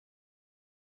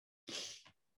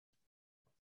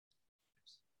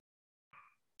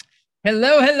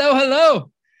Hello, hello,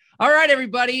 hello. All right,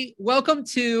 everybody. Welcome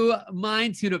to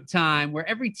Mind Tune-Up Time, where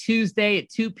every Tuesday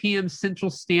at 2 p.m. Central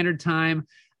Standard Time,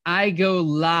 I go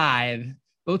live,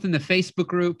 both in the Facebook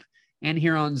group and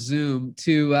here on Zoom,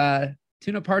 to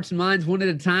tune up hearts and minds one at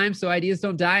a time so ideas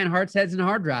don't die on hearts, heads, and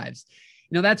hard drives.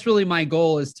 That's really my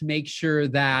goal, is to make sure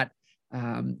that,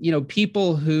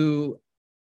 people who,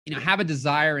 have a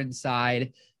desire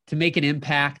inside to make an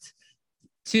impact,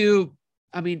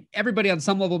 everybody on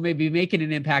some level may be making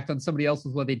an impact on somebody else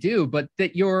with what they do, but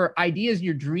that your ideas and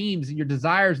your dreams and your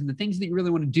desires and the things that you really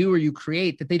want to do or you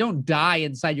create, that they don't die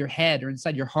inside your head or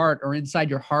inside your heart or inside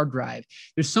your hard drive.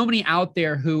 There's so many out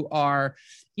there who are,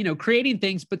 creating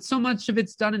things, but so much of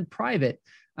it's done in private.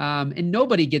 And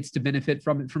nobody gets to benefit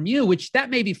from it from you, which that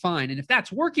may be fine. And if that's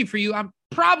working for you, I'm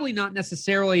probably not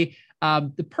necessarily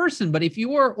the person, but if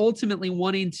you are ultimately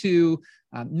wanting to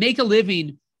make a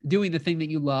living doing the thing that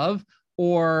you love,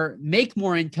 or make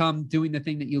more income doing the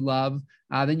thing that you love,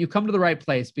 then you come to the right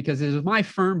place, because it is my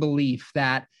firm belief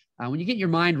that when you get your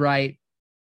mind right,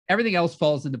 everything else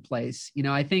falls into place.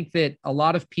 I think that a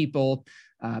lot of people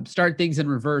start things in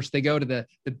reverse. They go to the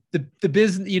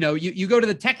business, you go to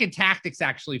the tech and tactics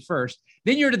actually first,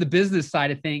 then you're to the business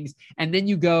side of things, and then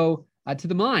you go to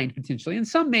the mind potentially. And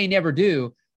some may never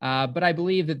do. But I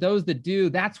believe that those that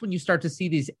do, that's when you start to see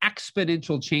these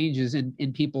exponential changes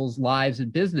in people's lives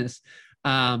and business,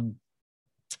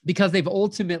 because they've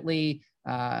ultimately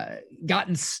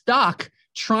gotten stuck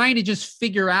trying to just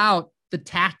figure out the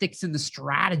tactics and the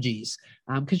strategies,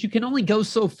 because you can only go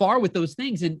so far with those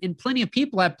things. And plenty of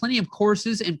people have plenty of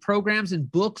courses and programs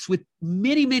and books with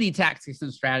many, many tactics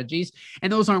and strategies,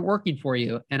 and those aren't working for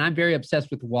you. And I'm very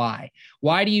obsessed with why.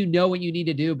 Why do you know what you need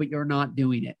to do, but you're not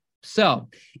doing it? So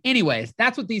anyways,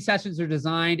 that's what these sessions are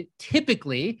designed.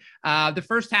 Typically, the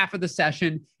first half of the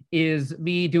session is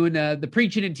me doing the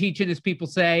preaching and teaching, as people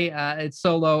say. It's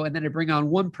solo. And then I bring on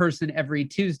one person every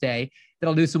Tuesday that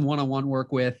I'll do some one-on-one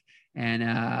work with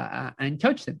and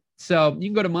coach them. So you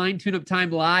can go to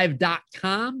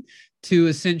mindtuneuptimelive.com to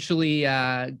essentially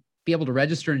be able to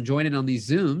register and join in on these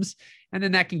Zooms. And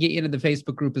then that can get you into the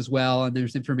Facebook group as well. And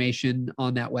there's information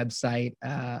on that website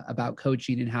about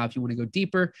coaching and how, if you want to go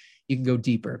deeper, you can go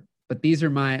deeper. But these are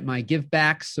my give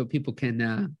backs, so people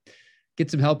can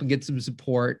get some help and get some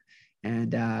support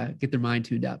and get their mind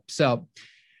tuned up. So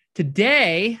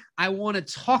today I want to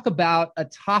talk about a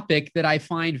topic that I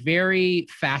find very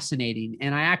fascinating.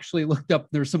 And I actually looked up,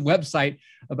 there's some website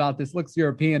about this, looks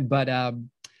European, but I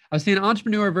was saying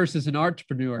entrepreneur versus an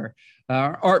artpreneur,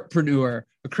 artpreneur,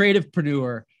 a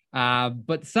creativepreneur,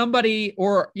 but somebody,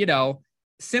 or,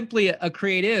 simply a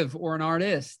creative or an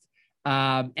artist.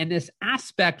 And this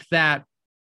aspect that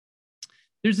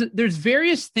there's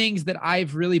various things that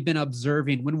I've really been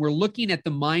observing when we're looking at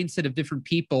the mindset of different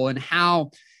people, and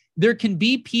how there can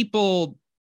be people,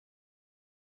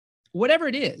 whatever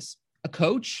it is, a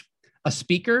coach, a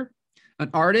speaker, an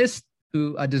artist,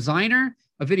 a designer,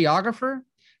 a videographer,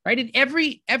 right? In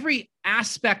every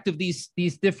aspect of these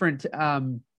different,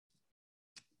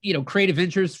 creative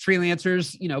ventures,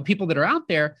 freelancers, people that are out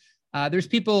there, there's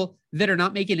people that are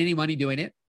not making any money doing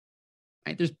it,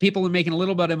 right? There's people who are making a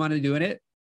little bit of money doing it,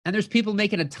 and there's people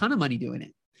making a ton of money doing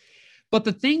it. But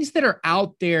the things that are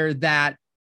out there that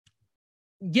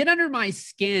get under my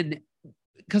skin,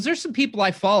 because there's some people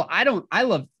I follow, I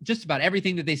love just about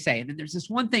everything that they say. And then there's this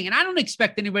one thing, and I don't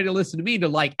expect anybody to listen to me to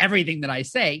like everything that I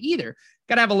say either.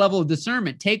 Got to have a level of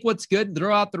discernment. Take what's good and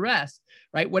throw out the rest,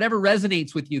 right? Whatever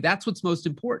resonates with you, that's what's most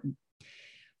important.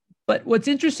 But what's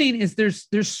interesting is there's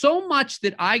so much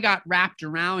that I got wrapped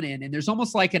around in, and there's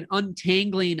almost like an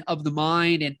untangling of the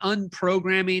mind and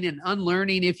unprogramming and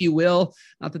unlearning, if you will.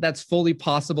 Not that that's fully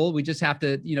possible. We just have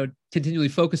to, continually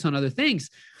focus on other things.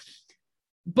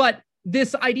 But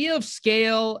this idea of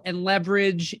scale and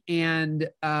leverage and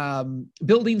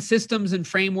building systems and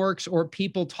frameworks, or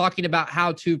people talking about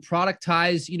how to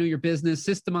productize, your business,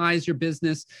 systemize your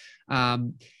business.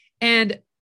 And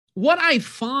what I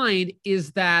find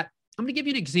is that, I'm going to give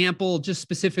you an example just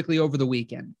specifically over the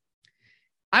weekend.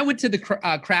 I went to the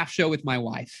craft show with my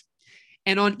wife,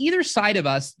 and on either side of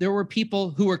us, there were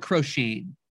people who were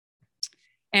crocheting.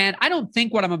 And I don't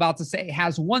think what I'm about to say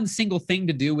has one single thing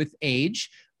to do with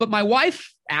age, but my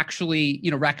wife actually,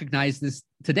 recognized this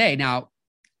today. Now,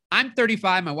 I'm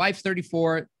 35, my wife's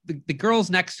 34. The girls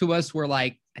next to us were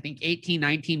like, I think 18,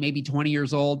 19, maybe 20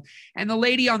 years old. And the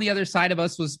lady on the other side of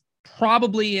us was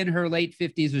probably in her late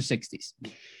 50s or 60s.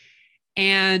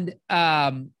 And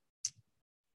my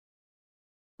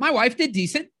wife did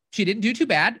decent. She didn't do too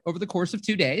bad over the course of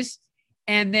 2 days.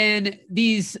 And then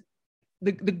the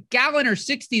gal in her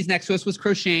 60s next to us was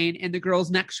crocheting, and the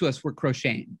girls next to us were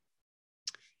crocheting.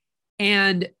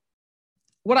 And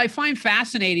what I find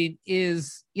fascinating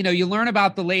is, you learn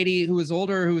about the lady who was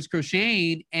older, who was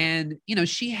crocheting, and,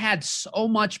 she had so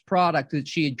much product that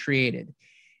she had created.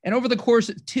 And over the course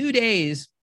of 2 days,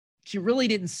 she really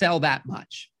didn't sell that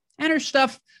much. And her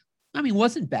stuff,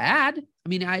 wasn't bad.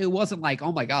 It wasn't like,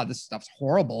 oh my God, this stuff's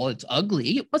horrible. It's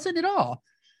ugly. It wasn't at all.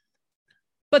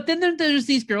 But then there's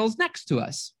these girls next to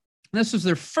us. And this was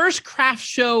their first craft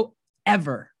show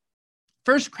ever.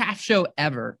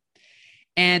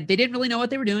 And they didn't really know what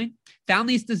they were doing. Found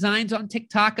these designs on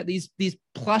TikTok of these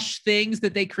plush things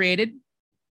that they created.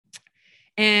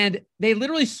 And they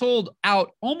literally sold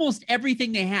out almost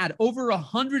everything they had, over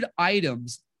 100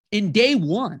 items in day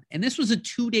one. And this was a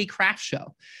 2-day craft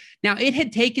show. Now, it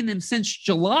had taken them since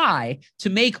July to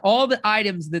make all the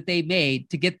items that they made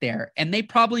to get there. And they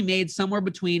probably made somewhere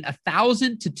between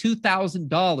 $1,000 to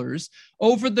 $2,000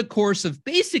 over the course of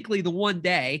basically the one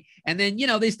day. And then,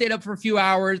 they stayed up for a few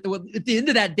hours. At the end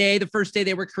of that day, the first day,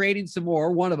 they were creating some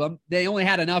more. One of them, they only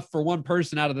had enough for one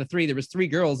person out of the 3. There was 3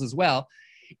 girls as well.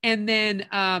 And then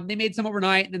they made some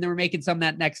overnight, and then they were making some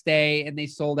that next day, and they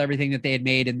sold everything that they had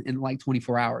made in like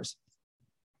 24 hours.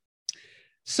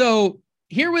 So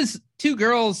here was 3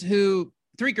 girls who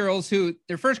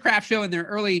their first craft show in their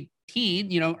early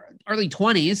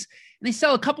 20s, and they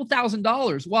sell a couple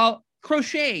 $1,000s while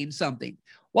crocheting something.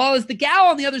 While as the gal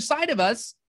on the other side of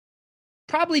us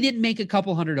probably didn't make a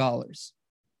couple $100s.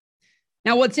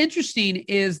 Now, what's interesting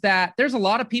is that there's a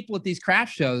lot of people at these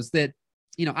craft shows that,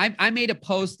 I made a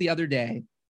post the other day,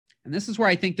 and this is where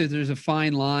I think that there's a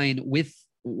fine line with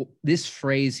this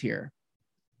phrase here.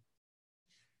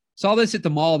 Saw this at the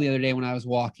mall the other day when I was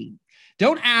walking.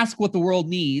 Don't ask what the world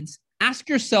needs. Ask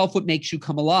yourself what makes you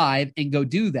come alive and go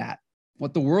do that.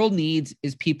 What the world needs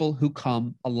is people who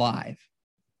come alive.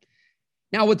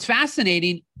 Now, what's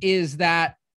fascinating is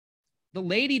that the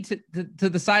lady to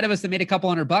the side of us that made a couple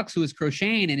 $100 who was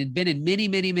crocheting and had been in many,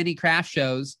 many, many craft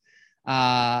shows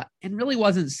and really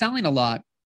wasn't selling a lot.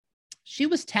 She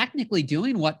was technically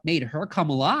doing what made her come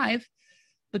alive,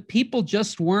 but people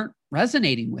just weren't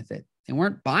resonating with it. They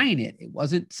weren't buying it. It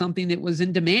wasn't something that was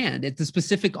in demand. It's a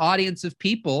specific audience of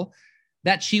people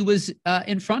that she was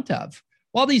in front of.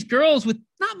 While these girls with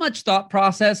not much thought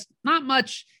process, not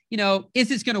much, is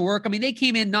this going to work? They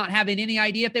came in not having any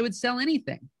idea if they would sell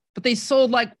anything, but they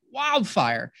sold like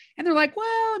wildfire. And they're like,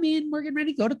 well, we're getting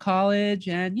ready to go to college,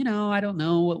 and, I don't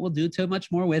know what we'll do too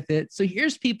much more with it. So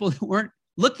here's people who weren't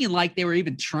looking like they were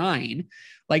even trying.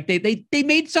 Like they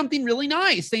made something really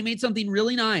nice.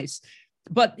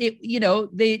 But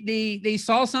they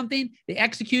saw something, they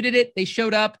executed it, they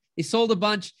showed up, they sold a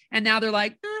bunch, and now they're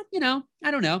like, I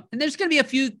don't know. And there's going to be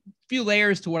a few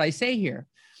layers to what I say here.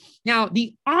 Now,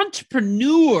 the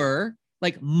entrepreneur,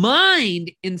 like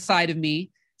mind inside of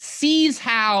me, sees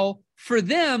how for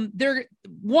them, their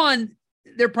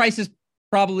prices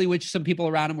probably, which some people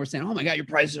around them were saying, oh my God, your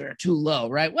prices are too low,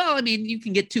 right? Well, you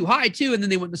can get too high too, and then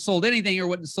they wouldn't have sold anything or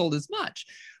wouldn't have sold as much.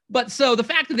 But so the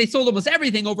fact that they sold almost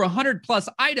everything, over 100 plus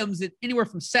items at anywhere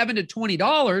from $7 to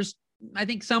 $20, I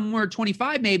think somewhere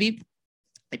 25 maybe,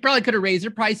 they probably could have raised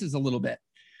their prices a little bit.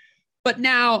 But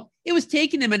now it was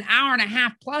taking them an hour and a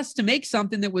half plus to make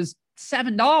something that was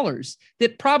 $7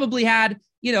 that probably had,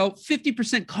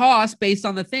 50% cost based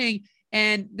on the thing.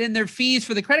 And then their fees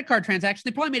for the credit card transaction,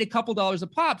 they probably made a couple dollars a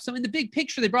pop. So in the big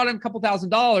picture, they brought in a couple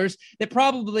 $1,000s that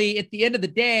probably at the end of the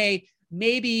day,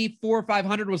 maybe 400 or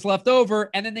 500 was left over.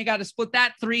 And then they got to split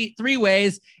that three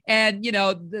ways. And,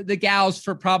 the gals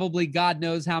for probably God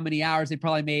knows how many hours, they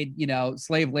probably made,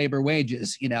 slave labor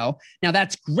wages, Now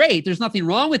that's great. There's nothing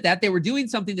wrong with that. They were doing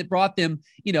something that brought them,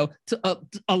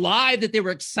 alive, that they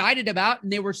were excited about.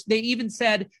 And they even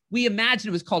said, we imagined,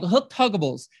 it was called hooked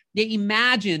huggables. They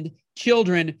imagined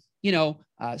children,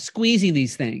 squeezing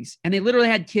these things. And they literally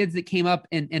had kids that came up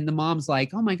and the mom's like,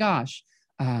 oh my gosh,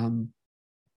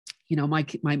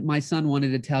 my son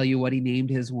wanted to tell you what he named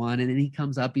his one. And then he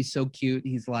comes up, he's so cute.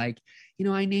 He's like,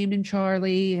 I named him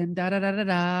Charlie and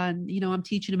da-da-da-da-da. And, I'm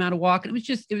teaching him how to walk. And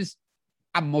it was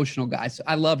I'm emotional guy. So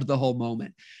I loved the whole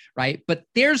moment. Right. But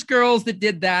there's girls that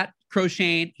did that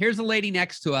crocheting. Here's a lady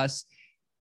next to us.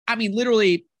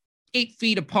 Literally 8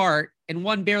 feet apart, and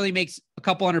one barely makes a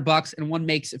couple $100 and one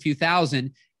makes a few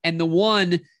thousand. And the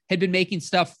one had been making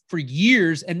stuff for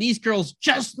years. And these girls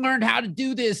just learned how to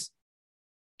do this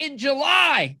in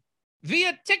July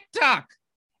via TikTok.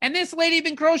 And this lady had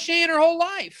been crocheting her whole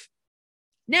life.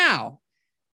 Now,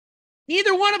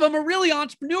 neither one of them are really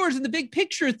entrepreneurs in the big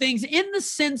picture of things, in the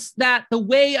sense that the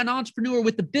way an entrepreneur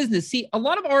with the business, see, a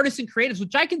lot of artists and creatives,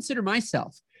 which I consider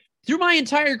myself, through my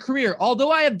entire career,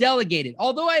 although I have delegated,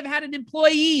 although I've had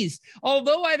employees,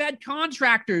 although I've had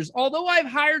contractors, although I've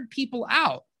hired people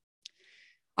out,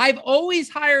 I've always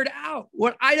hired out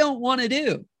what I don't want to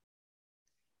do,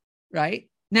 right?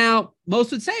 Now,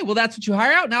 most would say, well, that's what you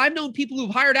hire out. Now, I've known people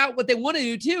who've hired out what they want to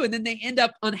do too, and then they end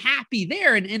up unhappy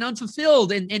there and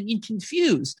unfulfilled and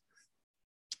confused.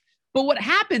 But what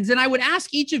happens, and I would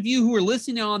ask each of you who are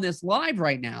listening on this live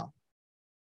right now,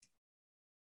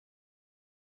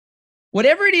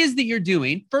 whatever it is that you're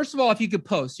doing, first of all, if you could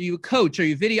post, are you a coach, are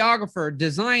you a videographer,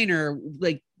 designer,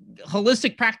 like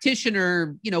holistic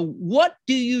practitioner, what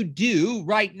do you do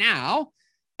right now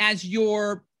as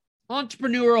your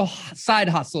entrepreneurial side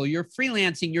hustle, your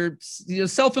freelancing, your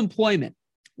self-employment?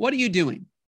 What are you doing?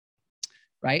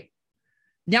 Right?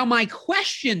 Now, my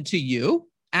question to you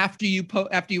after you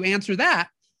answer that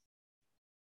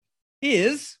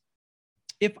is,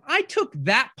 if I took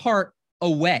that part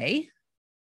away,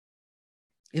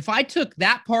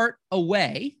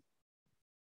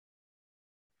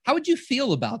 how would you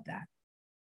feel about that?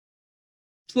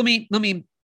 So let me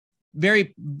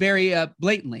very, very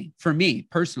blatantly, for me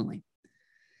personally,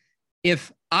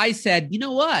 if I said, you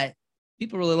know what,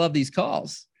 people really love these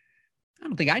calls. I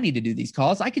don't think I need to do these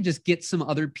calls. I could just get some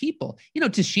other people.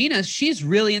 Tashina, she's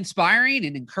really inspiring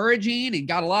and encouraging and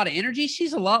got a lot of energy.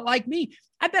 She's a lot like me.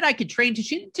 I bet I could train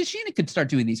Tashina. Tashina could start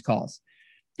doing these calls.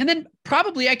 And then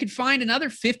probably I could find another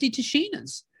 50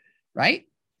 Tashinas, right?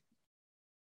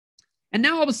 And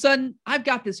now all of a sudden, I've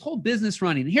got this whole business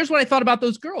running. And here's what I thought about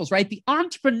those girls, right? The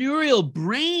entrepreneurial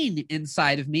brain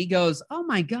inside of me goes, oh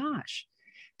my gosh.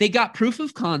 They got proof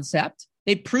of concept.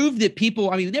 They proved that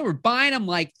people, they were buying them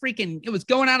like freaking, it was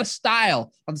going out of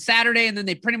style on Saturday. And then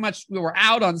they pretty much were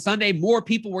out on Sunday. More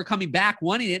people were coming back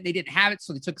wanting it. They didn't have it.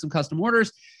 So they took some custom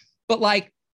orders. But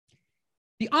like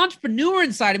the entrepreneur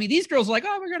inside of me, these girls are like,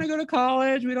 oh, we're going to go to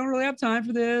college. We don't really have time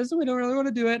for this. We don't really want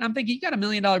to do it. And I'm thinking, you got $1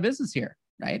 million business here.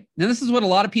 Right. Now, this is what a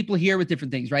lot of people hear with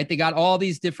different things, right? They got all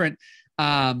these different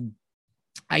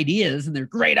ideas, and they're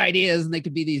great ideas, and they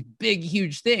could be these big,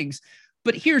 huge things.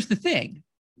 But here's the thing,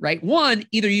 right? One,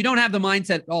 either you don't have the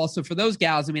mindset at all. So for those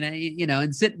gals,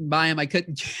 and sitting by them, I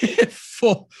couldn't get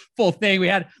full thing.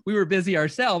 We were busy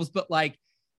ourselves, but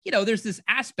there's this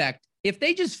aspect. If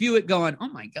they just view it going, oh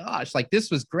my gosh, like this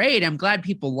was great. I'm glad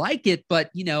people like it. But,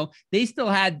 they still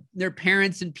had their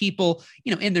parents and people,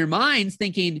 in their minds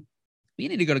thinking, you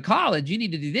need to go to college. You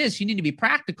need to do this. You need to be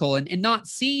practical and not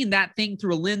seeing that thing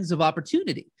through a lens of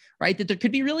opportunity, right? That there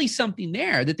could be really something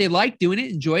there, that they liked doing it,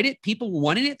 enjoyed it. People were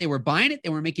wanting it. They were buying it. They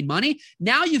were making money.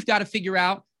 Now you've got to figure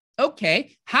out,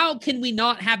 okay, how can we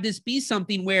not have this be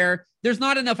something where there's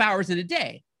not enough hours in a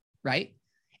day, right?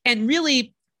 And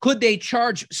really, could they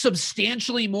charge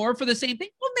substantially more for the same thing?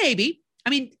 Well, maybe.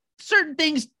 Certain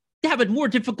things have a more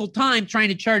difficult time trying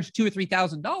to charge $2,000 or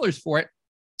 $3,000 for it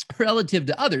relative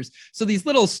to others. So these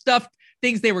little stuffed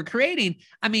things they were creating,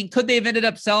 could they have ended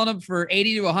up selling them for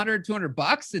 80 to 100,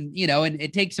 $200 and, and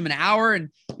it takes them an hour and,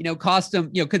 cost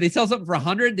them, could they sell something for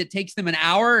 100 that takes them an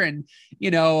hour and,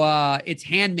 it's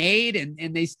handmade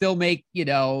and they still make,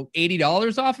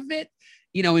 $80 off of it,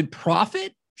 in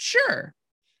profit? Sure.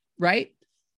 Right.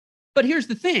 But here's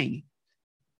the thing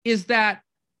is that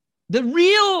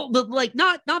not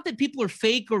that people are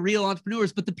fake or real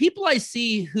entrepreneurs, but the people I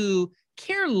see who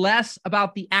care less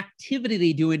about the activity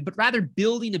they doing, but rather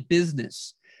building a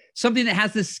business, something that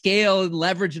has the scale and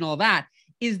leverage and all that,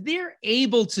 is they're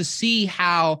able to see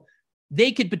how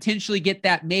they could potentially get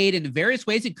that made in various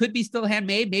ways. It could be still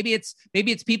handmade. Maybe it's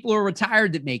people who are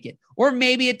retired that make it, or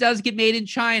maybe it does get made in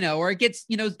China, or it gets,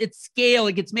 it's scale,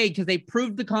 it gets made because they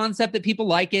proved the concept that people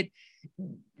like it.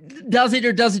 Does it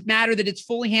or does it matter that it's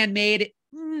fully handmade?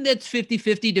 That's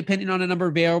 50-50 depending on a number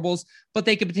of variables, but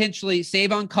they could potentially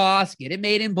save on costs, get it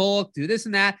made in bulk, do this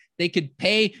and that. They could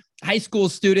pay high school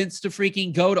students to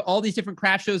freaking go to all these different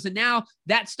craft shows. And now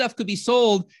that stuff could be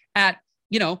sold at,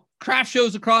 craft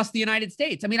shows across the United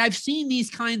States. I've seen these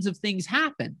kinds of things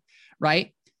happen,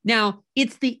 right? Now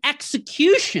it's the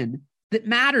execution that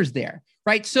matters there,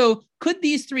 right? So could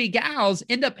these three gals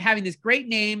end up having this great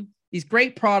name, these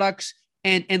great products,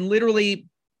 and literally,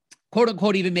 quote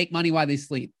unquote, even make money while they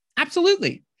sleep?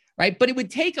 Absolutely. Right. But it would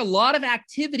take a lot of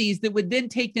activities that would then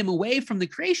take them away from the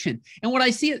creation. And what I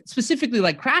see specifically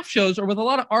like craft shows or with a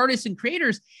lot of artists and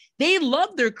creators, they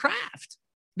love their craft.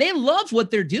 They love what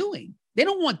they're doing. They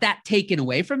don't want that taken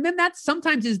away from them. That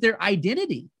sometimes is their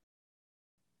identity.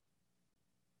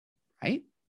 Right.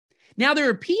 Now, there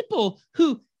are people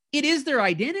who it is their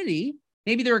identity.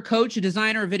 Maybe they're a coach, a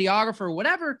designer, a videographer, or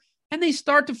whatever. And they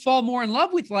start to fall more in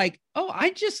love with like, oh, I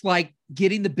just like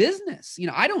getting the business.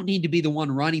 I don't need to be the one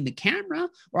running the camera,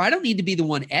 or I don't need to be the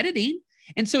one editing.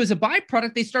 And so as a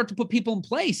byproduct, they start to put people in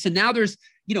place. And now there's,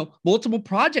 multiple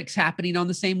projects happening on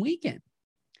the same weekend.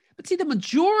 But see, the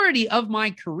majority of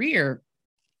my career,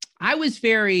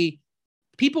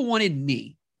 people wanted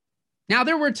me. Now,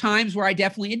 there were times where it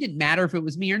didn't matter if it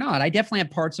was me or not. I definitely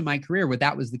had parts of my career where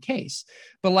that was the case.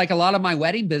 But like a lot of my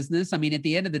wedding business, at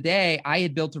the end of the day, I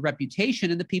had built a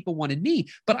reputation and the people wanted me,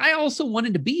 but I also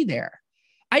wanted to be there.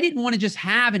 I didn't want to just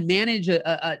have and manage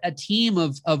a team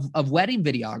of wedding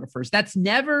videographers. That's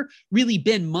never really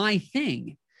been my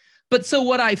thing. But so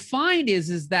what I find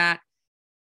is that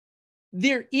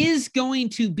there is going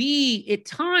to be, at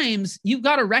times, you've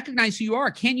got to recognize who you are.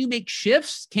 Can you make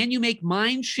shifts? Can you make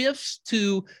mind shifts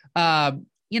to,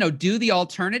 do the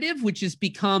alternative, which is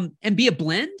become and be a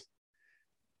blend?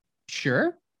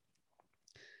 Sure.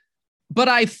 But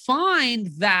I find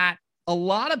that a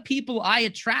lot of people I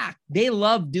attract, they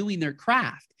love doing their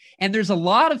craft. And there's a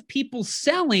lot of people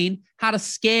selling how to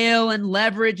scale and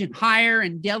leverage and hire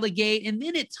and delegate. And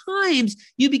then at times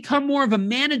you become more of a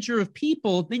manager of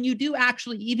people than you do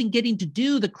actually even getting to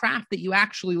do the craft that you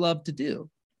actually love to do.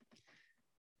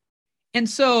 And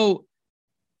so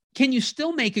can you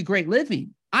still make a great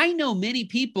living? I know many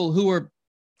people who are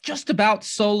just about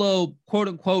solo, quote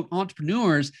unquote,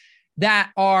 entrepreneurs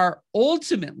that are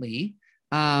ultimately,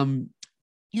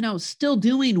 still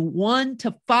doing $100,000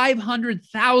 to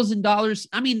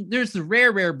 $500,000. There's the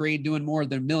rare breed doing more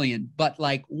than $1 million, but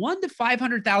like $100,000 to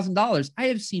 $500,000. I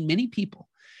have seen many people,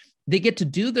 they get to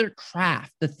do their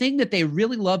craft, the thing that they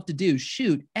really love to do,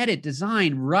 shoot, edit,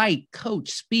 design, write, coach,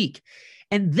 speak,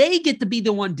 and they get to be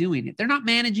the one doing it. They're not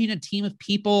managing a team of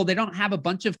people. They don't have a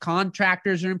bunch of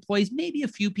contractors or employees, maybe a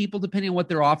few people, depending on what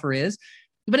their offer is.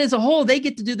 But as a whole, they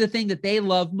get to do the thing that they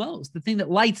love most, the thing that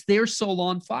lights their soul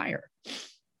on fire.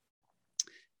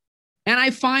 And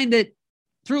I find that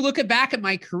through looking back at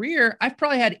my career, I've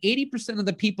probably had 80% of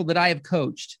the people that I have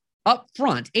coached up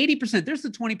front, 80%. There's the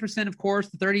 20%, of course,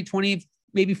 the 30, 20,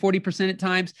 maybe 40% at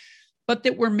times, but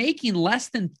that were making less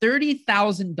than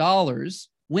 $30,000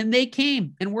 when they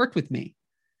came and worked with me.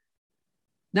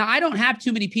 Now, I don't have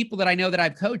too many people that I know that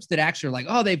I've coached that actually are like,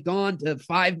 oh, they've gone to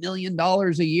 $5 million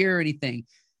a year or anything.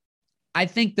 I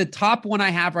think the top one I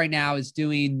have right now is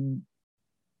doing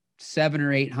 700,000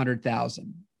 or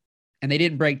 800,000. And they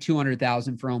didn't break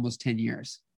 200,000 for almost 10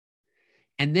 years.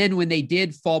 And then when they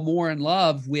did fall more in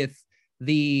love with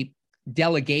the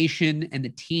delegation and the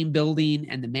team building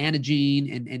and the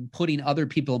managing and putting other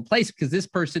people in place, because this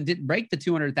person didn't break the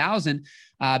 200,000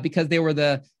 because they were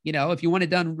the, if you want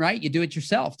it done right, you do it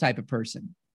yourself type of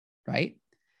person, right?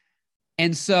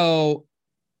 And so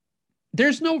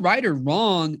there's no right or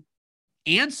wrong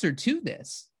answer to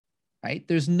this, right?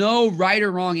 There's no right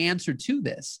or wrong answer to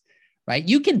this, right?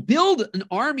 You can build an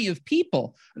army of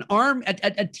people,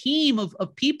 a team of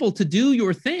people to do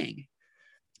your thing.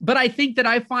 But I think that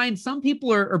I find some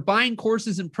people are buying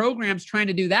courses and programs trying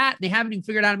to do that. And they haven't even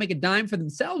figured out how to make a dime for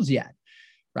themselves yet.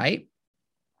 Right.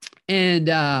 And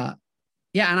and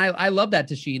I love that,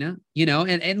 Tashina,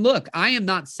 and look, I am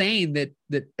not saying that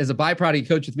as a byproduct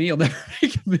coach with me, you'll never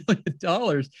make $1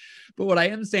 million. But what I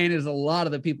am saying is a lot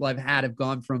of the people I've had have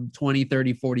gone from $20,000,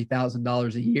 $30,000,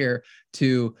 $40,000 a year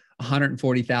to $140,000,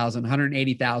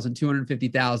 $180,000,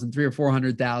 $250,000, $300,000 or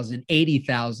 $400,000,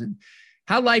 $80,000.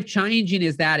 How life-changing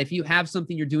is that if you have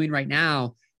something you're doing right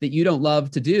now that you don't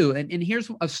love to do? And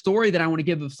here's a story that I want to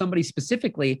give of somebody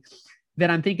specifically that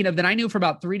I'm thinking of that I knew for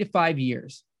about 3 to 5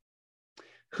 years,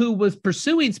 who was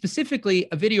pursuing specifically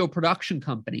a video production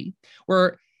company,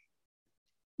 where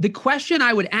the question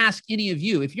I would ask any of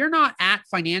you, if you're not at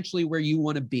financially where you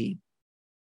want to be,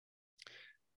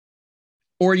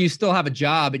 or you still have a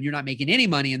job and you're not making any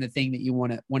money in the thing that you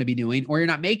want to be doing, or you're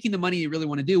not making the money you really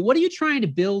want to do, what are you trying to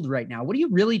build right now? What are you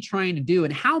really trying to do?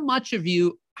 And how much of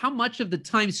the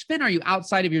time spent are you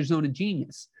outside of your zone of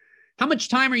genius? How much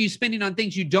time are you spending on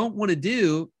things you don't want to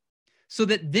do so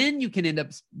that then you can end up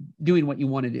doing what you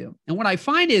want to do? And what I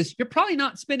find is you're probably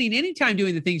not spending any time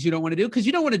doing the things you don't want to do because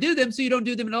you don't want to do them, so you don't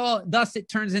do them at all. Thus, it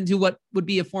turns into what would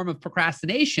be a form of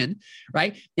procrastination,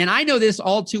 right? And I know this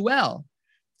all too well.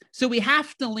 So we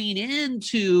have to lean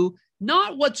into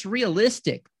not what's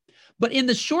realistic, but in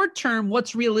the short term,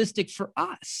 what's realistic for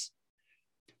us,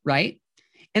 right?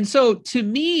 And so to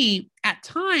me, at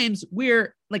times,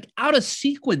 we're like out of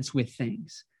sequence with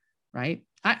things, right?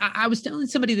 I was telling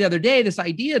somebody the other day this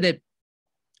idea that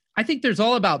I think there's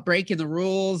all about breaking the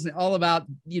rules, all about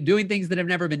you doing things that have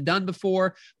never been done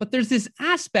before. But there's this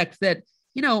aspect that,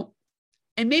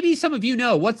 And maybe some of you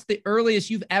know, what's the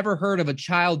earliest you've ever heard of a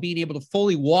child being able to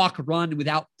fully walk, run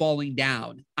without falling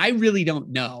down? I really don't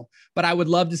know, but I would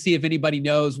love to see if anybody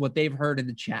knows what they've heard in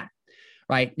the chat.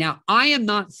 Right now, I am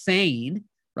not saying,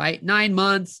 right, 9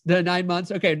 months,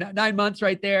 okay, 9 months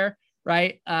right there,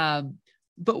 right?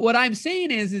 But what I'm saying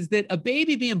is that a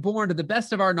baby being born, to the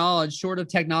best of our knowledge, short of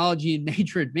technology and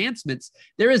major advancements,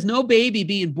 there is no baby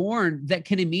being born that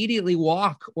can immediately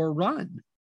walk or run.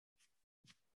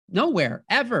 Nowhere,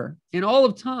 ever, in all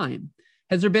of time,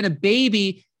 has there been a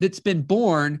baby that's been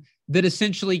born that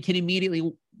essentially can immediately,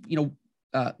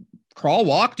 crawl,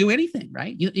 walk, do anything,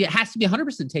 right? It has to be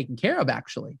 100% taken care of,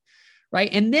 actually, right?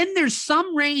 And then there's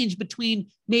some range between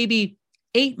maybe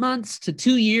 8 months to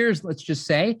 2 years, let's just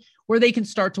say, where they can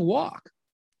start to walk,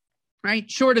 right?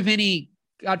 Short of any,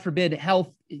 God forbid, health,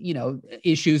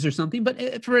 issues or something,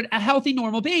 but for a healthy,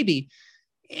 normal baby,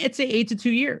 it's 8 to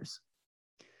 2 years.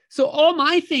 So all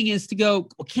my thing is to go,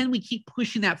 well, can we keep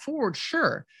pushing that forward?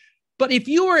 Sure. But if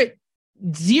you are at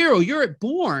 0, you're at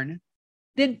born,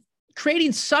 then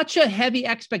creating such a heavy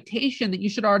expectation that you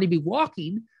should already be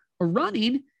walking or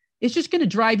running is just going to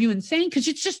drive you insane, because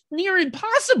it's just near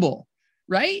impossible,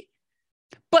 right?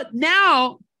 But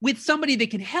now with somebody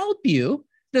that can help you,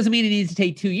 doesn't mean it needs to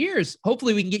take 2 years.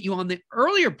 Hopefully we can get you on the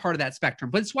earlier part of that spectrum.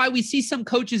 But it's why we see some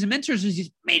coaches and mentors as these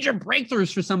major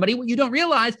breakthroughs for somebody. What you don't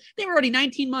realize, they were already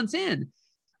 19 months in,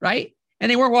 right?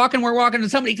 And they weren't walking, and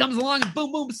somebody comes along and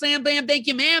boom, boom, slam, bam, thank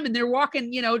you, ma'am. And they're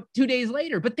walking, 2 days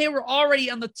later, but they were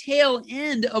already on the tail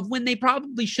end of when they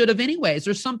probably should have anyways.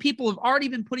 Or some people have already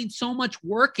been putting so much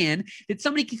work in that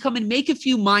somebody can come and make a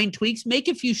few mind tweaks, make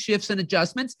a few shifts and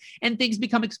adjustments, and things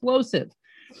become explosive.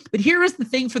 But here is the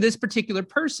thing for this particular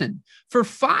person. For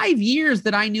 5 years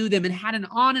that I knew them and had an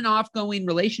on and off going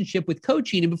relationship with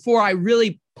coaching, and before I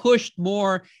really pushed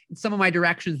more in some of my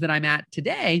directions that I'm at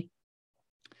today,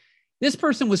 this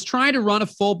person was trying to run a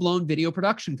full-blown video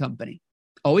production company.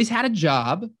 Always had a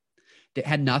job that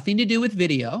had nothing to do with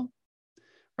video,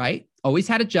 right? Always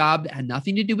had a job that had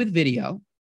nothing to do with video.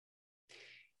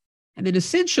 And then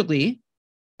essentially,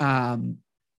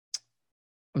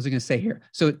 what was I going to say here?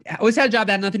 So I always had a job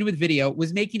that had nothing to do with video,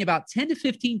 was making about $10,000 to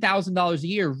 $15,000 a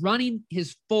year running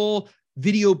his full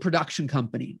video production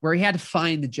company, where he had to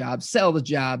find the jobs, sell the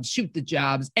jobs, shoot the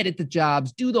jobs, edit the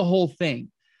jobs, do the whole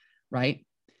thing, right?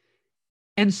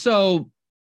 And so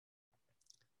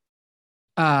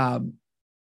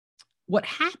what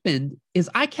happened is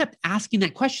I kept asking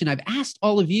that question. I've asked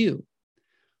all of you,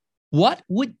 we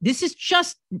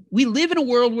live in a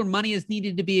world where money is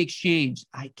needed to be exchanged.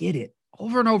 I get it.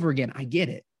 Over and over again, I get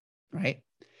it, right?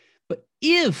 But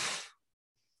if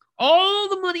all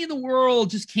the money in the world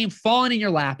just came falling in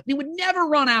your lap, and it would never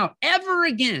run out ever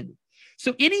again.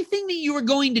 So anything that you were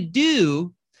going to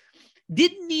do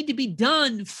didn't need to be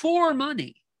done for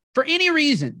money, for any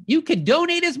reason. You could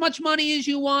donate as much money as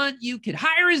you want. You could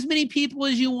hire as many people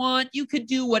as you want. You could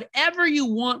do whatever you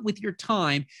want with your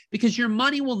time, because your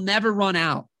money will never run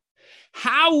out.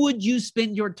 How would you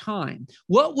spend your time?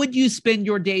 What would you spend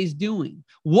your days doing?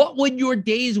 What would your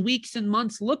days, weeks, and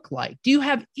months look like? Do you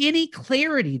have any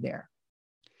clarity there?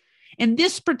 And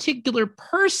this particular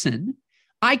person,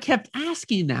 I kept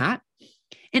asking that,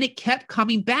 and it kept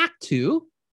coming back to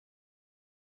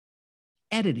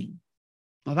editing.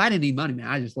 Well, if I didn't need money, man,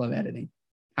 I just love editing.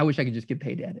 I wish I could just get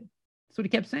paid to edit. That's what he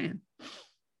kept saying.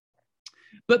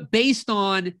 But based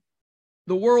on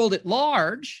the world at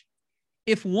large,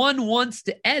 if one wants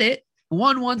to edit,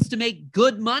 one wants to make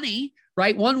good money,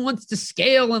 right? One wants to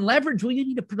scale and leverage. Well, you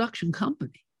need a production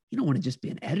company. You don't want to just be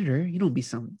an editor. You don't be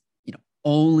some,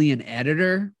 only an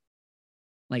editor,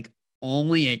 like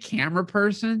only a camera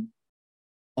person,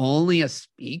 only a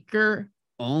speaker,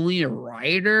 only a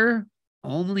writer,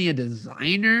 only a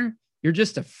designer. You're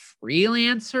just a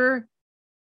freelancer.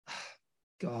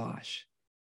 Gosh,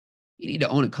 you need to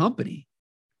own a company.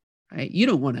 Right? You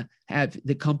don't want to have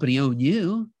the company own you. You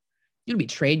want to be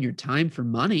trading your time for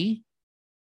money.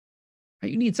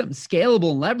 Right? You need something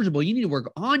scalable and leverageable. You need to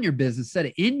work on your business instead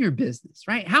of in your business,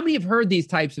 right? How many have heard these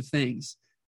types of things,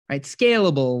 right?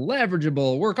 Scalable,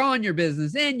 leverageable, work on your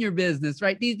business, in your business,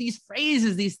 right? These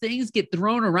phrases, these things get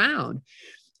thrown around.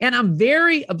 And I'm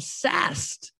very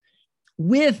obsessed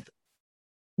with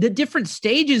the different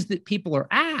stages that people are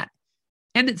at.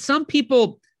 And that some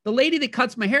people, the lady that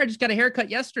cuts my hair, I just got a haircut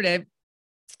yesterday.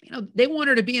 They want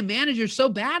her to be a manager so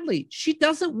badly. She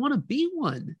doesn't want to be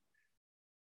one.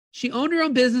 She owned her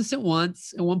own business at one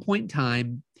point in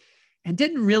time, and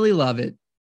didn't really love it.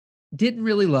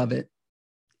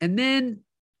 And then,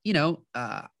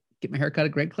 get my haircut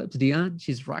at Great Clips, Dion.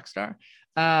 She's a rock star.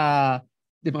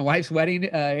 did my wife's wedding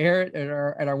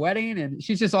hair at our wedding, and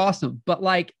she's just awesome. But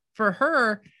like for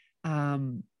her,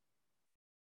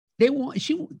 they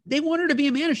want her to be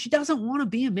a manager. She doesn't want to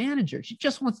be a manager. She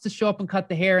just wants to show up and cut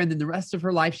the hair, and then the rest of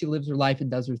her life she lives her life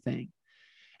and does her thing.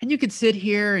 And you could sit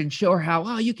here and show her how,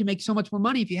 oh, you can make so much more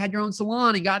money if you had your own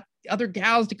salon and got other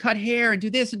gals to cut hair and do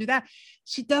this and do that.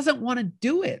 She doesn't want to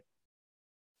do it.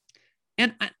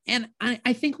 And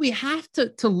I think we have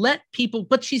to let people,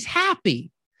 but she's happy,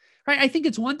 right? I think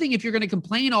it's one thing if you're going to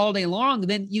complain all day long,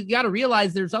 then you got to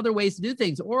realize there's other ways to do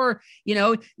things, or, you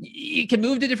know, you can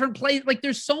move to different places. Like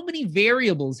there's so many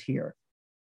variables here,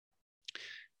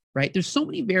 right? There's so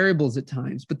many variables at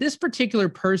times, but this particular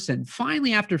person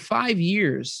finally, after 5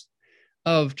 years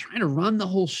of trying to run the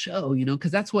whole show, you know,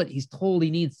 because that's what he's told he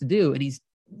needs to do. And he's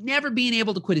never being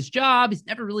able to quit his job. He's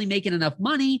never really making enough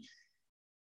money.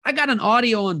 I got an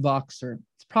audio on Voxer.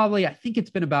 It's probably, I think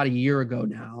it's been about a year ago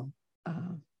now.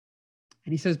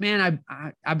 And he says, man,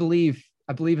 I believe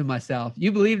in myself.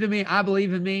 You believe in me. I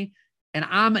believe in me. And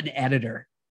I'm an editor.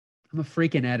 I'm a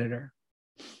freaking editor.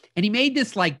 And he made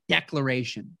this like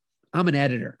declaration. I'm an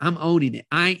editor. I'm owning it.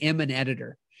 I am an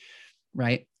editor.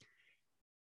 Right.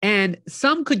 And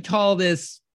some could call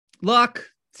this luck,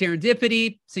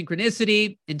 serendipity,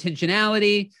 synchronicity,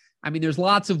 intentionality. I mean, there's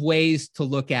lots of ways to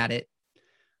look at it.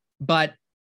 But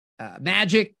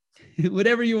magic,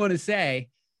 whatever you want to say.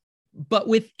 But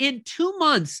within 2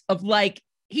 months of like,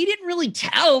 he didn't really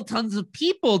tell tons of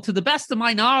people, to the best of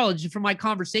my knowledge from my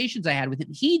conversations I had with him.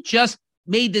 He just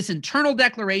made this internal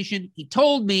declaration. He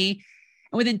told me,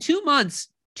 and within 2 months,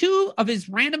 2 of his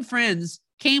random friends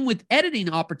came with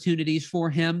editing opportunities for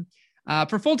him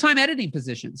for full-time editing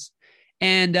positions.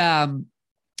 And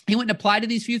he went and applied to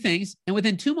these few things. And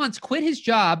within 2 months, quit his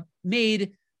job,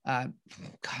 made I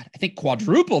think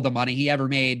quadruple the money he ever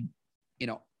made, you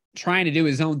know, trying to do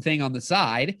his own thing on the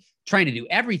side, trying to do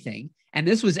everything. And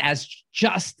this was as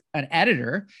just an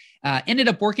editor, ended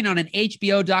up working on an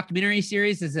HBO documentary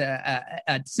series as a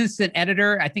assistant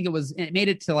editor. I think it made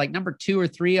it to like number 2 or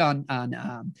 3 on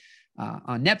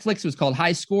Netflix. It was called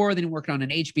High Score. Then he worked on an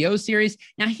HBO series.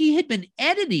 Now he had been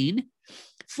editing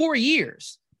for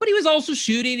years, but he was also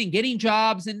shooting and getting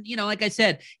jobs. And, you know, like I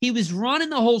said, he was running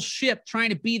the whole ship, trying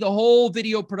to be the whole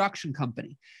video production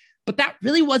company. But that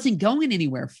really wasn't going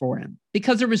anywhere for him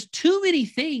because there was too many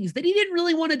things that he didn't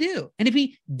really want to do. And if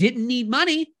he didn't need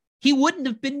money, he wouldn't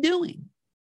have been doing.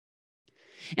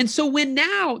 And so when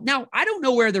now I don't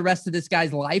know where the rest of this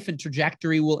guy's life and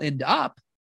trajectory will end up.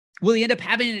 Will he end up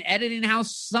having an editing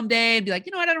house someday and be like,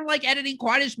 you know what, I don't like editing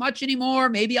quite as much anymore.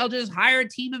 Maybe I'll just hire a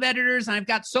team of editors. And I've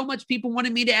got so much people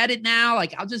wanting me to edit now.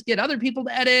 Like I'll just get other people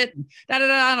to edit and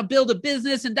and I'll build a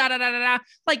business and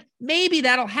Like maybe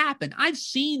that'll happen. I've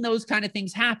seen those kind of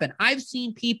things happen. I've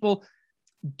seen people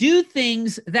do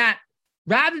things that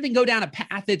rather than go down a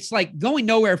path that's like going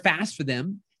nowhere fast for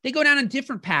them, they go down a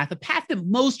different path, a path that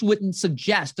most wouldn't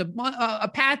suggest,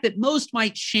 a path that most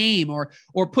might shame or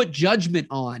put judgment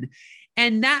on.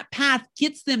 And that path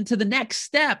gets them to the next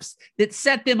steps that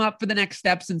set them up for the next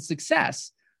steps in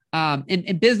success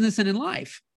in business and in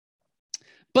life.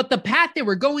 But the path they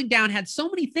were going down had so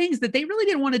many things that they really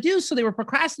didn't want to do. So they were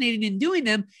procrastinating in doing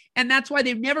them. And that's why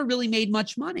they've never really made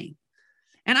much money.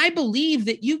 And I believe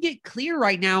that you get clear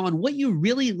right now on what you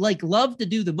really like love to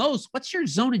do the most. What's your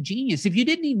zone of genius? If you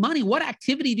didn't need money, what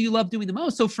activity do you love doing the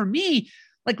most? So for me,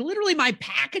 like literally my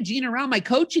packaging around my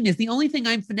coaching is the only thing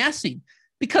I'm finessing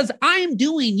because I'm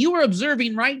doing, you are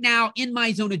observing right now in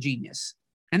my zone of genius.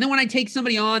 And then when I take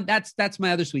somebody on, that's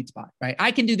my other sweet spot, right?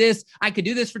 I can do this. I could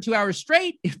do this for 2 hours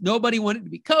straight if nobody wanted to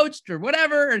be coached or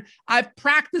whatever. And I've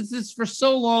practiced this for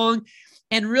so long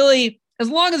and really, as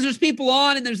long as there's people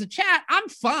on and there's a chat, I'm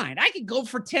fine. I could go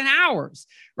for 10 hours,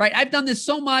 right? I've done this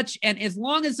so much. And as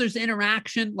long as there's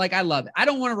interaction, like I love it. I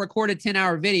don't want to record a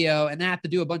 10-hour video and then have to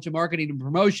do a bunch of marketing and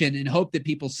promotion and hope that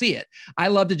people see it. I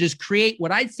love to just create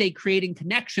what I'd say creating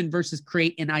connection versus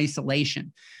create in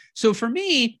isolation. So for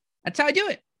me, that's how I do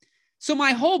it. So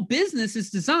my whole business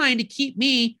is designed to keep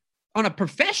me on a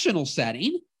professional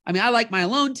setting. I mean, I like my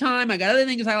alone time. I got other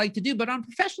things I like to do, but on a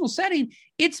professional setting,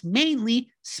 it's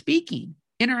mainly speaking,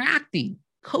 interacting,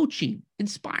 coaching,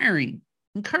 inspiring,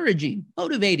 encouraging,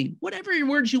 motivating, whatever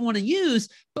words you want to use.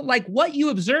 But like what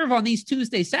you observe on these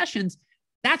Tuesday sessions,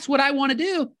 that's what I want to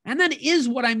do. And that is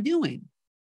what I'm doing.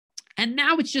 And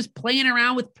now it's just playing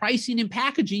around with pricing and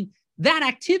packaging that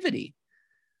activity.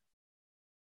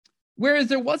 Whereas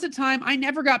there was a time I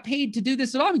never got paid to do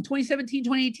this at all. In 2017,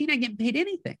 2018, I didn't get paid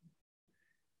anything.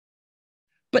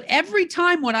 But every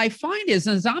time what I find is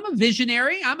I'm a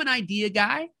visionary, I'm an idea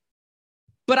guy,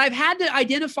 But I've had to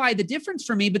identify the difference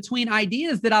for me between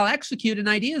ideas that I'll execute and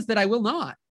ideas that I will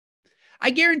not. I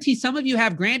guarantee some of you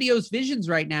have grandiose visions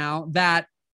right now that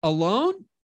alone,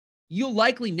 you'll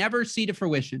likely never see to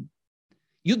fruition.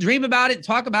 You'll dream about it,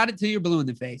 talk about it till you're blue in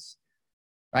the face,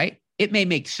 right? It may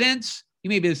make sense. You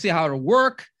may be able to see how it'll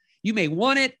work. You may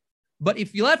want it. But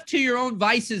if you're left to your own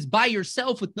vices by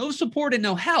yourself with no support and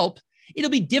no help, it'll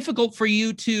be difficult for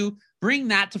you to bring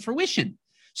that to fruition.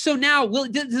 So now,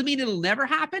 does it mean it'll never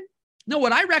happen? No,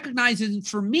 what I recognize is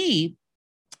for me,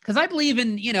 because I believe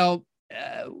in, we're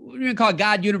going to call it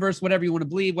God, universe, whatever you want to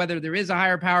believe, whether there is a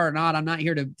higher power or not. I'm not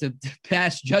here to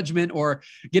pass judgment or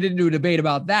get into a debate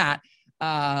about that.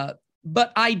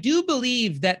 But I do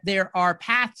believe that there are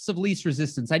paths of least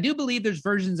resistance. I do believe there's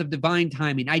versions of divine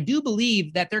timing. I do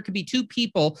believe that there could be two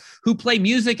people who play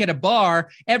music at a bar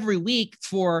every week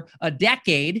for a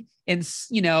decade. And,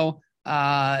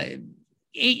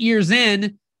 8 years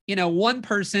in, one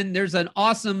person, there's an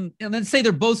awesome, and let's say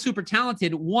they're both super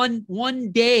talented.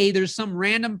 One day there's some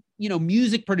random,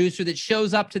 music producer that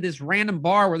shows up to this random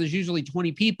bar where there's usually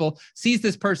 20 people, sees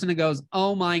this person and goes,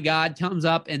 oh my God, thumbs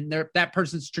up. And that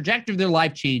person's trajectory of their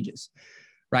life changes.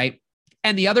 Right.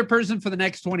 And the other person for the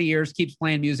next 20 years keeps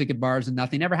playing music at bars and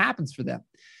nothing ever happens for them.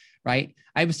 Right.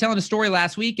 I was telling a story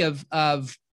last week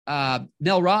of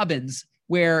Mel Robbins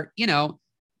where,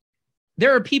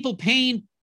 there are people paying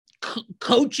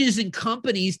coaches and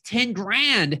companies 10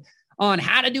 grand on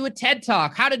how to do a TED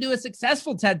Talk, how to do a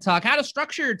successful TED Talk, how to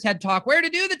structure your TED Talk, where to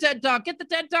do the TED Talk, get the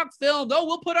TED Talk filmed. Oh,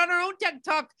 we'll put on our own TED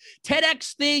Talk,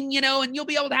 TEDx thing, and you'll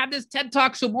be able to have this TED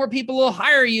Talk so more people will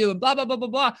hire you and blah, blah, blah, blah,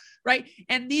 blah, right?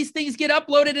 And these things get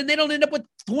uploaded and they don't end up with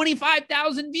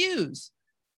 25,000 views.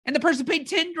 And the person paid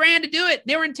 10 grand to do it.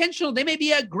 They were intentional. They may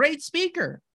be a great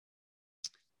speaker.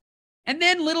 And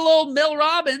then little old Mel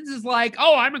Robbins is like,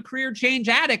 oh, I'm a career change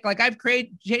addict. Like I've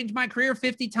changed my career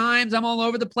 50 times. I'm all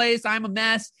over the place. I'm a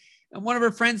mess. And one of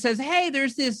her friends says, hey,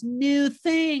 there's this new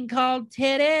thing called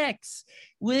TEDx.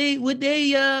 They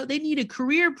need a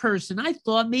career person. I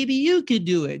thought maybe you could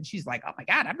do it. And she's like, oh my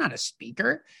God, I'm not a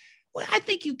speaker. Well, I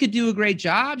think you could do a great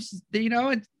job.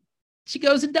 And she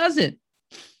goes and does it.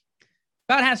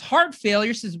 About has heart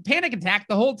failure. She's a panic attack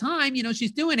the whole time.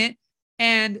 She's doing it.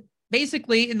 And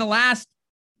basically, in the last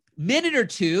minute or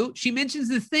two, she mentions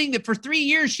this thing that for 3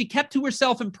 years she kept to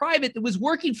herself in private that was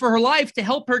working for her life to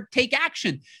help her take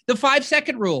action. The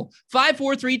 5-second rule: 5,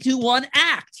 4, 3, 2, 1,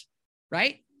 act.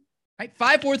 Right?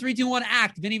 5, 4, 3, 2, 1,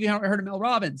 act. If any of you haven't heard of Mel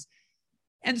Robbins.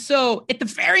 And so at the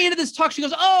very end of this talk, she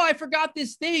goes, oh, I forgot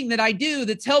this thing that I do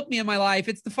that's helped me in my life.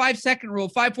 It's the 5-second rule: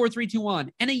 5, 4, 3, 2,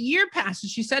 1. And a year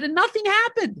passes, she said, and nothing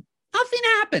happened.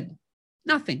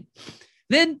 Nothing.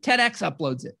 Then TEDx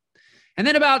uploads it. And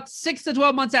then about 6 to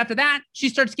 12 months after that, she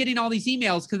starts getting all these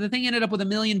emails because the thing ended up with 1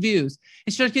 million views.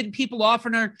 And she starts getting people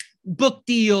offering her book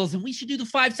deals and we should do the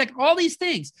 5-second, all these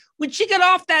things. When she got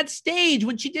off that stage,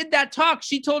 when she did that talk,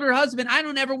 she told her husband, I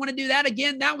don't ever want to do that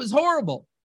again. That was horrible.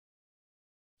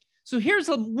 So here's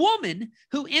a woman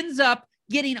who ends up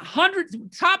getting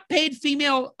top paid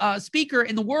female speaker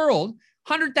in the world,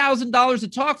 $100,000 a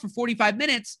talk for 45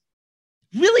 minutes,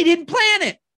 really didn't plan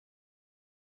it.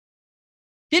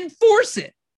 Didn't force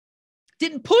it.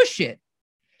 Didn't push it.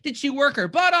 Did she work her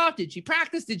butt off? Did she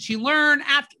practice? Did she learn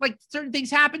after certain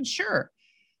things happened? Sure.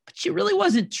 But she really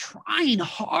wasn't trying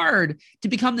hard to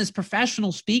become this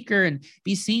professional speaker and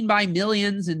be seen by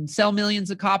millions and sell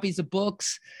millions of copies of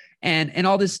books and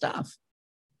all this stuff.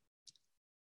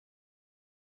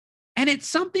 And it's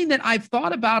something that I've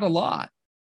thought about a lot,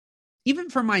 even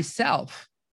for myself.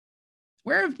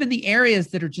 Where have been the areas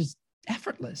that are just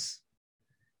effortless?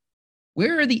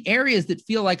 Where are the areas that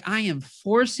feel like I am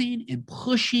forcing and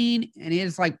pushing, and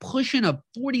it's like pushing a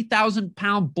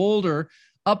 40,000-pound boulder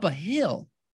up a hill?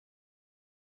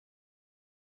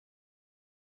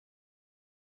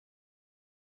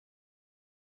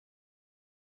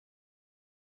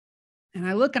 And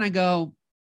I look and I go,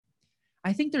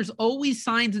 I think there's always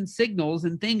signs and signals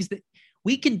and things that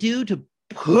we can do to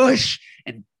push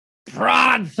and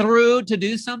prod through to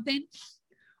do something.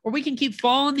 Or we can keep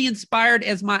following the inspired,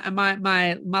 as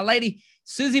my lady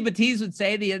Susie Batiz would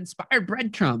say, the inspired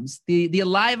breadcrumbs, the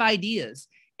alive ideas.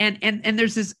 And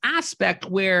there's this aspect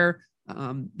where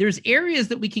there's areas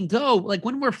that we can go, like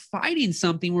when we're fighting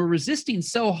something, we're resisting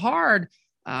so hard.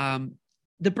 The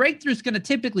breakthrough is going to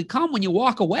typically come when you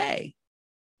walk away,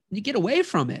 when you get away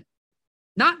from it.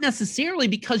 Not necessarily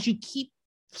because you keep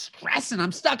stressing.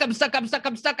 I'm stuck. I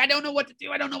don't know what to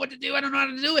do. I don't know how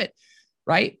to do it.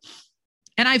 Right.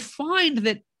 And I find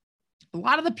that a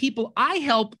lot of the people I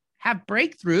help have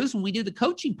breakthroughs when we do the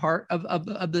coaching part of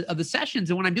the sessions.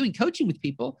 And when I'm doing coaching with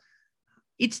people,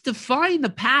 It's define the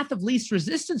path of least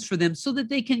resistance for them so that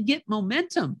they can get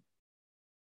momentum,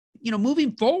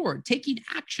 moving forward, taking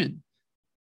action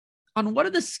on what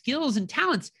are the skills and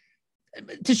talents.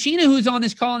 Tashina, who's on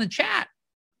this call in the chat,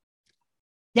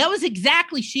 that was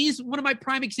exactly, she's one of my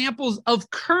prime examples of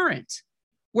current,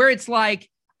 where it's like,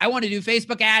 I want to do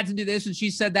Facebook ads and do this. And she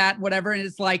said that, whatever. And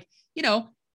it's like,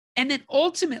 and then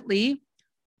ultimately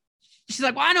she's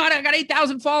like, well, I know I got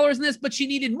 8,000 followers in this, but she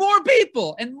needed more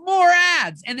people and more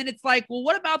ads. And then it's like, well,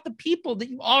 what about the people that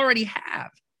you already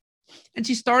have? And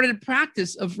she started a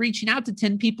practice of reaching out to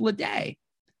 10 people a day.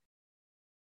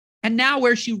 And now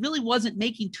where she really wasn't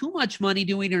making too much money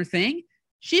doing her thing,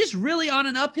 she's really on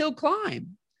an uphill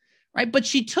climb, right? But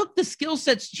she took the skill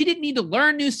sets. She didn't need to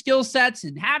learn new skill sets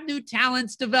and have new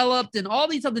talents developed and all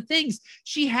these other things.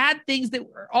 She had things that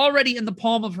were already in the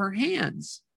palm of her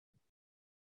hands.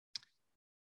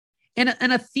 And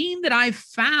a theme that I've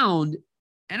found,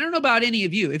 and I don't know about any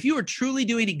of you, if you are truly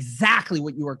doing exactly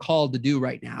what you are called to do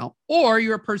right now, or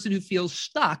you're a person who feels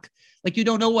stuck, like you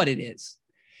don't know what it is.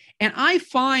 And I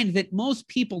find that most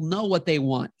people know what they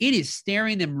want. It is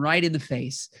staring them right in the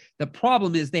face. The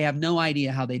problem is they have no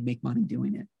idea how they'd make money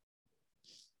doing it.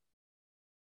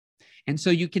 And so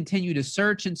you continue to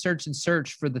search and search and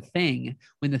search for the thing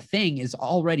when the thing is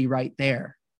already right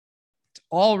there. It's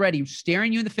already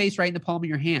staring you in the face right in the palm of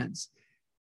your hands.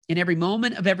 In every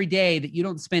moment of every day that you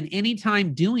don't spend any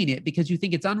time doing it because you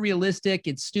think it's unrealistic,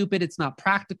 it's stupid, it's not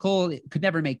practical, it could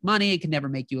never make money, it could never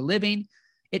make you a living.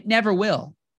 It never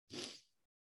will.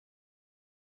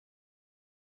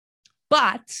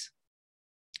 But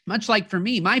much like for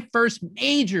me, my first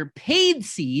major paid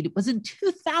seed was in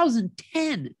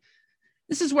 2010.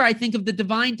 This is where I think of the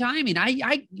divine timing.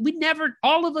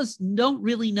 All of us don't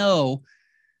really know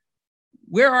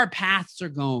where our paths are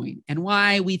going and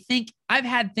why we think. I've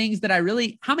had things that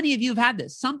how many of you have had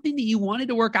this? Something that you wanted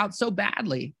to work out so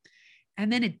badly,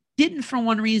 and then it didn't for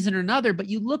one reason or another, but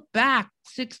you look back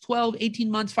 6, 12,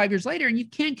 18 months, 5 years later, and you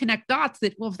can't connect dots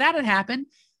that, well, if that had happened,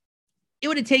 it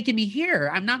would have taken me here.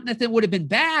 I'm not that it would have been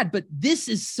bad, but this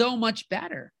is so much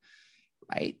better,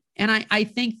 right? And I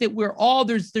think that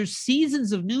there's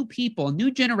seasons of new people,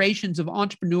 new generations of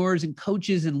entrepreneurs and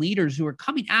coaches and leaders who are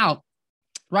coming out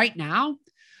right now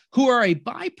who are a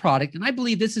byproduct. And I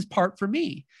believe this is part for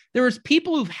me. There was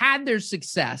people who've had their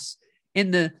success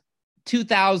in the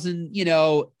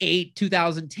 2008,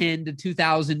 2010 to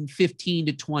 2015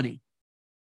 to 20.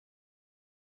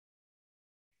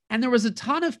 And there was a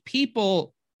ton of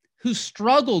people who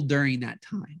struggled during that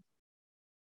time.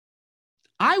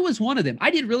 I was one of them. I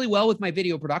did really well with my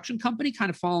video production company, kind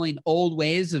of following old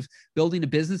ways of building a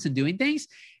business and doing things.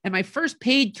 And my first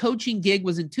paid coaching gig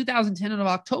was in 2010 in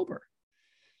October.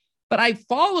 But I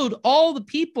followed all the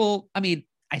people. I mean,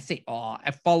 I say,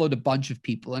 I followed a bunch of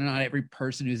people, and not every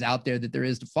person who's out there that there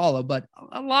is to follow, but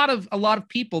a lot of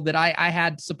people that I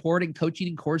had support and coaching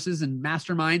and courses and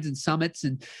masterminds and summits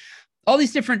and all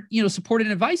these different, support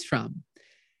and advice from.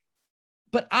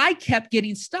 But I kept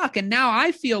getting stuck. And now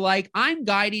I feel like I'm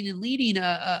guiding and leading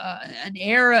an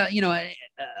era,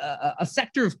 a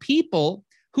sector of people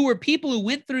who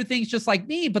went through things just like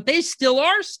me, but they still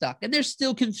are stuck and they're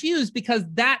still confused because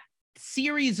that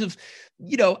series of,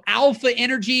 alpha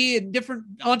energy and different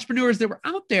entrepreneurs that were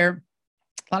out there,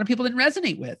 a lot of people didn't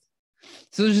resonate with.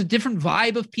 So there's a different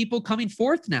vibe of people coming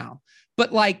forth now.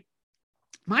 But like,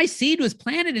 my seed was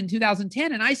planted in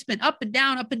 2010, and I spent up and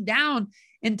down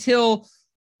until,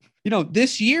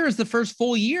 this year is the first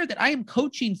full year that I am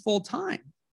coaching full time.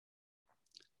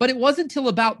 But it wasn't until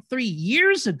about 3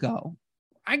 years ago,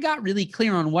 I got really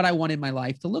clear on what I wanted my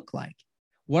life to look like,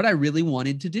 what I really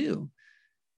wanted to do,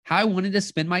 how I wanted to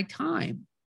spend my time.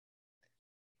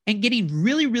 And getting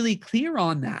really, really clear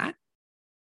on that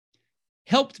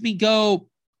helped me go,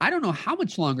 I don't know how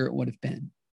much longer it would have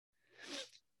been.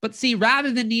 But see,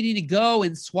 rather than needing to go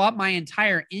and swap my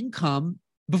entire income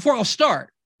before I'll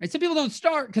start, right? Some people don't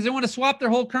start because they want to swap their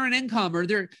whole current income, or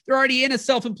they're already in a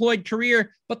self-employed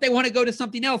career, but they want to go to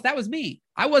something else. That was me.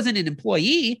 I wasn't an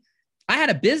employee. I had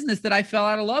a business that I fell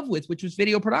out of love with, which was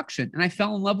video production. And I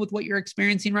fell in love with what you're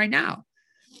experiencing right now.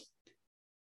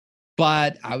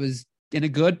 But I was in a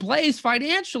good place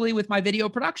financially with my video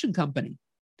production company.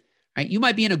 Right? You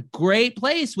might be in a great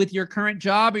place with your current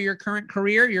job or your current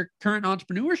career, your current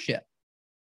entrepreneurship.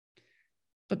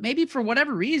 But maybe for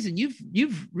whatever reason,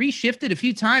 you've reshifted a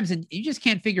few times and you just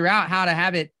can't figure out how to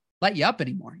have it light you up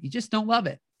anymore. You just don't love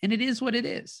it. And it is what it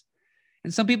is.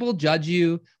 And some people will judge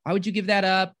you. Why would you give that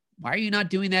up? Why are you not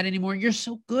doing that anymore? You're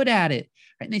so good at it.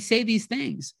 Right? And they say these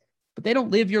things, but they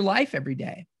don't live your life every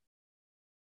day.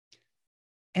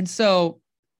 And so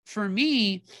for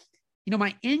me,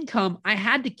 my income, I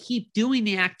had to keep doing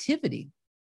the activity.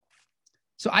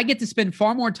 So I get to spend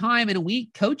far more time in a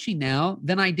week coaching now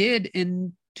than I did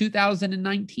in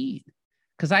 2019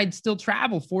 because I'd still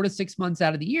travel 4 to 6 months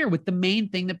out of the year with the main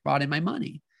thing that brought in my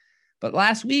money. But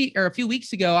last week or a few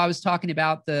weeks ago, I was talking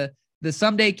about the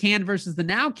someday can versus the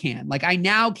now can. Like I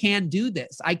now can do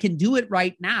this. I can do it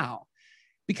right now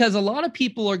because a lot of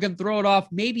people are going to throw it off.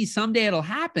 Maybe someday it'll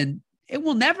happen. It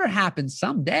will never happen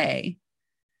someday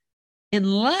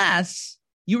unless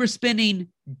you were spending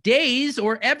days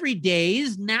or every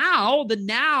days now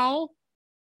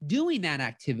doing that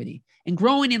activity and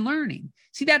growing and learning.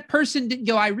 See, that person didn't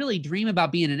go, I really dream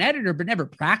about being an editor, but never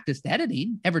practiced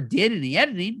editing, never did any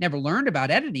editing, never learned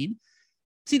about editing.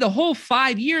 See, the whole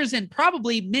 5 years and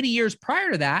probably many years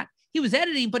prior to that, he was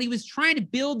editing, but he was trying to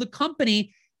build the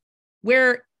company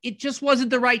where it just wasn't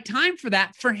the right time for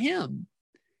that for him.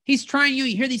 He's trying, you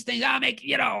hear these things, I'll make,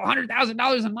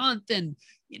 $100,000 a month and,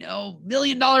 $1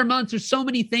 million months. There's so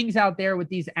many things out there with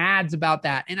these ads about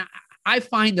that. And I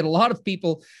find that a lot of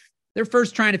people, they're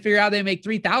first trying to figure out how they make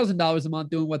 $3,000 a month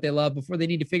doing what they love before they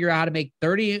need to figure out how to make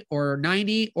 30 or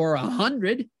 90 or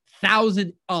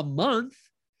 100,000 a month,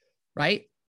 right?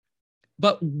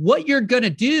 But what you're going to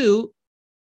do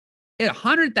at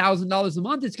 $100,000 a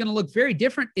month, it's going to look very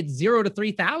different. It's 0 to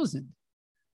 3,000.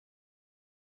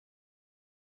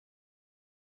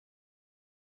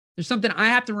 There's something I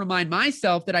have to remind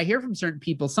myself that I hear from certain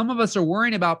people. Some of us are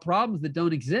worrying about problems that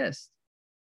don't exist.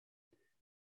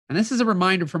 And this is a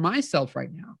reminder for myself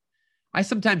right now. I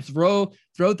sometimes throw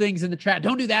things in the chat.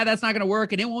 Don't do that. That's not going to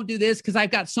work. And it won't do this because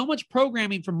I've got so much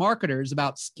programming from marketers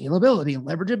about scalability and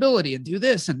leverageability and do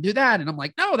this and do that. And I'm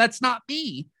like, no, that's not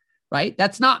me, right?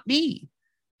 That's not me.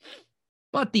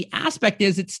 But the aspect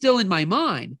is it's still in my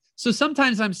mind. So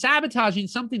sometimes I'm sabotaging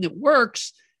something that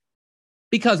works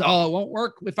because, it won't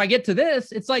work if I get to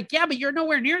this. It's like, yeah, but you're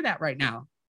nowhere near that right now.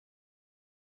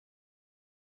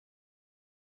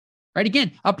 Right?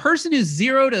 Again, a person who's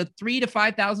 0 to $3,000 to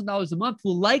 $5,000 a month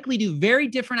will likely do very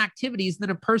different activities than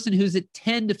a person who's at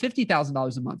 $10,000 to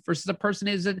 $50,000 a month versus a person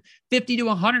who's at $50,000 to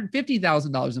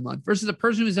 $150,000 a month versus a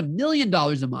person who's $1 million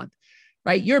a month,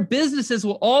 right? Your businesses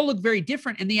will all look very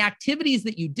different. And the activities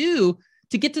that you do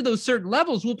to get to those certain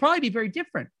levels will probably be very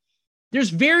different. There's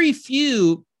very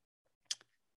few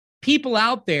people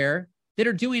out there that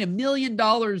are doing $1 million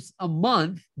a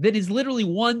month that is literally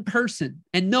one person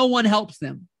and no one helps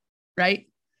them. Right?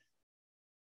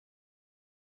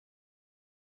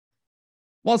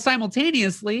 While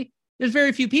simultaneously, there's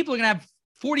very few people are going to have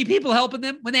 40 people helping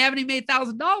them when they haven't even made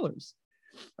 $1,000.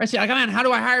 Right? So like, man, how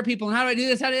do I hire people? And how do I do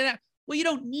this? How do I do that? Well, you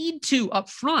don't need to up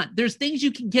front. There's things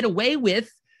you can get away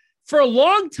with for a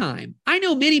long time. I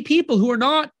know many people who are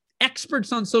not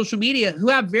experts on social media who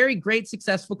have very great,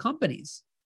 successful companies.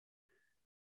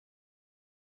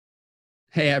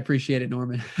 Hey, I appreciate it,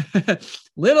 Norman.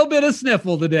 Little bit of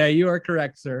sniffle today. You are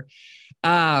correct, sir.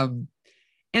 And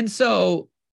so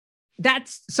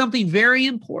that's something very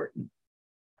important,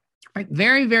 right?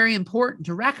 Very, very important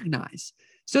to recognize.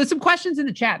 So some questions in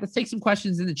the chat. Let's take some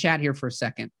questions in the chat here for a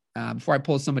second before I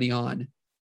pull somebody on.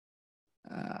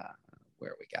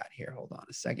 Where we got here? Hold on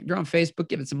a second. You're on Facebook.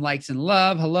 Give it some likes and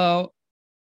love. Hello.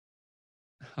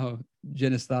 Oh,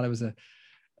 Janice thought it was a...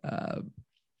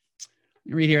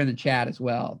 read here in the chat as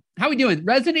well. How are we doing?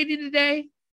 Resonating today?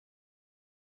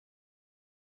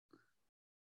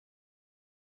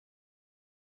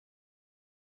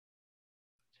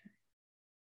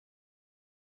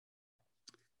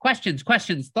 Questions,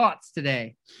 thoughts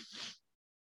today?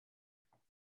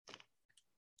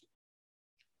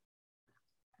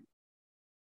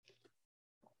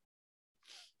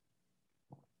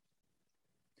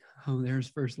 Oh, there's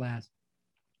first last.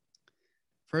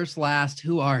 First last,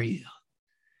 who are you?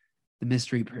 The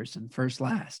mystery person, first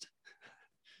last.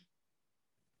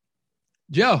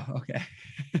 Joe, okay.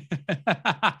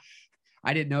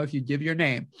 I didn't know if you'd give your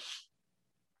name.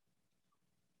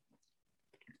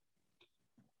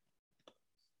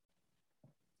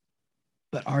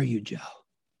 But are you Joe?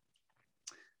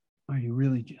 Are you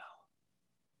really Joe?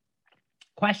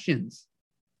 Questions.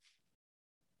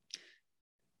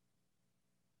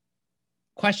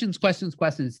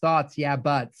 Thoughts, yeah,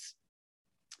 buts.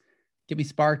 Get me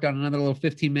sparked on another little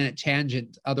 15-minute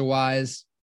tangent. Otherwise,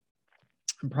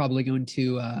 I'm probably going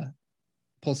to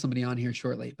pull somebody on here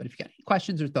shortly. But if you got any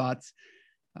questions or thoughts,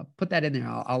 put that in there.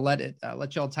 I'll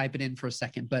let y'all type it in for a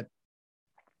second. But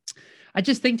I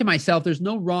just think to myself, there's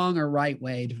no wrong or right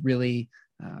way to really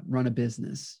run a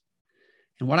business.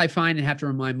 And what I find and have to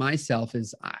remind myself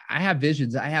is I have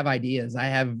visions, I have ideas, I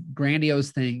have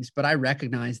grandiose things, but I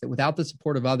recognize that without the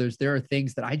support of others, there are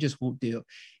things that I just won't do.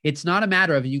 It's not a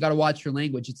matter of, and you got to watch your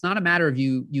language. It's not a matter of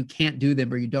you can't do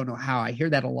them or you don't know how. I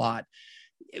hear that a lot.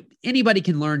 Anybody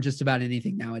can learn just about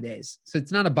anything nowadays. So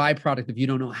it's not a byproduct of you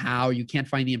don't know how, you can't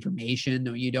find the information,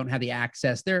 or you don't have the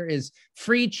access. There is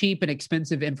free, cheap, and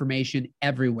expensive information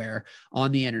everywhere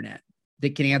on the internet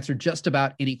that can answer just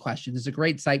about any question. There's a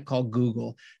great site called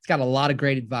Google. It's got a lot of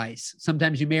great advice.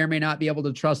 Sometimes you may or may not be able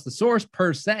to trust the source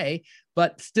per se,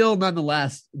 but still,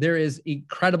 nonetheless, there is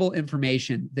incredible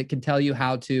information that can tell you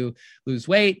how to lose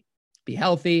weight, be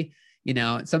healthy.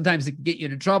 Sometimes it can get you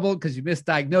into trouble because you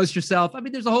misdiagnose yourself. I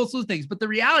mean, there's a whole slew of things, but the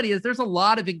reality is there's a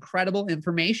lot of incredible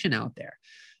information out there.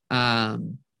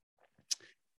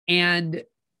 And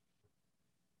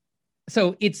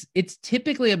so it's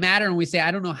typically a matter when we say,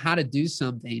 I don't know how to do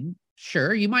something.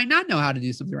 Sure, you might not know how to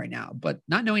do something right now, but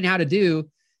not knowing how to do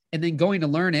and then going to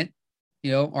learn it,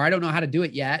 or I don't know how to do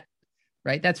it yet,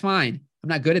 right? That's fine. I'm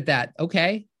not good at that.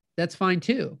 Okay, that's fine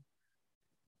too.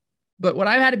 But what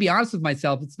I've had to be honest with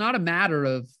myself, it's not a matter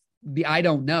of the I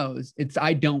don't knows, it's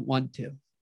I don't want to.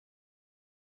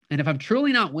 And if I'm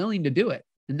truly not willing to do it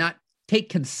and not take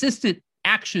consistent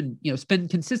action, spend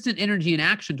consistent energy and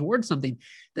action towards something,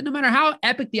 then no matter how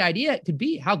epic the idea could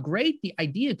be, how great the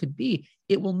idea could be,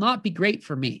 it will not be great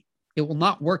for me. It will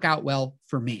not work out well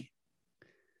for me.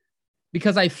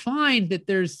 Because I find that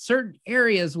there's certain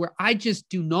areas where I just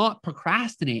do not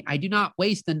procrastinate. I do not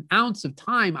waste an ounce of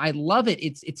time. I love it.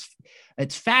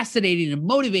 It's fascinating and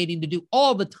motivating to do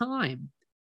all the time.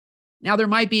 Now there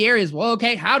might be areas, well,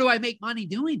 okay, how do I make money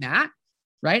doing that?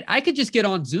 Right? I could just get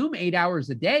on Zoom 8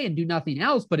 hours a day and do nothing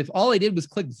else. But if all I did was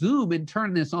click Zoom and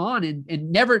turn this on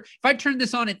and never, if I turned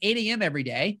this on at 8 a.m. every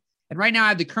day, and right now I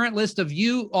have the current list of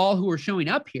you all who are showing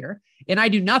up here, and I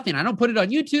do nothing. I don't put it on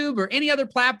YouTube or any other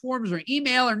platforms or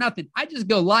email or nothing. I just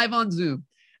go live on Zoom.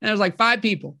 And there's like 5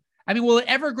 people. I mean, will it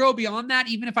ever grow beyond that?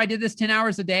 Even if I did this 10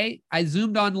 hours a day, I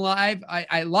zoomed on live.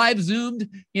 I live zoomed,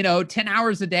 10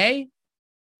 hours a day.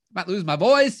 Might lose my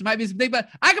voice, might be something, but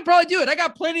I could probably do it. I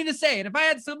got plenty to say. And if I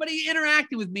had somebody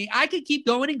interacting with me, I could keep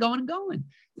going and going and going.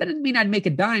 That doesn't mean I'd make a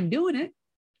dime doing it,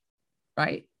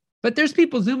 right? But there's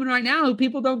people Zooming right now who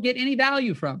people don't get any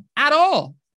value from at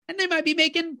all. And they might be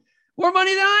making more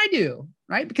money than I do,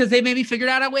 right? Because they maybe figured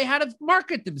out a way how to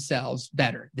market themselves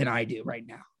better than I do right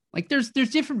now. Like there's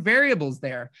different variables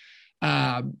there.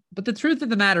 But the truth of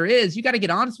the matter is you got to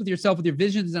get honest with yourself with your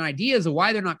visions and ideas of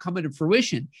why they're not coming to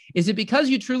fruition. Is it because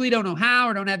you truly don't know how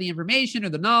or don't have the information or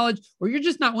the knowledge, or you're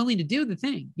just not willing to do the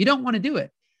thing? You don't want to do it.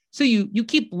 So you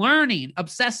keep learning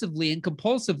obsessively and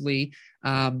compulsively,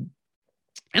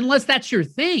 unless that's your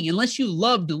thing, unless you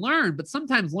love to learn. But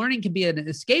sometimes learning can be an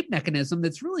escape mechanism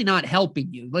that's really not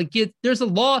helping you. Like there's a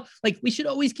law, like we should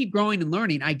always keep growing and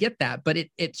learning. I get that. But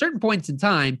at certain points in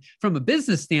time, from a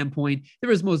business standpoint,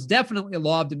 there is most definitely a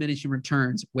law of diminishing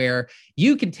returns where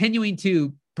you continuing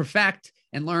to perfect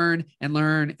and learn and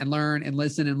learn and learn and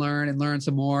listen and learn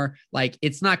some more. Like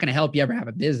it's not going to help you ever have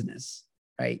a business,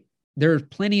 right? There's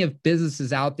plenty of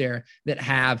businesses out there that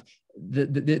have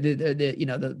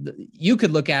you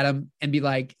could look at them and be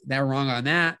like, they're wrong on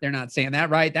that. They're not saying that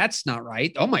right. That's not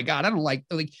right. Oh my God. I don't like,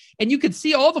 and you could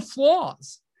see all the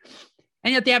flaws,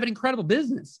 and yet they have an incredible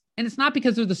business. And it's not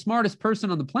because they're the smartest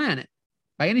person on the planet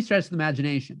by any stretch of the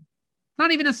imagination.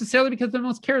 Not even necessarily because they're the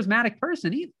most charismatic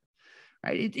person either,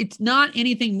 right? It's not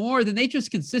anything more than they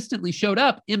just consistently showed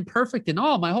up imperfect in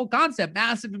all. My whole concept,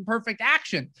 massive imperfect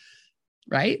action,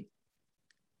 right?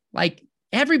 Like,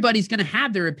 everybody's going to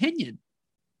have their opinion.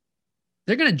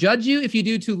 They're going to judge you if you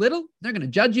do too little. They're going to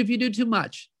judge you if you do too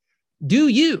much. Do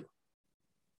you?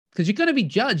 Because you're going to be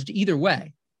judged either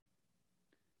way.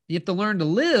 You have to learn to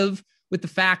live with the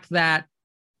fact that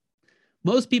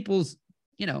most people's,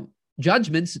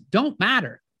 judgments don't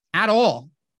matter at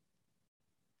all.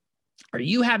 Are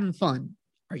you having fun?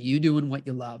 Are you doing what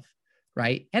you love?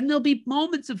 Right? And there'll be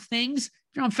moments of things.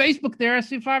 If you're on Facebook there, I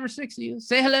see 5 or 6 of you.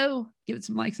 Say hello. Give it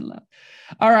some likes and love.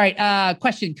 All right.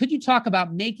 Question. Could you talk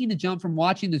about making the jump from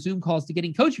watching the Zoom calls to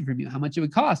getting coaching from you? How much it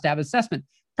would cost to have assessment?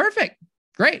 Perfect.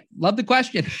 Great. Love the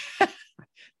question.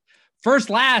 First,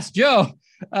 last, Joe.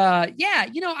 Yeah,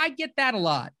 I get that a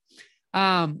lot.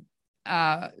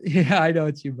 Yeah, I know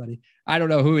it's you, buddy. I don't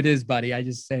know who it is, buddy. I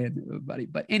just say it, buddy.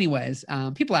 But anyways,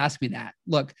 people ask me that.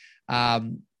 Look,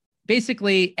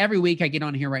 basically every week I get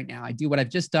on here right now. I do what I've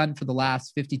just done for the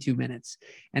last 52 minutes.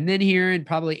 And then here in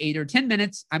probably 8 or 10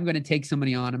 minutes, I'm going to take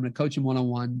somebody on. I'm going to coach them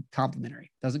one-on-one,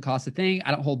 complimentary. Doesn't cost a thing.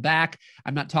 I don't hold back.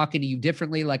 I'm not talking to you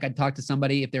differently like I'd talk to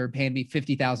somebody if they were paying me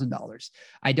 $50,000.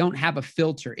 I don't have a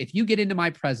filter. If you get into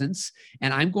my presence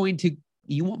and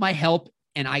you want my help,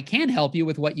 and I can help you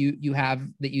with what you have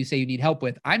that you say you need help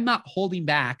with, I'm not holding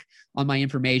back on my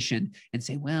information and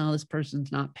say, well, this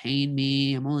person's not paying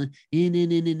me. I'm only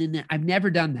in. I've never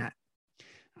done that.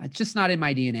 It's just not in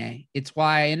my DNA. It's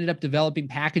why I ended up developing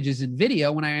packages in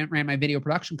video when I ran my video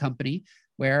production company,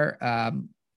 where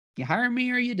you hire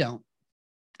me or you don't.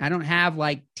 I don't have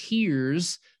like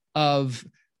tiers of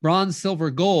bronze,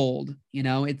 silver, gold.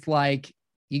 It's like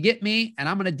you get me and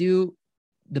I'm going to do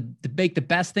make the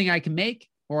best thing I can make,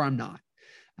 or I'm not.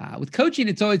 With coaching,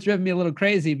 it's always driven me a little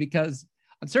crazy because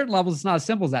on certain levels, it's not as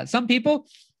simple as that. Some people,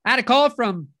 I had a call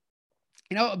from,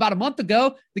 about a month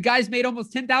ago, the guys made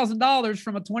almost $10,000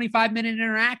 from a 25-minute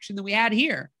interaction that we had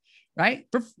here, right?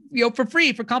 For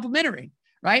free, for complimentary,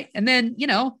 right? And then,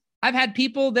 I've had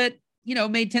people that,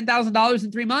 made $10,000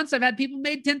 in 3 months. I've had people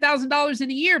made $10,000 in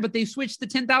a year, but they switched the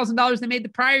 $10,000 they made the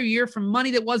prior year from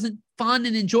money that wasn't fun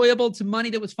and enjoyable to money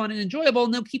that was fun and enjoyable,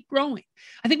 and they'll keep growing.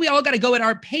 I think we all got to go at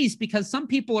our pace because some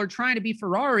people are trying to be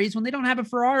Ferraris when they don't have a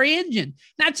Ferrari engine.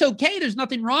 That's okay. There's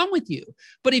nothing wrong with you.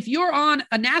 But if you're on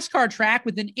a NASCAR track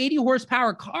with an 80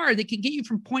 horsepower car that can get you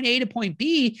from point A to point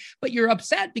B, but you're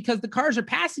upset because the cars are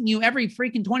passing you every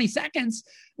freaking 20 seconds,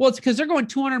 well, it's because they're going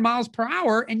 200 miles per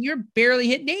hour and you're barely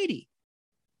hitting 80.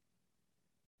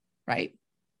 Right?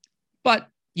 But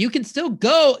you can still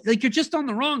go, like you're just on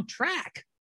the wrong track.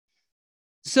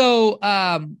 So,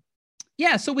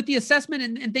 so with the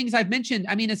assessment and things I've mentioned,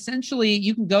 essentially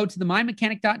you can go to the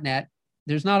mymechanic.net.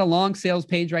 There's not a long sales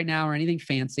page right now or anything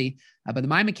fancy, but the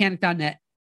mymechanic.net,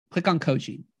 click on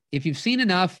coaching. If you've seen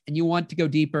enough and you want to go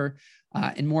deeper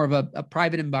in more of a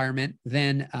private environment,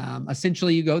 then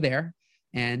essentially you go there,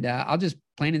 and I'll just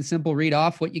plain and simple read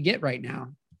off what you get right now.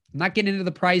 I'm not getting into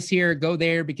the price here. Go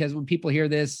there because when people hear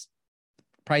this,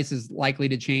 price is likely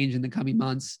to change in the coming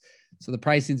months. So the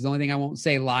pricing is the only thing I won't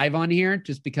say live on here,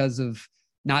 just because of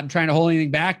not trying to hold anything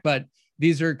back. But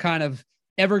these are kind of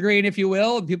evergreen, if you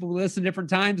will, and people will listen different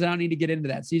times. I don't need to get into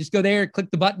that. So you just go there,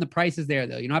 click the button. The price is there,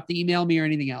 though. You don't have to email me or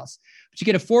anything else. But you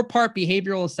get a 4-part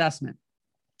behavioral assessment.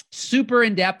 Super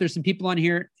in depth. There's some people on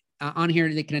here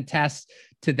that can attest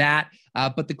to that.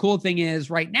 But the cool thing is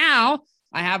right now,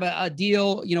 I have a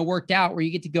deal, worked out where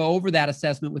you get to go over that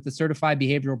assessment with the certified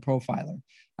behavioral profiler.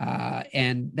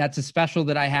 And that's a special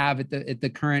that I have at the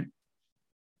current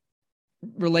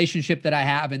relationship that I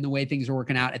have and the way things are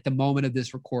working out at the moment of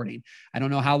this recording. I don't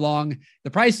know how long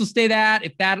the price will stay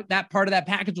if that part of that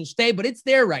package will stay, but it's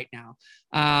there right now.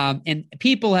 And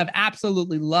people have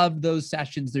absolutely loved those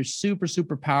sessions. They're super,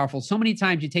 super powerful. So many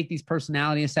times you take these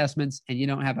personality assessments and you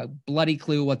don't have a bloody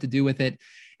clue what to do with it.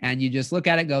 And you just look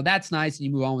at it, go, that's nice, and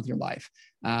you move on with your life.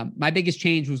 My biggest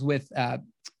change was with,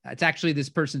 it's actually this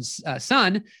person's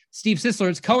son, Steve Sisler.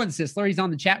 It's Cohen Sisler. He's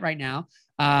on the chat right now.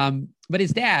 But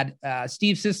his dad,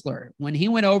 Steve Sisler, when he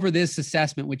went over this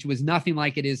assessment, which was nothing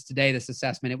like it is today, this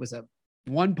assessment, it was a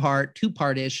 1-part,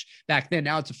 2-part-ish back then.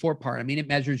 Now it's a 4-part. It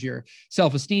measures your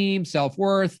self-esteem,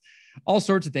 self-worth, all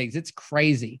sorts of things. It's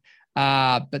crazy,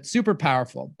 but super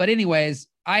powerful. But anyways,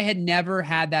 I had never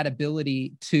had that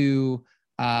ability to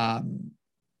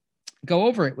go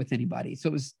over it with anybody.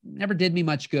 So it never did me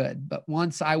much good. But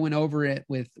once I went over it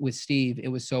with Steve, it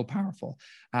was so powerful.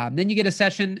 Then you get a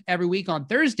session every week on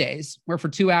Thursdays where for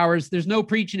 2 hours, there's no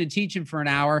preaching and teaching for an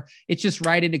hour. It's just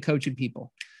right into coaching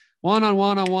people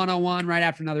one-on-one, right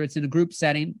after another. It's in a group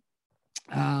setting.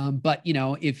 But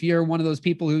if you're one of those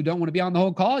people who don't want to be on the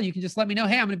whole call, you can just let me know,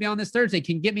 hey, I'm going to be on this Thursday.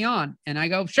 Can you get me on? And I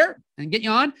go, sure. And get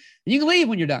you on, and you can leave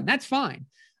when you're done. That's fine.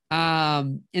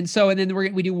 And then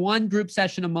we do 1 group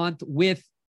session a month with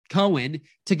Cohen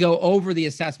to go over the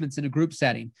assessments in a group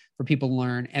setting for people to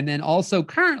learn. And then also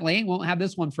currently, won't have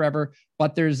this one forever,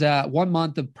 but there's 1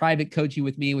 month of private coaching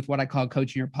with me with what I call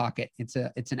Coach in Your Pocket. It's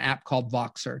an app called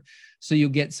Voxer. So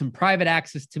you'll get some private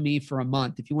access to me for a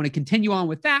month. If you want to continue on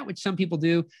with that, which some people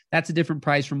do, that's a different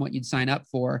price from what you'd sign up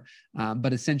for.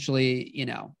 But essentially,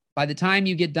 by the time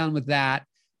you get done with that,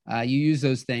 you use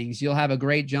those things, you'll have a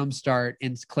great jumpstart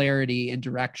and clarity and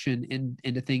direction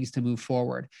into things to move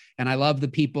forward. And I love the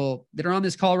people that are on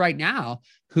this call right now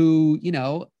who,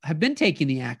 have been taking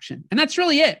the action. And that's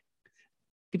really it.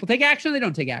 People take action, they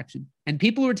don't take action. And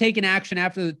people who are taking action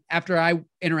after I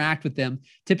interact with them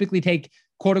typically take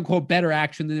quote unquote better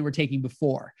action than they were taking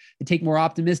before. They take more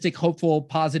optimistic, hopeful,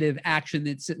 positive action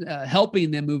that's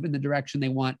helping them move in the direction they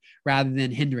want rather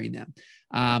than hindering them.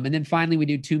 And then finally, we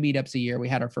do 2 meetups a year. We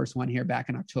had our first one here back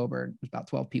in October. There's about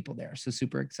 12 people there. So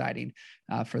super exciting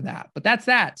for that. But that's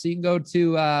that. So you can go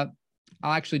to, I'll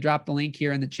actually drop the link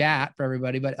here in the chat for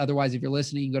everybody. But otherwise, if you're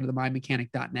listening, you can go to the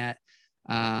mindmechanic.net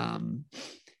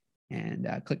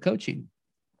and click coaching.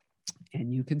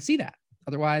 And you can see that.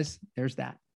 Otherwise, there's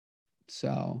that.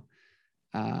 So,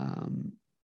 oh,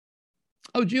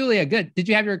 Julia, good. Did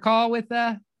you have your call with,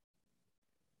 yeah,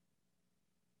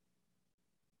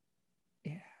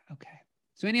 okay.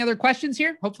 So any other questions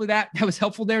here? Hopefully that was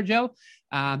helpful there, Joe.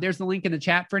 There's the link in the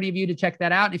chat for any of you to check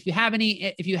that out. If you have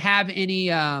any,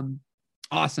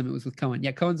 awesome. It was with Cohen.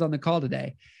 Yeah. Cohen's on the call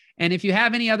today. And if you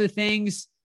have any other things,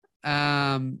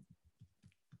 connect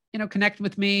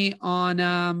with me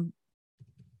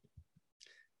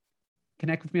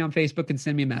on Facebook and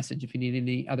send me a message if you need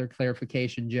any other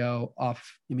clarification, Joe.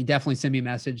 Definitely send me a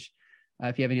message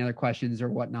if you have any other questions or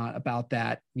whatnot about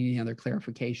that. Need any other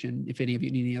clarification? If any of you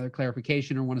need any other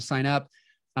clarification or want to sign up,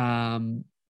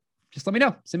 just let me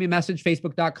know. Send me a message,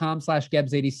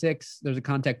 facebook.com/Gebs86. There's a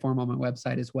contact form on my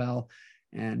website as well.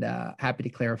 And happy to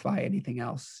clarify anything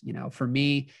else. For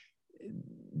me,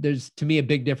 there's to me a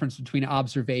big difference between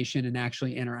observation and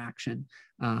actually interaction.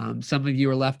 Some of you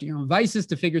are left to your own devices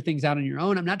to figure things out on your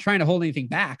own. I'm not trying to hold anything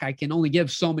back. I can only give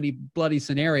so many bloody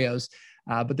scenarios.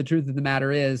 But the truth of the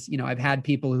matter is, I've had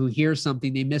people who hear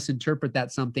something, they misinterpret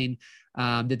that something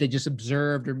that they just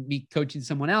observed or me coaching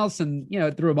someone else and,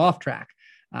 it threw them off track.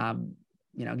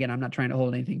 Again, I'm not trying to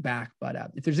hold anything back, but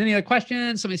if there's any other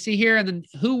questions, let me see here. And then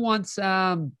who wants,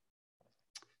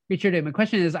 Richard, my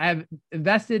question is, I've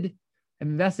invested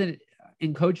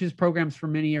in coaches programs for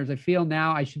many years. I feel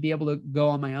now I should be able to go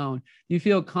on my own. Do you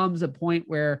feel it comes a point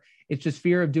where it's just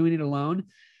fear of doing it alone?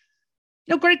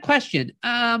 Great question.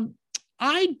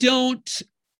 I don't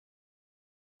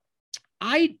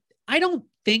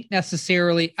think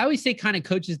necessarily, I always say kind of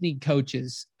coaches need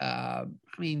coaches.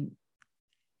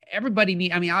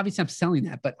 Everybody obviously I'm selling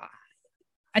that, but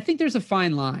I think there's a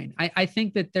fine line. I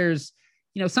think that there's,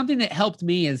 something that helped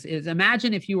me is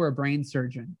imagine if you were a brain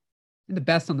surgeon. You're the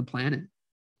best on the planet,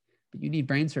 but you need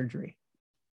brain surgery.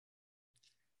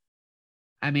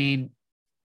 You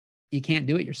can't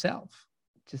do it yourself.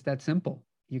 It's just that simple.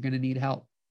 You're going to need help.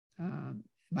 It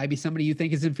might be somebody you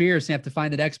think is inferior, so you have to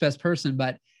find the next best person.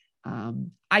 But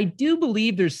I do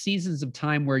believe there's seasons of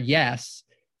time where, yes,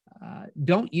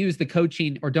 don't use the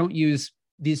coaching or don't use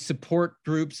these support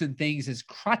groups and things as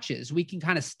crutches. We can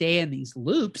kind of stay in these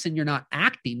loops and you're not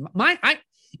acting.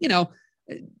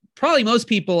 Probably most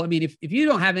people, if you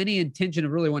don't have any intention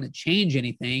of really want to change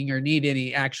anything or need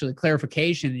any actually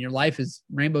clarification and your life is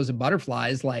rainbows and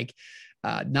butterflies,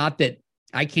 not that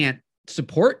I can't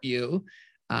support you,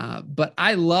 but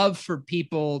I love for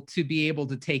people to be able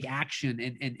to take action.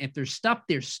 And if there's stuff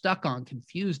they're stuck on,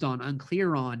 confused on,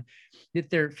 unclear on, that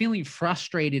they're feeling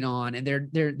frustrated on, and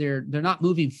they're not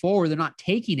moving forward, they're not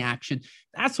taking action.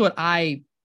 That's what I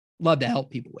love to help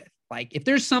people with. If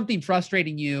there's something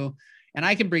frustrating you and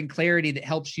I can bring clarity that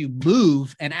helps you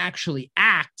move and actually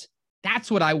act, that's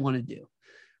what I want to do.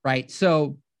 Right.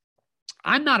 So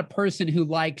I'm not a person who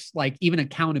likes even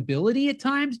accountability at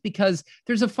times, because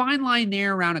there's a fine line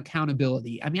there around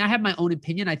accountability. I have my own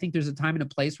opinion. I think there's a time and a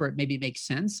place where it maybe makes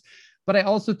sense, but I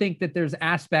also think that there's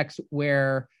aspects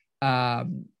where, I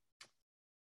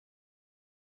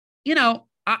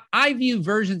view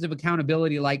versions of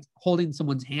accountability like holding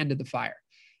someone's hand to the fire,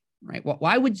 right? Well,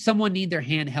 why would someone need their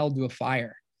hand held to a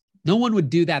fire? No one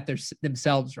would do that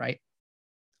themselves, right?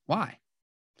 Why?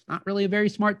 Not really a very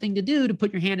smart thing to do, to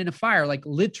put your hand in a fire,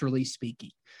 literally speaking.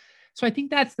 So I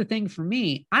think that's the thing for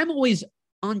me. I'm always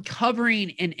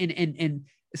uncovering and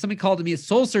somebody called me a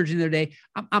soul surgeon the other day.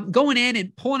 I'm going in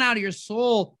and pulling out of your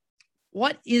soul.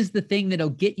 What is the thing that'll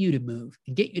get you to move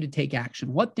and get you to take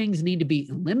action? What things need to be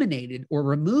eliminated or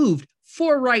removed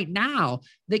for right now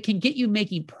that can get you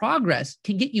making progress,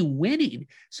 can get you winning?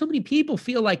 So many people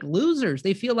feel like losers.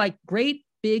 They feel like great,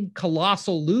 big,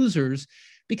 colossal losers,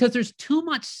 because there's too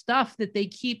much stuff that they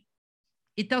keep.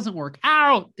 It doesn't work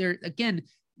out.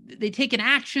 They take an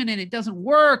action and it doesn't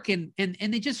work, and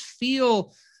they just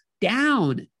feel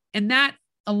down. And that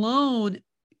alone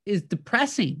is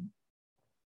depressing.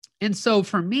 And so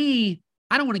for me,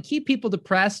 I don't want to keep people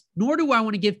depressed, nor do I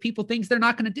want to give people things they're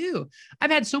not going to do.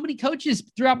 I've had so many coaches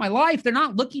throughout my life. They're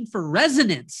not looking for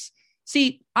resonance.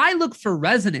 See, I look for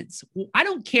resonance. I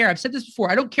don't care. I've said this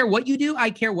before. I don't care what you do.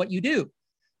 I care what you do,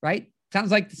 right?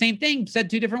 Sounds like the same thing said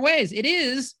two different ways. It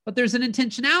is, but there's an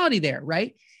intentionality there,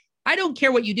 right? I don't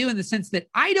care what you do in the sense that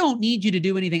I don't need you to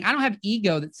do anything. I don't have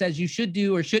ego that says you should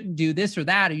do or shouldn't do this or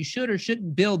that, or you should or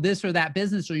shouldn't build this or that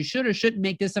business, or you should or shouldn't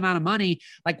make this amount of money.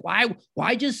 Like,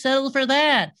 why just settle for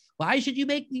that? Why should you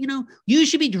make, you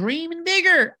should be dreaming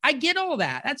bigger. I get all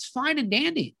that. That's fine and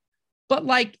dandy. But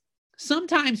like,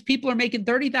 sometimes people are making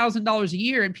 $30,000 a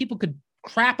year and people could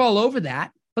crap all over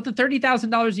that. But the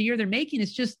 $30,000 a year they're making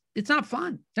is just, it's not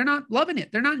fun. They're not loving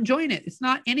it. They're not enjoying it. It's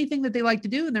not anything that they like to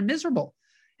do, and they're miserable.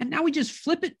 And now we just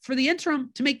flip it for the interim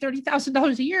to make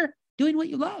 $30,000 a year doing what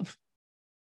you love.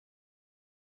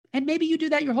 And maybe you do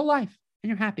that your whole life and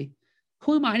you're happy.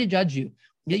 Who am I to judge you?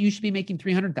 That you should be making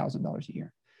 $300,000 a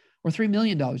year or $3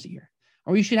 million a year,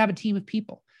 or you should have a team of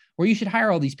people, or you should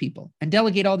hire all these people and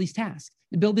delegate all these tasks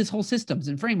and build these whole systems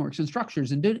and frameworks and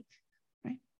structures and do it,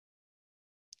 right?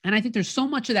 And I think there's so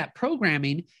much of that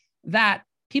programming that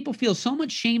people feel so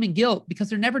much shame and guilt because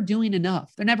they're never doing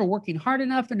enough. They're never working hard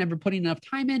enough. They're never putting enough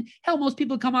time in. Hell, most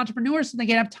people become entrepreneurs so they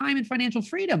can have time and financial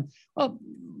freedom. Well,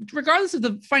 regardless of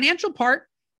the financial part,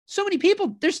 so many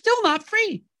people, they're still not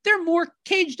free. They're more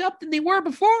caged up than they were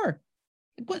before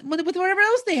with whatever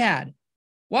else they had.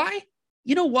 Why?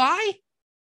 You know why?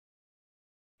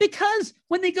 Because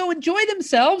when they go enjoy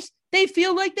themselves, they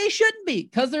feel like they shouldn't be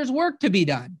because there's work to be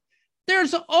done.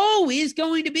 There's always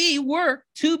going to be work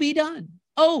to be done.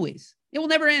 Always. It will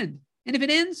never end. And if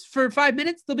it ends for 5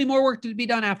 minutes, there'll be more work to be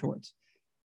done afterwards.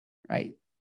 Right?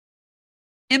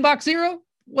 Inbox zero,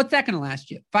 what's that going to last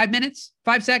you? 5 minutes,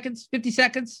 5 seconds, 50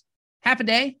 seconds, half a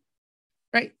day,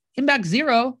 right? Inbox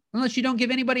zero, unless you don't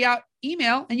give anybody out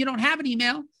email and you don't have an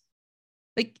email,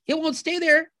 like it won't stay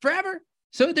there forever.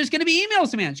 So there's going to be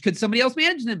emails to manage. Could somebody else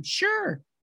manage them? Sure.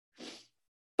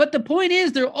 But the point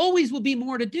is there always will be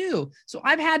more to do. So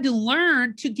I've had to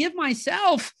learn to give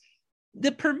myself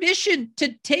the permission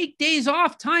to take days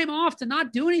off, time off, to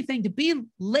not do anything, to be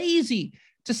lazy,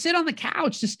 to sit on the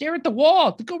couch, to stare at the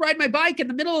wall, to go ride my bike in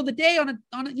the middle of the day on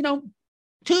a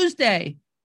Tuesday,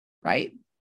 right?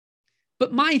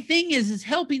 But my thing is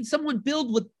helping someone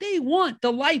build what they want,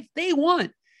 the life they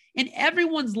want. And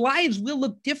everyone's lives will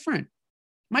look different.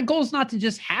 My goal is not to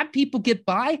just have people get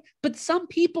by, but some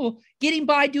people getting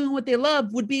by doing what they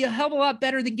love would be a hell of a lot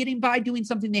better than getting by doing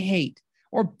something they hate,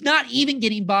 or not even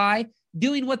getting by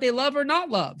doing what they love or not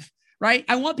love, right?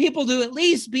 I want people to at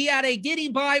least be at a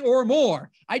getting by or more.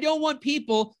 I don't want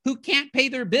people who can't pay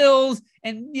their bills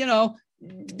and,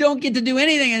 don't get to do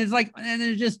anything. And it's like, and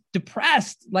they're just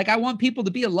depressed. Like, I want people to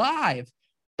be alive,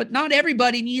 but not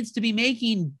everybody needs to be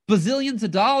making bazillions of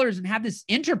dollars and have this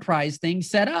enterprise thing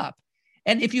set up.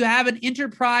 And if you have an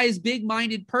enterprise,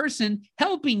 big-minded person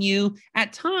helping you,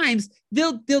 at times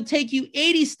they'll take you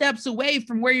 80 steps away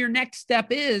from where your next step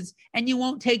is, and you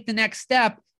won't take the next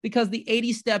step because the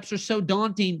 80 steps are so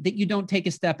daunting that you don't take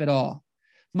a step at all.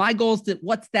 My goal is that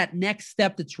what's that next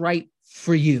step that's right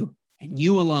for you and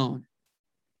you alone?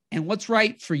 And what's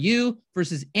right for you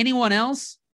versus anyone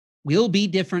else will be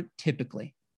different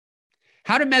typically.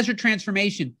 How to measure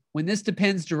transformation when this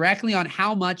depends directly on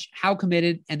how much, how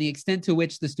committed, and the extent to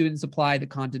which the students apply the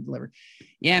content delivered.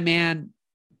 Yeah, man,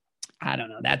 I don't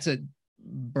know. That's a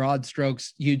broad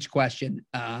strokes, huge question.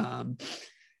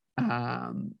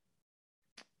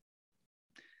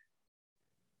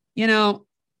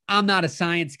 I'm not a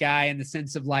science guy in the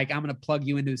sense of like, I'm going to plug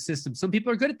you into a system. Some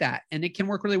people are good at that and it can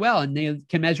work really well. And they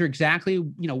can measure exactly,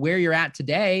 where you're at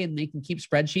today, and they can keep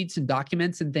spreadsheets and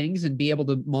documents and things and be able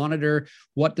to monitor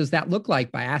what does that look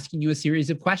like by asking you a series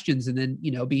of questions. And then,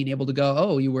 being able to go,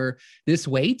 oh, you were this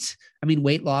weight. I mean,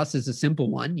 weight loss is a simple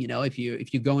one. If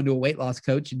you go into a weight loss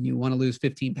coach and you want to lose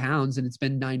 15 pounds and it's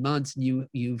been 9 months and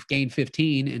you've gained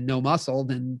 15 and no muscle,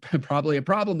 then probably a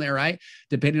problem there, right?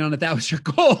 Depending on if that was your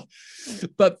goal.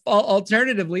 But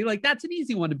alternatively, like that's an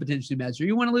easy one to potentially measure.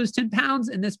 You want to lose 10 pounds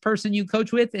and this person you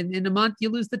coach with, and in a month, you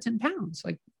lose the 10 pounds.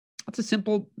 Like that's a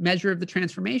simple measure of the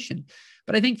transformation.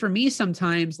 But I think for me,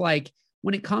 sometimes like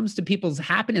when it comes to people's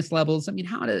happiness levels, I mean,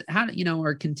 how to,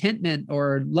 or contentment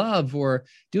or love or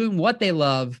doing what they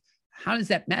love, how is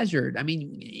that measured? I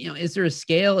mean, is there a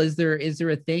scale? Is there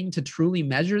a thing to truly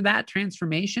measure that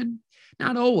transformation?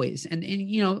 Not always. And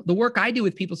the work I do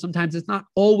with people sometimes it's not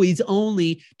always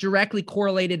only directly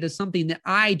correlated to something that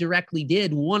I directly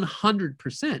did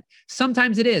 100%.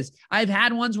 Sometimes it is. I've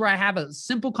had ones where I have a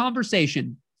simple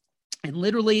conversation and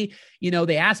literally,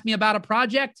 they ask me about a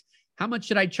project. How much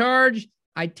should I charge?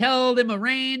 I tell them a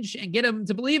range and get them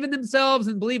to believe in themselves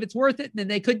and believe it's worth it. And then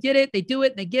they could get it. They do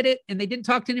it and they get it. And they didn't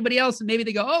talk to anybody else. And maybe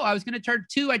they go, oh, I was going to charge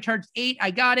 2. I charged 8.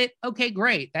 I got it. Okay,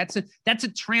 great. That's a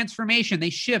transformation. They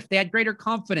shift. They had greater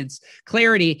confidence,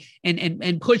 clarity,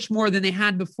 and push more than they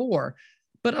had before.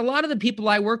 But a lot of the people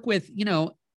I work with,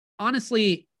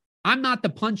 honestly, I'm not to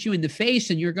punch you in the face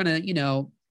and you're going to,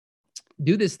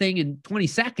 do this thing in 20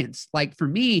 seconds. Like for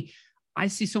me, I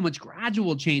see so much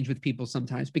gradual change with people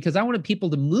sometimes because I wanted people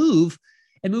to move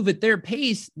and move at their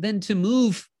pace than to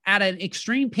move at an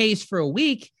extreme pace for a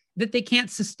week that they can't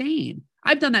sustain.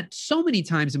 I've done that so many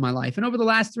times in my life. And over the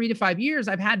last 3 to 5 years,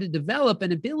 I've had to develop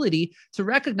an ability to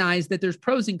recognize that there's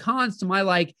pros and cons to my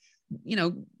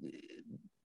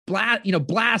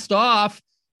blast off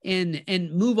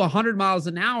and move 100 miles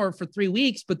an hour for 3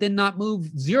 weeks, but then not move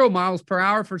 0 miles per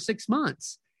hour for 6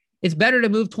 months. It's better to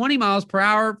move 20 miles per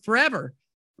hour forever,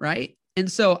 right?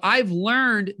 And so I've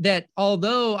learned that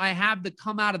although I have the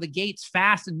come out of the gates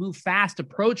fast and move fast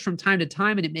approach from time to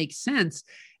time, and it makes sense,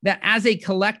 that as a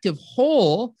collective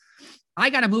whole, I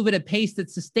got to move at a pace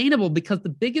that's sustainable, because the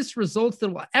biggest results that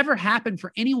will ever happen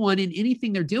for anyone in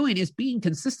anything they're doing is being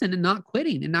consistent and not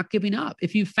quitting and not giving up.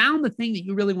 If you found the thing that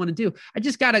you really want to do, I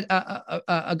just got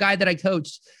a guy that I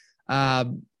coached,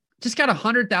 just got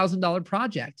 $100,000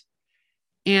 project,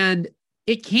 and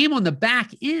it came on the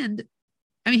back end.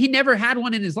 I mean, he never had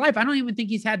one in his life. I don't even think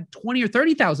he's had $20,000 or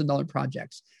 $30,000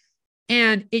 projects,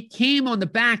 and it came on the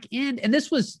back end. And this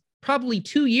was probably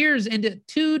 2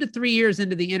 to 3 years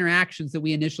into the interactions that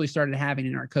we initially started having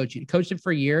in our coaching. I coached him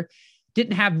for a year,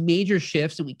 didn't have major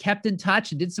shifts, and we kept in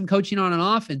touch and did some coaching on and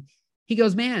off. And he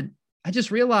goes, man, I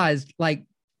just realized, like,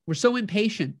 we're so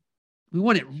impatient. We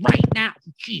want it right now.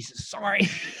 Jesus, sorry.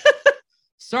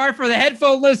 Sorry for the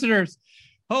headphone listeners.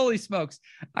 Holy smokes.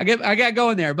 I got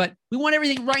going there, but we want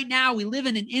everything right now. We live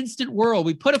in an instant world.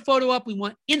 We put a photo up. We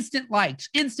want instant likes,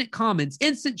 instant comments,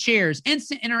 instant shares,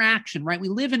 instant interaction, right? We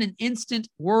live in an instant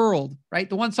world, right?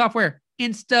 The one software,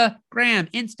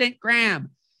 Instagram,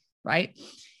 right?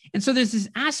 And so there's this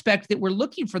aspect that we're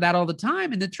looking for that all the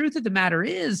time. And the truth of the matter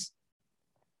is,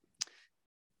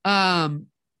 a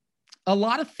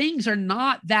lot of things are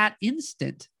not that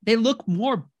instant. They look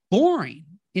more boring,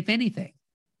 if anything,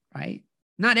 right?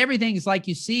 Not everything is like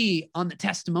you see on the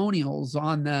testimonials,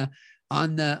 on the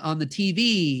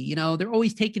TV. They're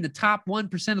always taking the top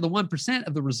 1% of the 1%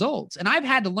 of the results. And I've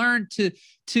had to learn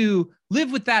to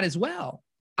live with that as well.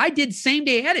 I did same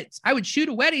day edits. I would shoot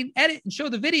a wedding, edit, and show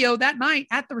the video that night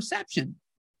at the reception.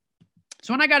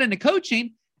 So when I got into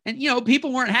coaching, and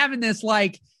people weren't having this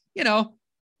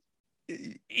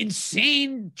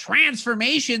insane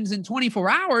transformations in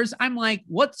 24 hours, I'm like,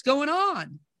 what's going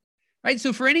on? Right.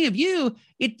 So for any of you,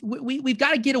 we've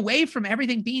got to get away from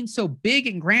everything being so big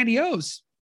and grandiose.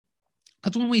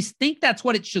 Because when we think that's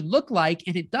what it should look like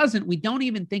and it doesn't, we don't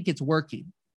even think it's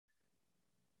working.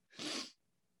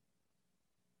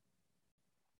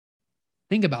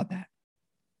 Think about that.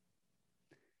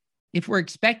 If we're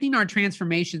expecting our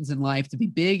transformations in life to be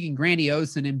big and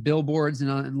grandiose and in billboards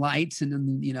and on lights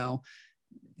and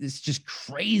this just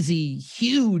crazy,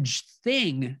 huge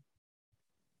thing,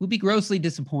 we'll be grossly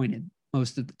disappointed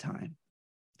most of the time,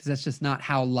 because that's just not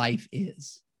how life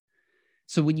is.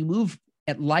 So when you move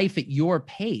at life at your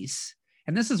pace,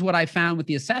 and this is what I found with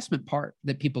the assessment part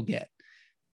that people get,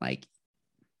 like,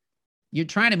 you're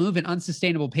trying to move at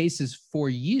unsustainable paces for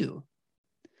you.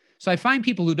 So I find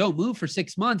people who don't move for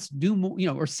 6 months do more,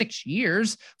 or 6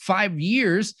 years, 5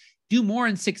 years, do more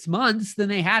in 6 months than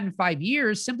they had in 5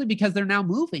 years, simply because they're now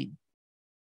moving.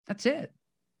 That's it.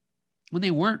 When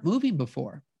they weren't moving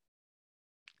before.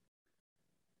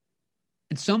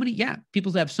 And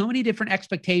people have so many different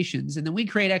expectations, and then we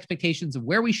create expectations of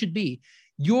where we should be.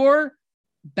 Your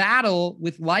battle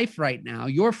with life right now,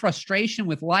 your frustration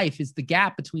with life, is the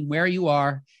gap between where you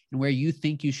are and where you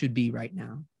think you should be right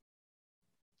now.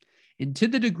 And to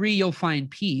the degree you'll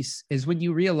find peace is when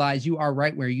you realize you are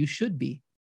right where you should be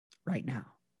right now.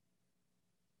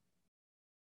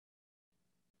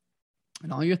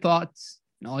 And all your thoughts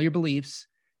and all your beliefs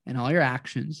and all your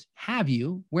actions have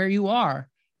you where you are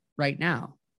right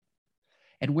now.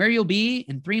 And where you'll be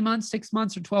in 3 months, 6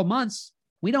 months, or 12 months,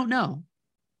 we don't know.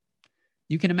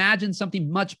 You can imagine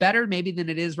something much better maybe than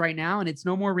it is right now, and it's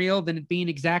no more real than it being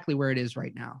exactly where it is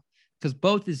right now, because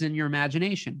both is in your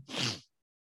imagination.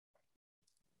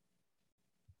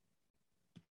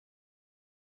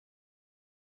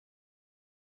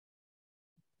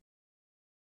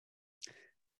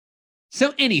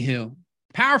 So anywho,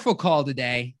 powerful call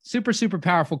today. Super, super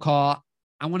powerful call.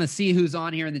 I want to see who's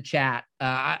on here in the chat.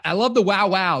 I love the wow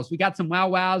wows. We got some wow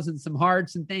wows and some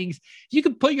hearts and things. You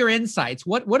can put your insights.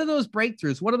 What are those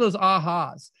breakthroughs? What are those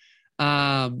ahas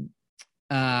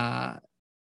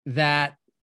that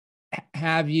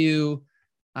have you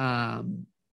going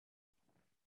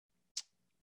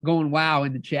wow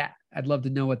in the chat? I'd love to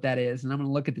know what that is. And I'm going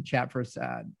to look at the chat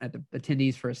at the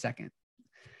attendees for a second.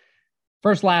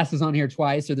 First last is on here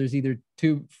twice, so there's either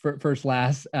two first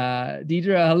last.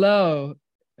 Deidre, hello.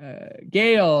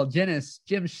 Gail, Janice,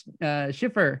 Jim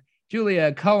Schiffer,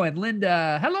 Julia, Cohen,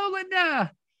 Linda. Hello,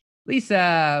 Linda.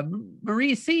 Lisa,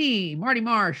 Marie C, Marty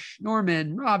Marsh,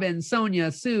 Norman, Robin,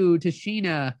 Sonia, Sue,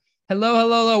 Tashina. Hello,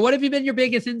 hello, hello. What have been your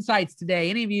biggest insights today?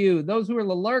 Any of you, those who are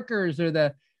the lurkers or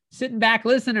the sitting back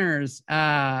listeners,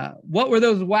 what were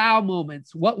those wow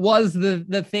moments? What was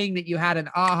the thing that you had an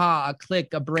aha, a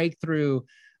click, a breakthrough?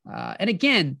 And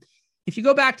again, if you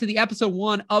go back to the episode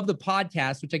 1 of the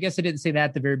podcast, which I guess I didn't say that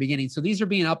at the very beginning. So these are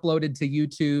being uploaded to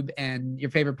YouTube and your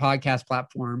favorite podcast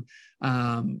platform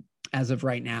as of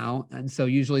right now. And so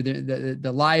usually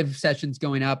the live session's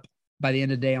going up by the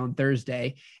end of the day on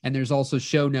Thursday. And there's also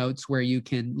show notes where you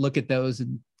can look at those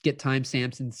and get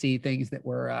timestamps and see things that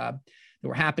were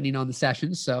happening on the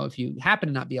sessions. So if you happen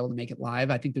to not be able to make it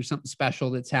live, I think there's something special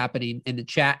that's happening in the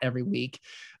chat every week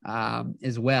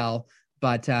as well.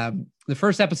 But the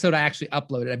first episode I actually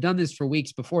uploaded. I've done this for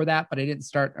weeks before that, but I didn't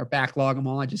start or backlog them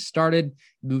all. I just started,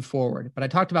 moved forward. But I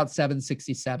talked about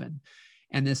 767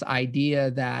 and this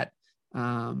idea that,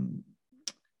 when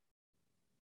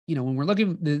we're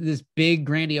looking at this big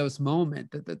grandiose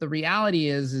moment, the reality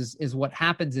is what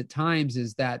happens at times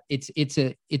is that it's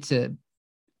a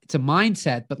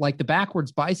mindset, but like the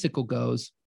backwards bicycle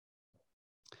goes,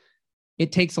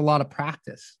 it takes a lot of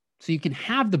practice. So you can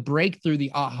have the breakthrough,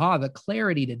 the aha, the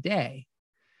clarity today,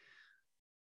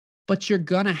 but you're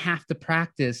going to have to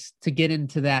practice to get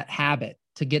into that habit,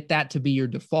 to get that to be your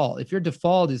default. If your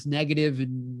default is negative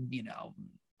and,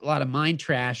 a lot of mind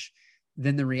trash,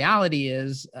 then the reality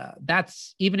is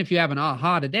that's, even if you have an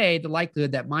aha today, the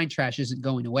likelihood that mind trash isn't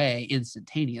going away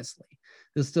instantaneously.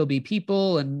 There'll still be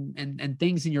people and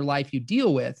things in your life you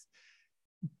deal with,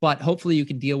 but hopefully you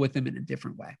can deal with them in a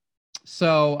different way.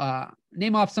 So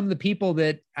name off some of the people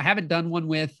that I haven't done one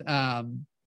with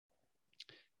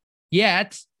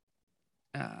yet.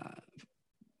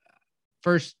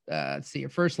 First, let's see,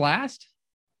 first last,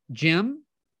 Jim,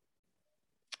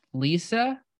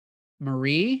 Lisa,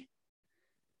 Marie,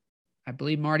 I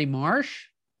believe Marty Marsh,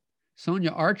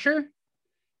 Sonia Archer,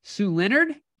 Sue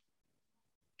Leonard.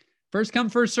 First come,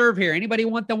 first serve here. Anybody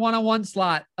want the one-on-one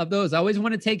slot of those? I always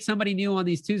want to take somebody new on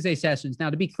these Tuesday sessions. Now,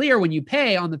 to be clear, when you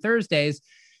pay on the Thursdays,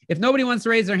 if nobody wants to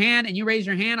raise their hand and you raise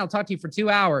your hand, I'll talk to you for 2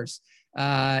 hours.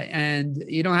 And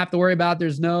you don't have to worry about,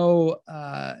 there's no,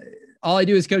 all I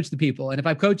do is coach the people. And if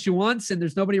I've coached you once and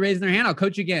there's nobody raising their hand, I'll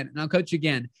coach you again and I'll coach you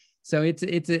again. So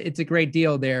it's a great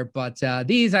deal there. But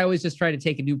these, I always just try to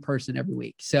take a new person every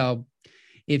week. So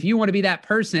if you want to be that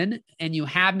person and you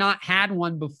have not had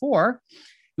one before,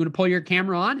 you want to pull your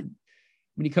camera on. And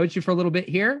when you coach you for a little bit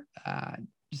here,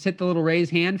 just hit the little raise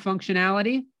hand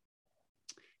functionality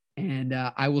and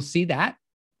I will see that.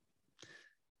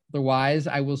 Otherwise,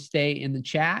 I will stay in the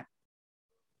chat.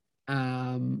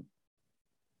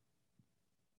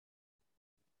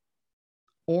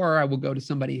 Or I will go to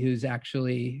somebody who's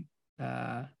actually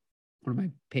one of my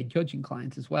paid coaching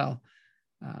clients as well.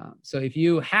 So if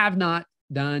you have not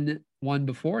done one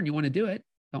before and you want to do it,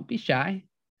 don't be shy.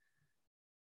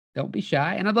 Don't be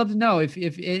shy. And I'd love to know if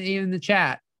in the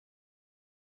chat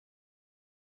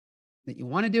that you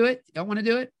want to do it, don't want to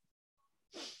do it.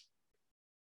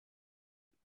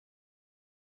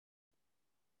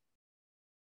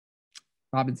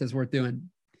 Robin says worth doing.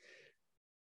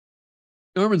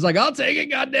 Norman's like, I'll take it.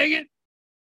 God dang it.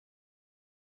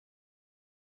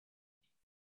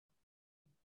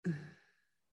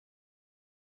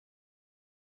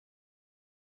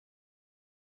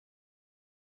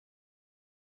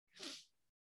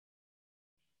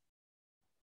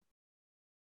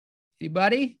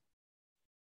 Anybody?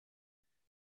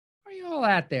 Where are you all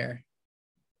at there?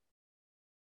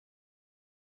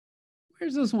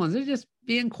 Where's those ones? They're just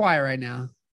being quiet right now.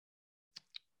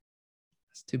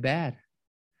 That's too bad.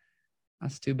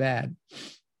 That's too bad.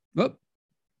 Whoop.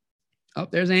 Oh,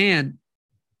 there's a hand.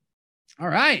 All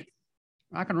right.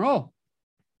 Rock and roll.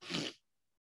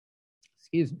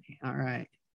 Excuse me. All right.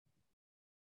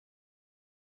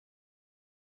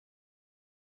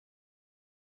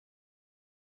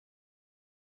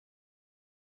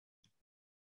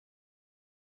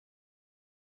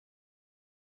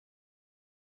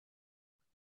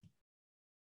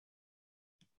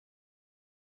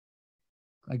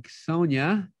 Like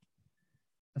Sonia.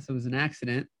 Unless it was an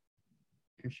accident.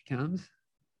 Here she comes.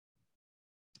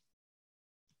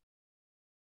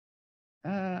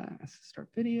 Let's start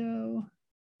video.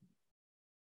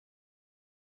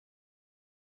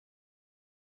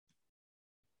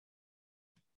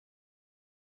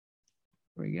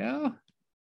 Here we go.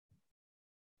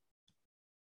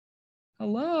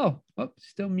 Hello. Oops,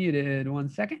 still muted. 1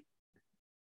 second.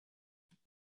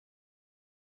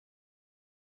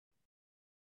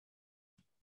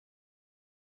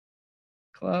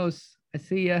 close. I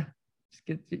see you.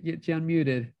 Just get you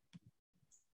unmuted.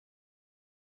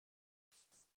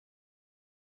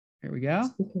 Here we go.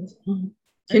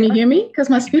 Can you hear me? Because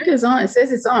my speaker is on. It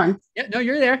says it's on. Yeah, no,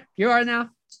 you're there. You are now.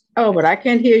 Oh, but I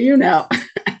can't hear you now.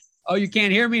 Oh, you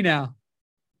can't hear me now.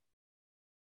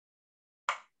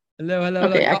 Hello.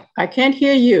 Okay, I can't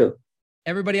hear you.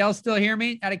 Everybody else still hear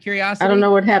me? Out of curiosity? I don't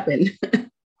know what happened.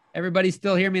 Everybody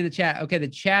still hear me in the chat? Okay, the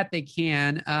chat they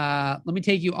can. Let me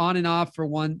take you on and off for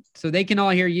one, so they can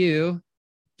all hear you.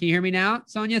 Can you hear me now?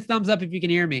 Sonia, thumbs up if you can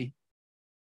hear me.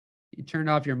 You turned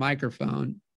off your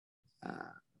microphone.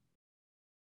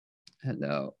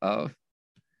 Hello. Oh,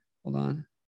 hold on.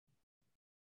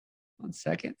 1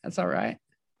 second. That's all right.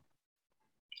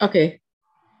 Okay.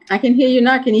 I can hear you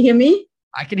now. Can you hear me?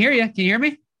 I can hear you. Can you hear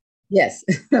me? Yes.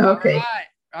 Okay. All right.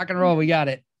 Rock and roll. We got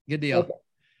it. Good deal. Okay.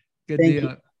 Good Thank deal.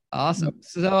 you. Awesome.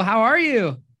 So how are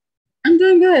you? I'm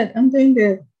doing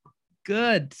good.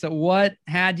 Good. So what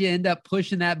had you end up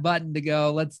pushing that button to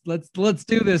go, let's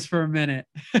do this for a minute?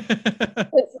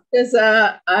 Because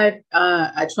I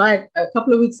tried a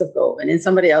couple of weeks ago and then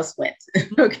somebody else went.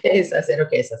 Okay. So I said,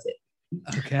 okay.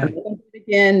 Okay. I'm going to do it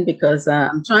again because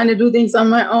I'm trying to do things on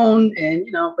my own, and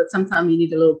but sometimes you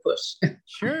need a little push.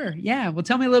 Sure. Yeah. Well,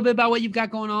 tell me a little bit about what you've got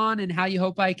going on and how you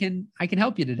hope I can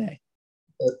help you today.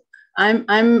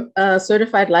 I'm a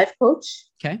certified life coach.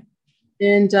 Okay.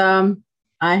 And I'm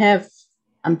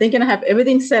thinking I have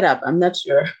everything set up. I'm not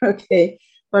sure. Okay.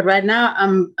 But right now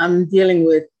I'm dealing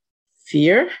with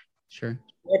fear. Sure.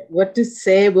 What to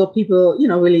say? Will people,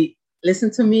 really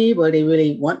listen to me? Will they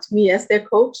really want me as their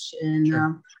coach? And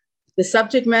sure. The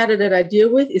subject matter that I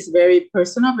deal with is very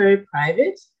personal, very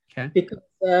private. Okay. Because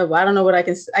I don't know what I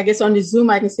can. I guess on the Zoom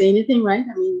I can say anything, right?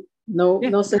 I mean, no.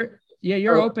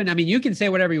 You're open. I mean, you can say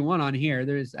whatever you want on here.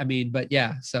 But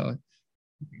yeah. So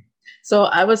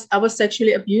I was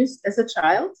sexually abused as a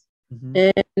child,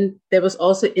 and there was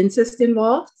also incest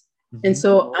involved, and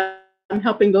so I'm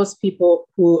helping those people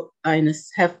who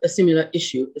have a similar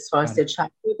issue as far as their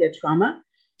childhood, their trauma.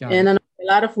 And I know a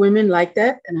lot of women like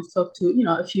that, and I've talked to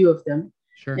a few of them.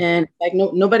 Sure. And like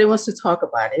nobody wants to talk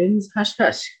about it. It's hush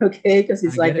hush, okay? Because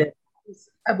it's like a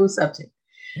taboo subject.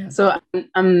 Yeah. So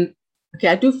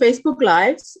I do Facebook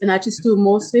Lives, and I just do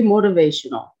mostly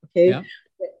motivational, okay? Yeah.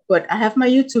 But I have my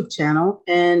YouTube channel,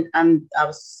 and I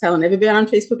was telling everybody on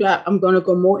Facebook Live, I'm going to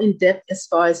go more in depth as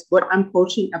far as what I'm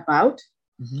coaching about.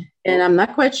 And I'm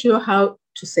not quite sure how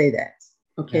to say that.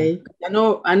 Okay. Yeah.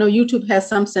 I know YouTube has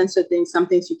some censored things, some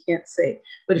things you can't say,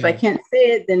 but if I can't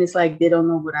say it, then it's like, they don't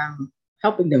know what I'm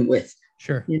helping them with.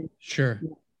 Sure. Sure.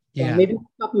 Yeah. So maybe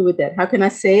help me with that. How can I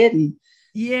say it?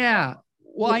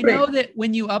 Well, I know that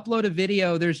when you upload a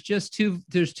video, there's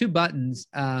two buttons.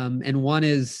 And one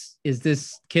is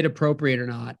this kid appropriate or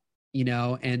not,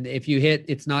 and if you hit,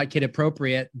 it's not kid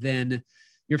appropriate, then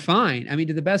you're fine. I mean,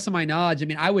 to the best of my knowledge,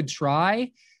 I would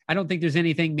try. I don't think there's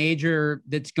anything major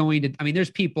that's going to, there's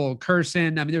people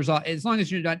cursing. There's as long as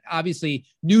you're not obviously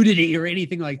nudity or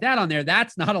anything like that on there,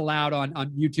 that's not allowed on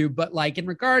YouTube. But like in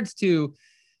regards to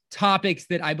topics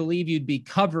that I believe you'd be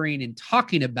covering and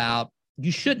talking about,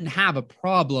 you shouldn't have a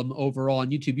problem overall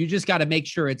on YouTube. You just got to make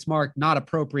sure it's marked not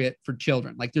appropriate for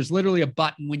children. Like there's literally a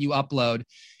button when you upload.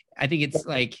 I think it's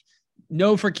like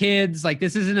no for kids, like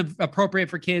this isn't appropriate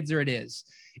for kids, or it is.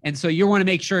 And so you want to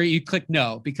make sure you click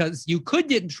no, because you could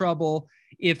get in trouble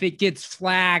if it gets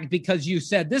flagged because you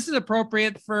said this is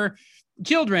appropriate for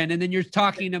children. And then you're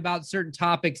talking about certain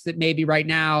topics that maybe right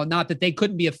now, not that they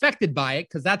couldn't be affected by it,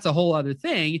 because that's a whole other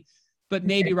thing, but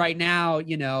maybe right now,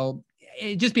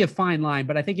 it'd just be a fine line.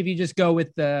 But I think if you just go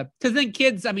with because then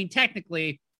kids,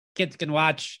 technically kids can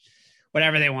watch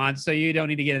whatever they want. So you don't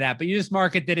need to get to that, but you just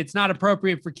mark it that it's not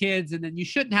appropriate for kids, and then you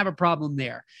shouldn't have a problem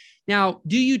there. Now,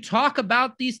 do you talk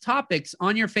about these topics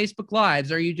on your Facebook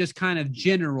Lives? Or are you just kind of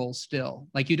general still?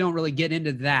 Like you don't really get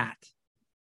into that?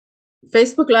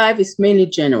 Facebook Live is mainly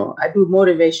general. I do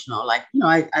motivational. Like,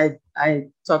 I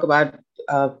talk about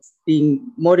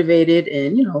being motivated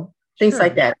and, things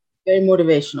like that. Very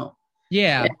motivational.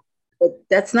 Yeah. But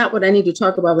that's not what I need to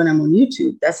talk about when I'm on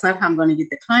YouTube. That's not how I'm going to get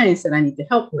the clients that I need to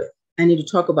help with. I need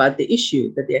to talk about the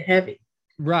issue that they're having.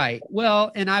 Right.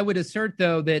 Well, and I would assert,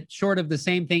 though, that short of the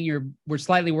same thing we're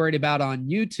slightly worried about on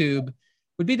YouTube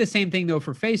would be the same thing, though,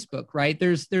 for Facebook, right?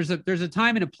 There's a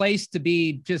time and a place to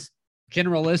be just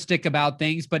generalistic about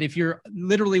things. But if you're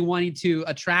literally wanting to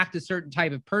attract a certain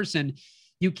type of person,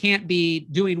 you can't be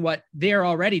doing what they're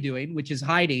already doing, which is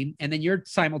hiding. And then you're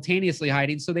simultaneously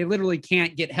hiding. So they literally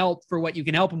can't get help for what you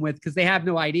can help them with because they have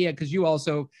no idea, because you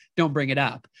also don't bring it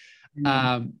up.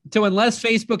 So unless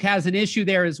Facebook has an issue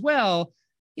there as well,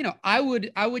 I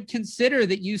would consider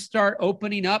that you start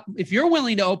opening up. If you're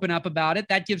willing to open up about it,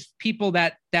 that gives people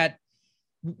that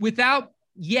without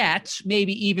yet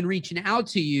maybe even reaching out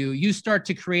to you, you start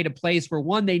to create a place where,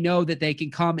 one, they know that they can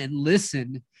come and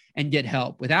listen and get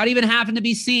help without even having to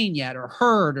be seen yet or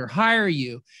heard or hire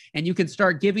you. And you can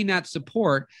start giving that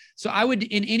support. So I would,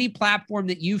 in any platform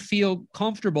that you feel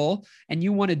comfortable and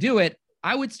you want to do it,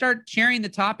 I would start sharing the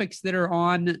topics that are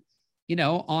on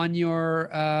your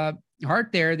heart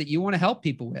there that you want to help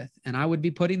people with. And I would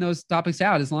be putting those topics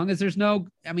out as long as there's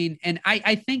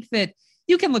I think that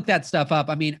you can look that stuff up.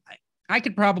 I mean, I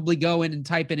could probably go in and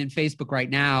type in Facebook right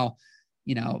now,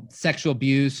 sexual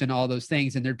abuse and all those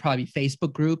things. And there'd probably be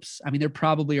Facebook groups. I mean, there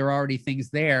probably are already things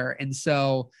there. And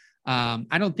so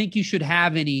I don't think you should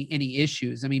have any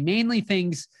issues. I mean, mainly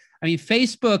things,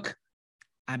 Facebook,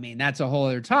 that's a whole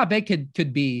other topic.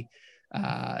 Could be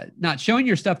not showing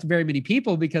your stuff to very many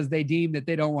people because they deem that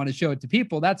they don't want to show it to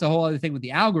people. That's a whole other thing with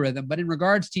the algorithm. But in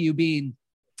regards to you being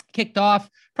kicked off,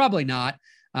 probably not.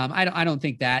 I don't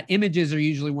think that. Images are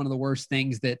usually one of the worst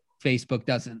things that Facebook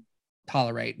doesn't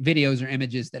tolerate. Videos or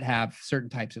images that have certain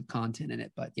types of content in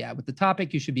it. But yeah, with the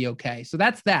topic, you should be okay. So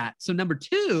that's that. So number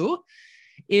 2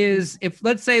 is, if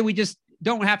let's say we just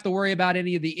don't have to worry about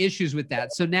any of the issues with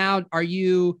that. So now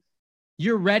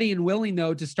you're ready and willing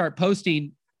though to start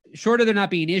posting, short of there not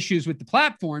being issues with the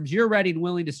platforms, you're ready and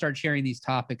willing to start sharing these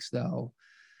topics though.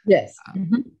 Yes.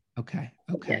 Okay.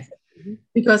 Yes.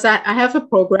 Because I have a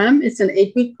program. It's an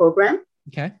 8-week program.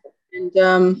 Okay.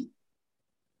 And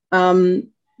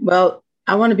well,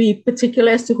 I want to be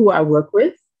particular as to who I work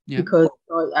with, because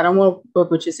I don't want to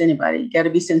work with just anybody. You got to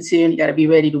be sincere and you got to be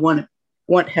ready to want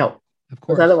help. Of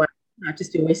course. Otherwise, I'll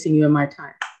just be wasting you and my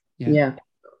time. Yeah.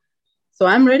 So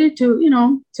I'm ready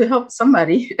to help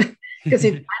somebody. Because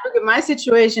if I look at my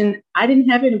situation, I didn't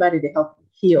have anybody to help me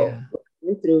heal. Yeah.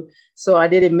 Went through. So I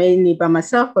did it mainly by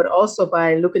myself, but also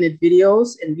by looking at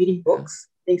videos and reading books,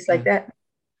 things like that.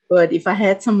 But if I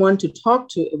had someone to talk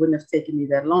to, it wouldn't have taken me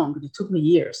that long, but it took me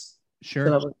years. Sure.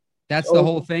 So that's the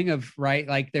whole thing of, right?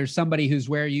 Like there's somebody who's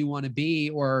where you want to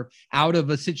be or out of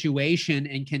a situation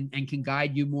and can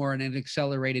guide you more at an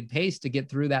accelerated pace to get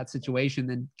through that situation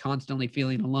than constantly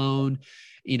feeling alone,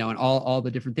 and all the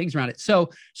different things around it.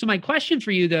 So my question for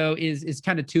you though is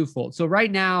kind of twofold. So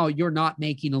right now you're not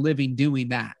making a living doing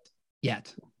that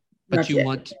yet, but you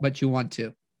want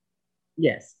to.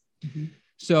 Yes. Mm-hmm.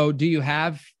 So do you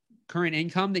have current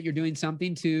income that you're doing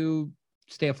something to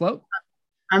stay afloat?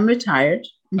 I'm retired.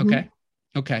 Mm-hmm.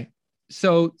 Okay.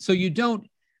 So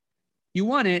you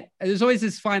want it. There's always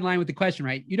this fine line with the question,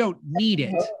 right? You don't need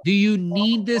it. Do you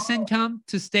need this income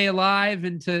to stay alive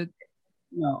and to?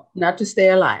 No, not to stay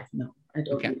alive. No, I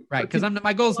don't. Okay. Right. Because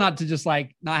my goal is not to just not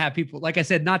have people, like I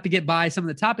said, not to get by some of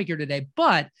the topic here today,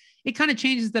 but it kind of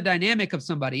changes the dynamic of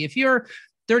somebody. If you're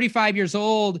 35 years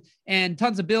old and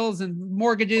tons of bills and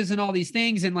mortgages and all these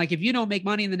things. And like, if you don't make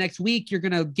money in the next week, you're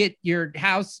going to get your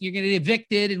house, you're going to get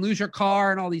evicted and lose your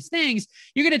car and all these things.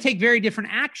 You're going to take very different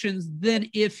actions than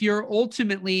if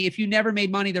you never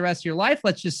made money the rest of your life,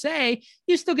 let's just say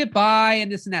you still get by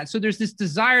and this and that. So there's this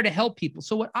desire to help people.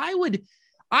 So what I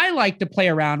like to play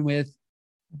around with,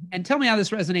 and tell me how this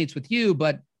resonates with you,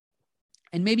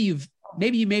 and maybe you've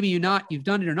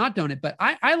done it or not done it, but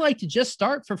I like to just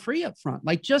start for free up front.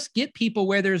 Like just get people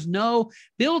where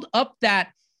build up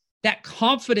that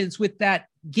confidence with that,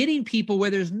 getting people where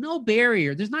there's no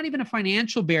barrier. There's not even a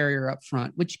financial barrier up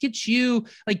front, which gets you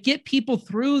get people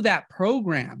through that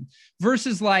program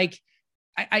versus I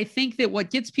think that what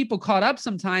gets people caught up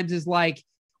sometimes is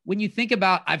when you think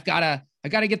about, I got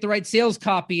to get the right sales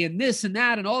copy and this and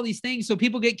that and all these things. So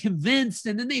people get convinced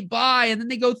and then they buy and then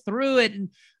they go through it. And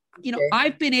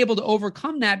I've been able to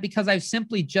overcome that because I've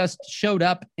simply just showed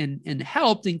up and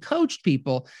helped and coached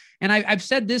people. And I've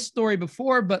said this story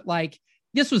before, but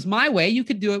this was my way. You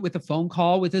could do it with a phone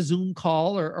call, with a Zoom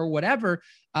call or whatever.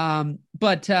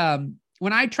 But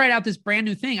when I tried out this brand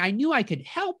new thing, I knew I could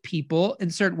help people in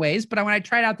certain ways. But when I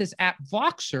tried out this app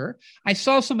Voxer, I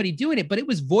saw somebody doing it, but it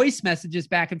was voice messages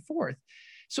back and forth.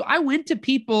 So I went to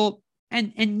people.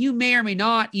 And you may or may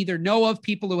not either know of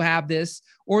people who have this,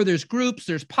 or there's groups,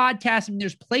 there's podcasts, and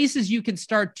there's places you can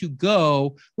start to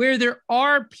go where there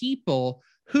are people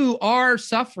who are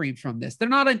suffering from this. They're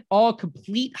not in all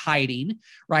complete hiding,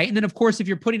 right? And then, of course, if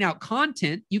you're putting out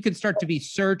content, you can start to be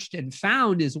searched and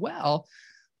found as well.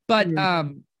 But,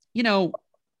 the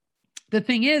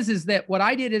thing is that what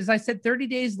I did is I said 30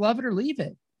 days, love it or leave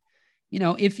it.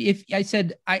 If I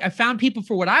said, I found people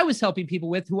for what I was helping people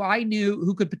with who I knew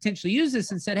who could potentially use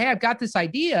this and said, hey, I've got this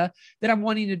idea that I'm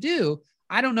wanting to do.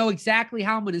 I don't know exactly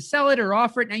how I'm going to sell it or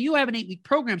offer it. Now you have an 8-week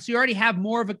program, so you already have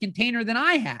more of a container than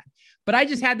I had. But I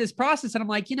just had this process and I'm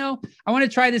like, I want to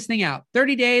try this thing out.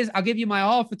 30 days. I'll give you my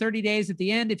all for 30 days at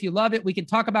the end. If you love it, we can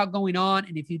talk about going on.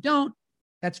 And if you don't,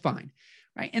 that's fine.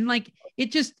 Right. And like,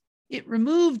 it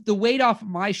removed the weight off of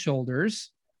my shoulders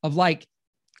of like,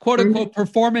 quote unquote,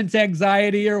 performance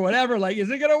anxiety or whatever. Like, is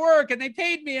it going to work? And they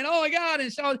paid me and oh my God.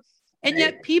 And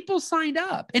yet people signed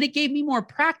up and it gave me more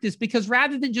practice because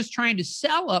rather than just trying to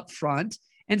sell up front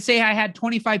and say I had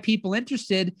 25 people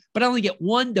interested, but I only get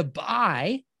one to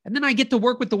buy, and then I get to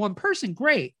work with the one person,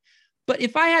 great. But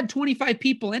if I had 25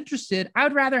 people interested, I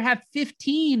would rather have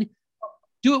 15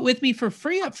 do it with me for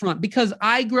free up front because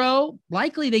I grow.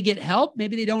 Likely they get help.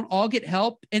 Maybe they don't all get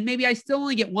help. And maybe I still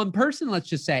only get one person, let's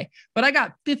just say. But I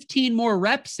got 15 more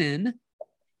reps in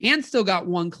and still got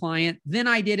one client than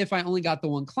I did if I only got the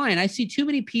one client. I see too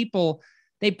many people,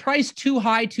 they price too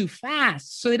high too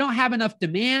fast. So they don't have enough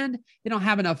demand. They don't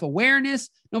have enough awareness.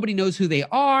 Nobody knows who they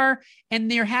are. And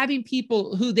they're having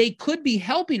people who they could be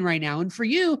helping right now. And for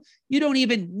you, you don't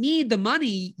even need the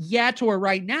money yet or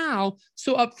right now.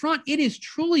 So up front, it is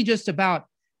truly just about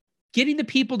getting the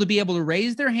people to be able to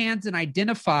raise their hands and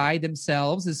identify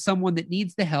themselves as someone that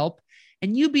needs the help.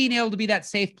 And you being able to be that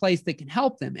safe place that can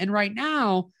help them. And right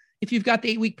now, if you've got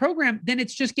the 8-week program, then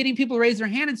it's just getting people to raise their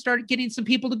hand and start getting some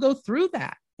people to go through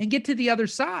that and get to the other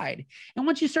side. And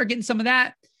once you start getting some of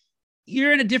that,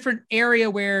 you're in a different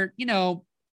area where,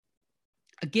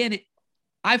 again,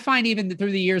 I find even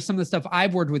through the years, some of the stuff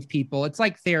I've worked with people, it's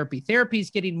like therapy. Therapy is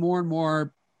getting more and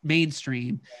more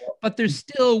mainstream, but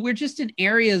we're just in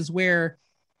areas where,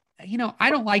 I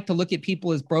don't like to look at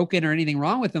people as broken or anything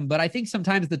wrong with them, but I think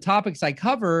sometimes the topics I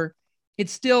cover,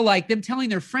 it's still like them telling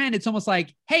their friend, it's almost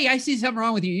like, hey, I see something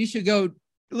wrong with you. You should go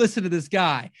listen to this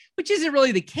guy, which isn't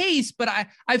really the case. But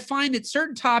I find that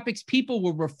certain topics people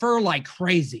will refer like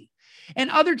crazy, and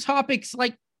other topics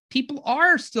like people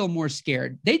are still more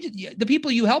scared. The people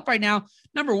you help right now,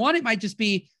 number one, it might just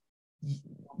be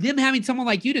them having someone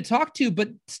like you to talk to, but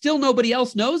still nobody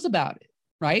else knows about it.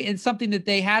 Right. And something that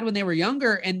they had when they were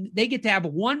younger, and they get to have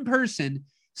one person,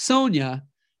 Sonia,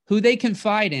 who they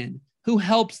confide in, who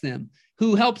helps them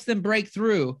break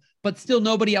through, but still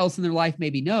nobody else in their life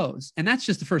maybe knows. And that's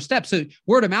just the first step. So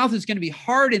word of mouth is going to be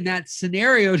hard in that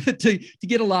scenario to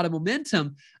get a lot of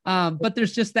momentum. But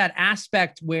there's just that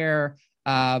aspect where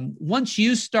once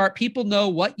you start, people know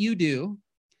what you do.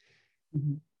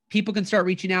 People can start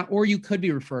reaching out, or you could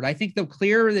be referred. I think the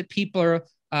clearer that people are,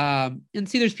 and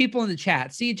see, there's people in the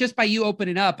chat. See, just by you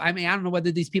opening up, I mean, I don't know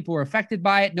whether these people were affected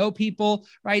by it. No people,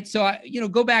 right? So,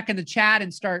 go back in the chat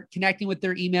and start connecting with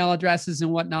their email addresses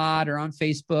and whatnot, or on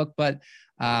Facebook. But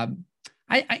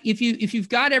if you've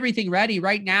got everything ready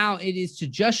right now, it is to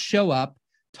just show up,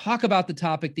 talk about the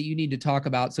topic that you need to talk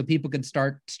about, so people can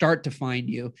start to find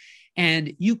you.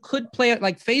 And you could play it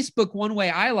like Facebook. One way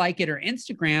I like it, or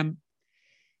Instagram,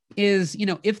 is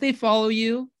if they follow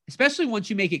you, especially once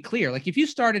you make it clear, like if you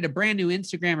started a brand new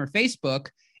Instagram or Facebook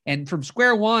and from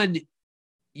square one,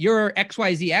 you're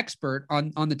XYZ expert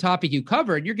on the topic you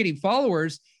cover and you're getting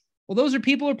followers, well, those are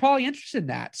people who are probably interested in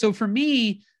that. So for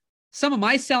me, some of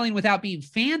my selling without being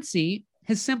fancy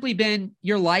has simply been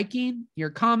you're liking, you're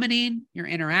commenting, you're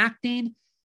interacting,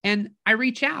 and I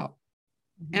reach out.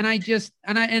 And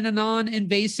in a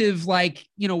non-invasive,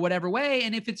 whatever way.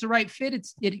 And if it's the right fit,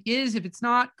 it is. If it's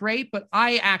not, great. But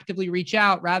I actively reach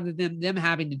out rather than them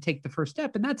having to take the first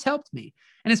step. And that's helped me.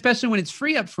 And especially when it's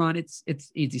free up front,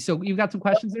 it's easy. So you've got some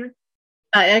questions there?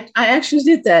 I actually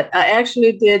did that. I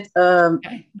actually did a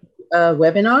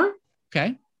webinar.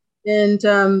 Okay.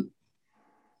 And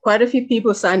quite a few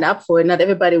people signed up for it. Not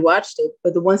everybody watched it,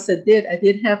 but the ones that did, I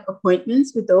did have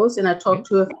appointments with those. And I talked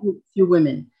to a few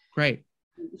women. Great.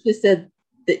 She said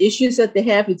the issues that they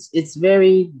have, it's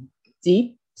very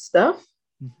deep stuff,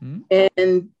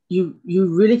 and you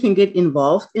really can get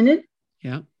involved in it.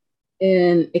 Yeah,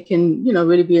 and it can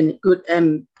really be a good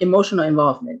emotional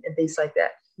involvement and things like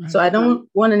that. Right. So I don't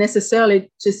want to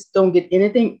necessarily just don't get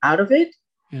anything out of it,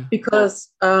 because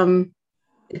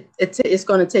it's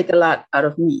going to take a lot out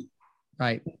of me.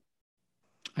 Right.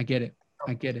 I get it.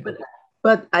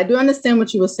 But I do understand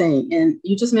what you were saying. And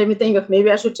you just made me think of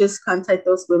maybe I should just contact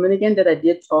those women again that I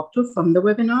did talk to from the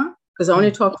webinar, because I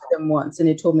only talked to them once and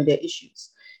they told me their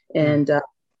issues. And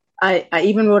I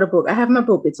even wrote a book. I have my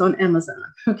book. It's on Amazon.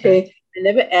 Okay. I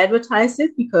never advertised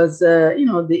it because,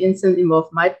 the incident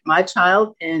involved my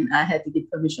child, and I had to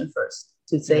get permission first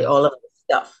to say all of this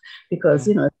stuff because,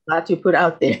 it's a lot to put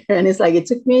out there. And it's like, it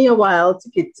took me a while to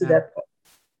get to that point.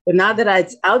 But now that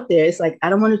it's out there, it's like, I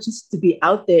don't want it just to be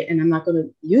out there and I'm not going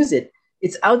to use it.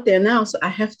 It's out there now. So I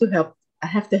have to help I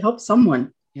have to help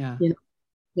someone. Yeah. You know?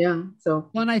 Yeah. So,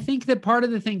 well, and I think that part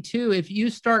of the thing too, if you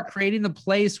start creating the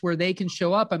place where they can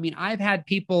show up, I mean, I'm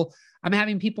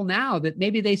having people now that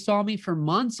maybe they saw me for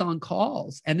months on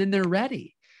calls and then they're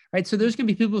ready, right? So there's going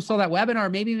to be people who saw that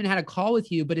webinar, maybe even had a call with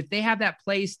you, but if they have that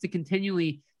place to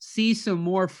continually see some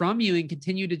more from you and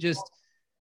continue to just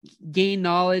gain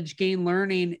knowledge, gain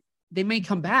learning, they may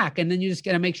come back. And then you just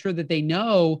got to make sure that they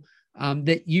know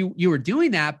that you were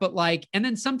doing that. But like, and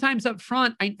then sometimes up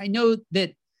front, I know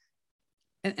that,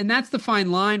 and that's the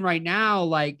fine line right now.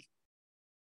 Like,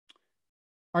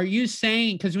 are you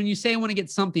saying, because when you say I want to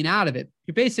get something out of it,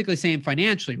 you're basically saying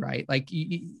financially, right? Like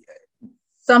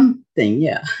something,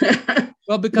 yeah.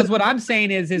 Well, because what I'm saying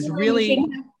is really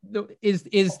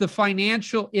is the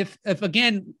financial, if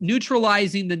again,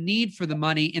 neutralizing the need for the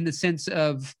money in the sense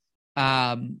of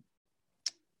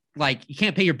like you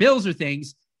can't pay your bills or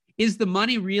things, is the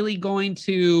money really going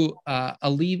to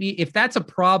alleviate? If that's a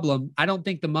problem, I don't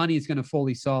think the money is going to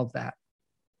fully solve that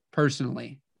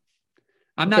personally.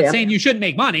 I'm not saying you shouldn't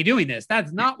make money doing this.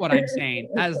 That's not what I'm saying.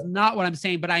 That is not what I'm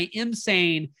saying. But I am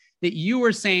saying that you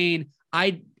were saying,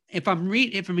 if I'm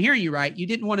hearing you right, you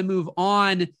didn't want to move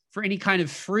on for any kind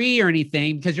of free or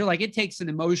anything because you're like, it takes an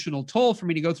emotional toll for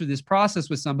me to go through this process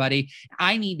with somebody.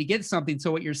 I need to get something.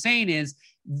 So what you're saying is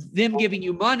them giving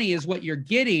you money is what you're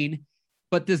getting.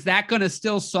 But is that going to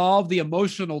still solve the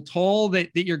emotional toll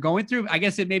that you're going through? I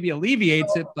guess it maybe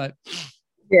alleviates it, but.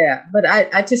 Yeah, but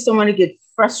I just don't want to get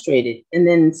frustrated and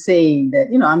then saying that,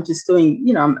 I'm just doing,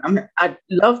 I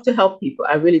love to help people.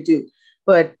 I really do.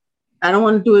 But I don't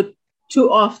want to do it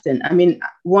too often. I mean,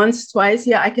 once, twice,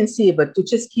 yeah, I can see it, but to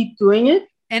just keep doing it.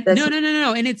 And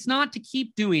no. And it's not to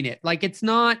keep doing it. Like this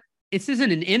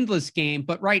isn't an endless game,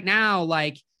 but right now,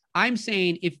 like I'm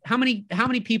saying, how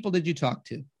many people did you talk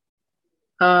to?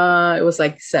 It was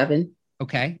like 7.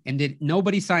 Okay. And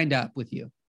nobody signed up with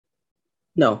you?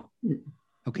 No.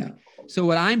 Okay. No. So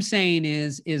what I'm saying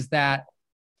is that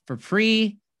for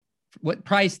free, what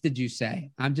price did you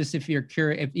say? I'm just, if you're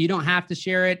curious, if you don't have to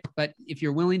share it, but if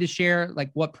you're willing to share,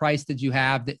 like what price did you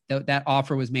have that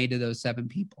offer was made to those 7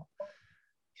 people?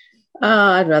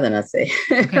 I'd rather not say.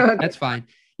 Okay, that's fine.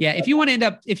 Yeah. If you want to end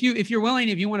up, if you're willing,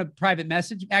 if you want a private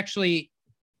message, actually,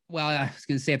 well, I was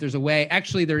going to say if there's a way,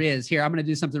 actually there is. Here, I'm going to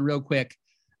do something real quick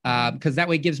because that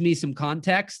way it gives me some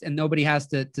context and nobody has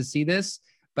to see this,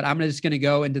 but I'm just going to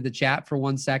go into the chat for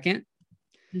 1 second.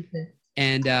 Okay.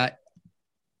 And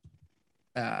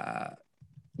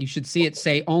you should see it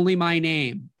say only my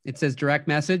name. It says direct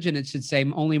message and it should say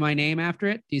only my name after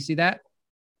it. Do you see that?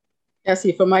 I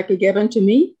see from Michael Gebben to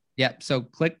me. Yep. So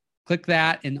click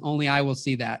that and only I will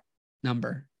see that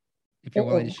number if you're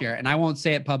willing to share it. And I won't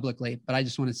say it publicly, but I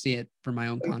just want to see it for my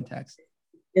own context.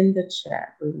 In the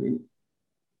chat. Wait a minute.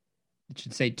 It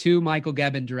should say to Michael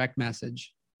Gebben direct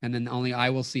message. And then only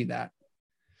I will see that.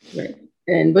 Right.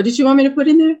 And what did you want me to put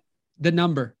in there? The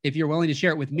number, if you're willing to share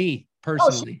it with me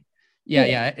personally.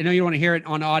 Yeah. I know you don't want to hear it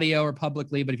on audio or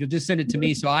publicly, but if you'll just send it to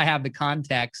me so I have the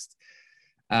context,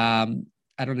 I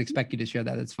don't expect you to share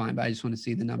that. That's fine, but I just want to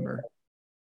see the number.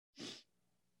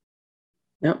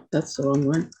 Yep, that's the wrong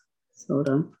one. Hold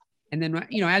on. And then,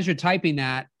 as you're typing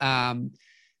that,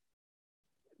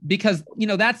 because,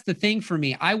 that's the thing for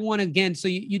me. I want, again, so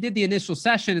you did the initial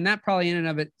session and that probably in and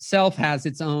of itself has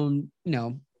its own,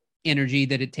 energy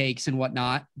that it takes and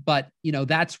whatnot. But,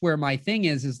 that's where my thing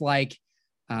is like,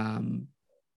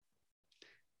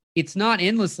 it's not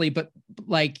endlessly, but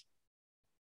like,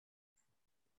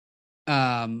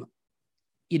 okay.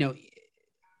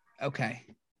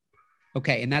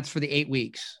 And that's for the 8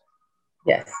 weeks.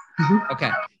 Yes. Mm-hmm.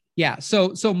 Okay. Yeah.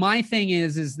 So my thing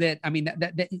is that, I mean,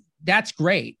 that's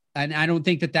great. And I don't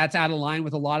think that that's out of line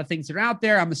with a lot of things that are out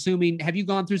there. I'm assuming, have you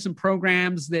gone through some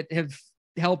programs that have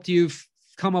helped you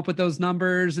come up with those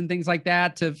numbers and things like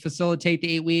that to facilitate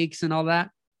the 8 weeks and all that?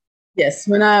 Yes.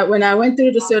 When I went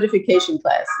through the certification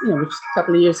class, which is a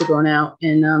couple of years ago now,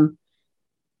 and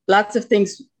lots of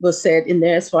things were said in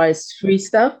there as far as free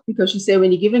stuff, because you say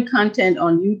when you're giving content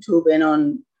on YouTube and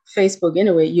on Facebook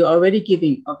anyway, you're already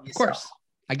giving of yourself. Of course.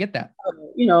 I get that.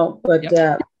 But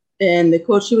yep. And the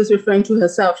coach she was referring to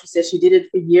herself, she said she did it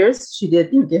for years. She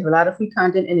did give a lot of free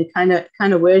content, and it kind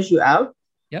of wears you out.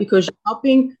 Yep. Because you're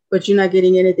helping, but you're not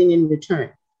getting anything in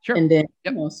return. Sure. And then,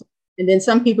 yep. And then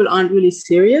some people aren't really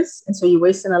serious, and so you're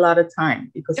wasting a lot to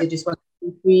time because they just want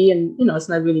to be free, and it's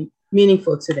not really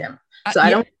meaningful to them. So I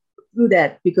don't do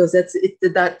that because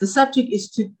the subject is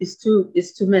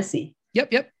too messy.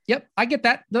 Yep. I get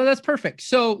that. No, that's perfect.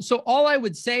 So all I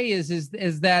would say is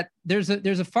that there's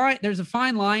a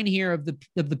fine line here of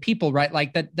the people, right?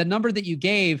 Like the number that you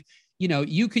gave,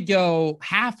 you could go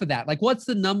half of that. Like, what's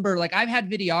the number? Like, I've had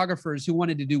videographers who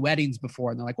wanted to do weddings before,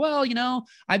 and they're like, well,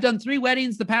 I've done 3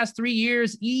 weddings the past 3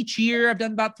 years. Each year I've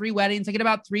done about 3 weddings. I get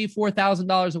about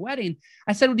 $3,000-$4,000 a wedding.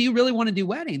 I said, well, do you really want to do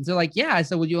weddings? They're like, yeah. I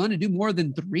said, well, you want to do more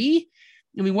than 3?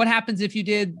 I mean, what happens if you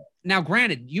did? Now,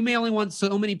 granted, you may only want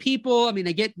so many people. I mean,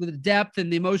 I get the depth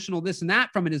and the emotional this and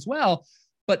that from it as well.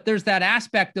 But there's that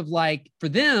aspect of, like, for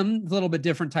them, a little bit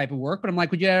different type of work. But I'm like,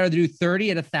 would you rather do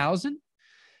 30 at 1,000?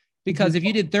 Because if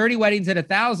you did 30 weddings at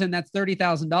 1,000, that's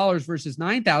 $30,000 versus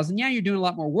 9,000. Yeah, you're doing a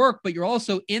lot more work, but you're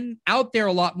also out there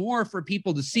a lot more for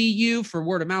people to see you, for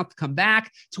word of mouth to come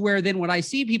back, to where then what I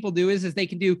see people do is they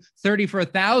can do 30 for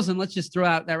 1,000. Let's just throw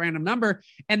out that random number.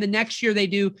 And the next year they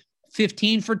do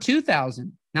 15 for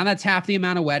 2,000. Now that's half the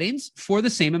amount of weddings for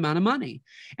the same amount of money.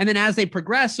 And then as they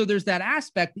progress, so there's that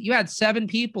aspect that you had 7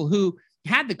 people who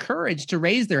had the courage to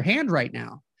raise their hand right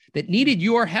now, that needed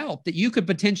your help, that you could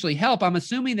potentially help. I'm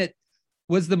assuming that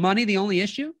was the money the only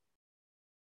issue?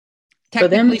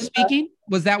 Technically speaking,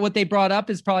 was that what they brought up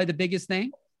is probably the biggest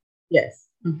thing? Yes.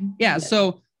 Mm-hmm. Yeah. Yes.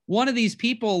 So one of these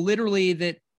people literally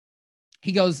that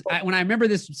he goes, when I remember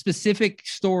this specific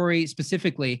story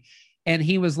specifically, and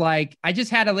he was like, I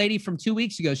just had a lady from 2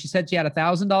 weeks ago. She said she had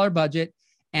 $1,000 budget,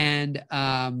 and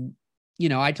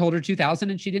I told her 2,000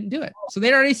 and she didn't do it. So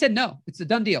they'd already said, no, it's a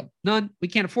done deal. None. We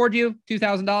can't afford you.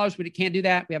 $2,000. We can't do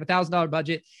that. We have $1,000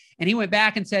 budget. And he went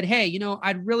back and said, hey,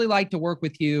 I'd really like to work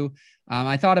with you.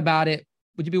 I thought about it.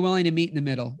 Would you be willing to meet in the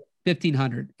middle?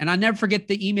 1,500. And I'll never forget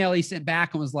the email he sent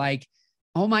back and was like,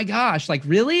 oh my gosh, like,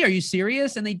 really? Are you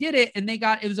serious? And they did it, and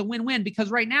it was a win-win,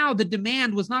 because right now the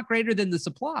demand was not greater than the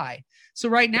supply. So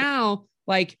right now,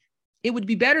 like, it would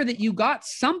be better that you got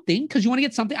something because you want to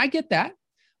get something. I get that.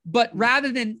 But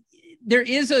rather than, there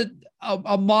is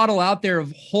a model out there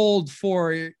of hold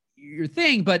for your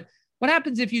thing. But what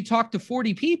happens if you talk to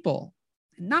 40 people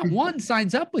and not one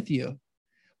signs up with you?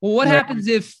 Well, what happens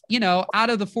if, out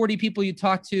of the 40 people you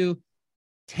talk to,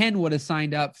 10 would have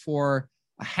signed up for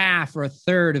a half or a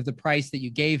third of the price that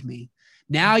you gave me?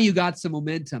 Now you got some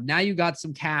momentum. Now you got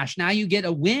some cash. Now you get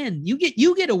a win. You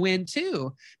get a win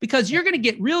too, because you're going to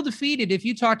get real defeated if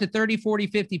you talk to 30, 40,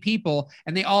 50 people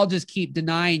and they all just keep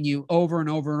denying you over and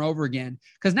over and over again.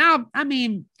 Because now, I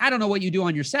mean, I don't know what you do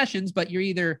on your sessions, but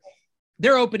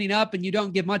they're opening up and you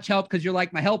don't give much help because you're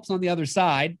like, my help's on the other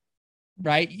side,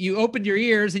 right? You opened your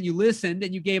ears and you listened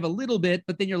and you gave a little bit,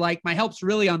 but then you're like, my help's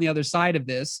really on the other side of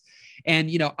this.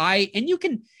 And,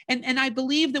 I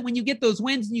believe that when you get those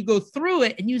wins and you go through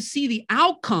it and you see the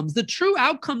outcomes, the true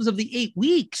outcomes of the 8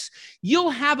 weeks,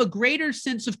 you'll have a greater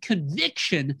sense of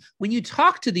conviction when you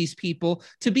talk to these people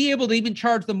to be able to even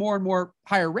charge them more and more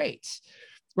higher rates,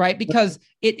 right? Because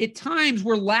at times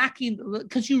we're lacking,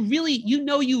 because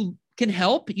you can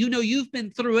help, you've been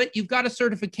through it, you've got a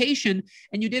certification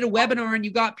and you did a webinar and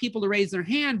you got people to raise their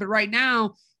hand, but right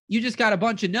now you just got a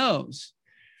bunch of no's.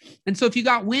 And so if you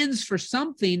got wins for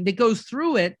something that goes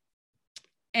through it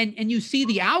and you see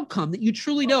the outcome that you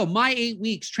truly know, my 8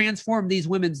 weeks transformed these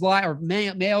women's lives, or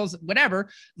males, whatever,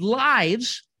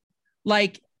 lives,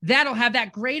 like, that'll have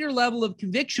that greater level of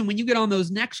conviction when you get on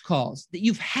those next calls, that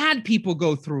you've had people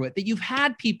go through it, that you've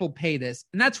had people pay this.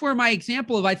 And that's where my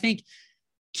example of, I think,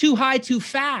 too high, too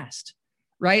fast,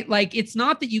 right? Like, it's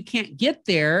not that you can't get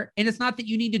there, and it's not that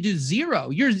you need to do 0.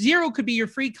 Your 0 could be your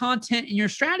free content in your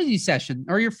strategy session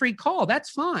or your free call. That's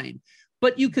fine.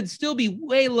 But you could still be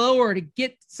way lower to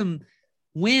get some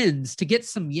wins, to get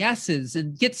some yeses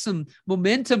and get some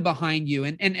momentum behind you.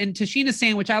 And Tashina's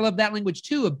saying, which I love that language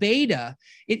too, a beta.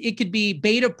 It could be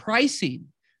beta pricing.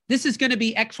 This is going to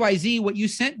be XYZ, what you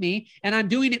sent me, and I'm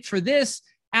doing it for this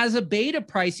as a beta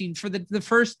pricing for the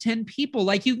first 10 people.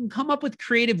 Like, you can come up with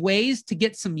creative ways to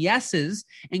get some yeses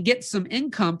and get some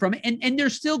income from it. And there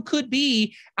still could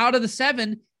be, out of the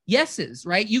 7 yeses,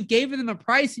 right? You gave them a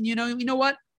price and you know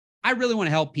what? I really want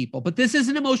to help people, but this is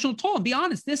an emotional toll. And be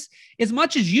honest, this, as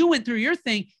much as you went through your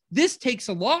thing, this takes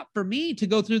a lot for me to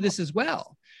go through this as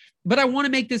well. But I want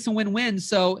to make this a win-win.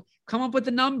 So come up with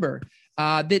a number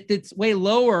that's way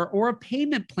lower, or a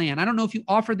payment plan. I don't know if you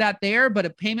offered that there, but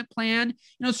a payment plan,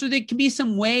 so there can be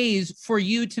some ways for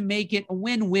you to make it a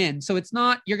win-win. So it's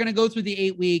not, you're going to go through the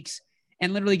 8 weeks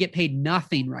and literally get paid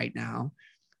nothing right now,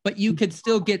 but you could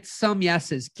still get some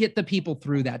yeses, get the people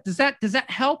through that. Does that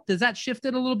help? Does that shift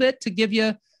it a little bit to give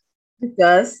you? It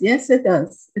does. Yes, it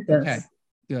does. It does. Okay,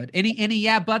 good.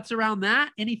 Any buts around that?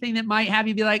 Anything that might have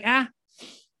you be like,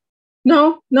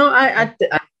 No, I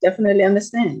definitely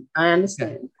understand. I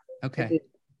understand. Okay.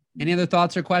 Any other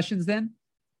thoughts or questions then?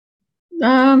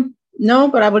 No,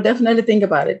 but I will definitely think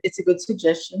about it. It's a good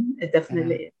suggestion. It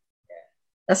definitely is.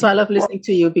 That's why I love listening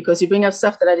to you, because you bring up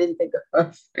stuff that I didn't think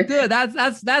of. Good.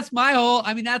 That's my whole,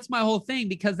 I mean, that's my whole thing,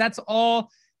 because that's all,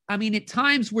 I mean, at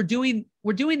times we're doing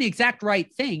the exact right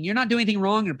thing. You're not doing anything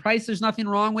wrong in price. There's nothing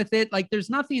wrong with it. Like there's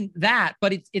nothing that,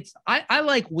 but I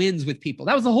like wins with people.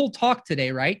 That was the whole talk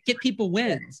today, right? Get people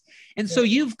wins. And so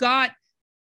you've got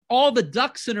all the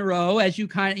ducks in a row, as you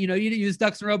kind of, you didn't use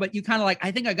ducks in a row, but you kind of like,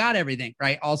 I think I got everything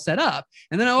right, all set up.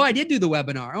 And then, I did do the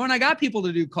webinar. And I got people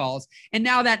to do calls. And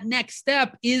now that next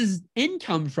step is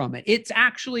income from it. It's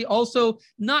actually also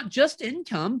not just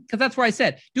income, because that's where I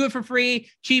said, do it for free,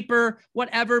 cheaper,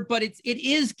 whatever. But it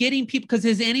is getting people, because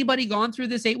has anybody gone through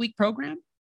this 8-week program?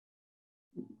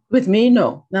 With me?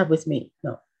 No, not with me.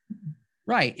 No.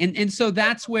 Right. And so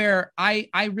that's where I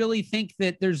really think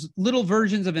that there's little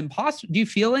versions of imposter. Do you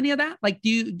feel any of that? Like, do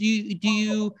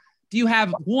you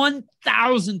have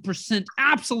 1000%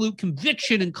 absolute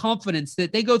conviction and confidence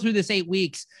that they go through this 8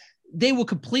 weeks, they will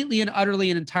completely and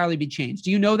utterly and entirely be changed?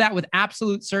 Do you know that with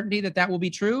absolute certainty that will be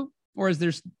true? Or is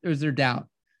there doubt?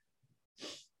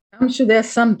 I'm sure there's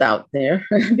some doubt there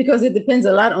because it depends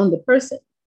a lot on the person.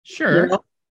 Sure. It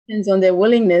depends on their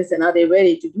willingness and are they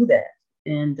ready to do that.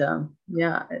 And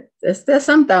there's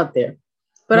some doubt there,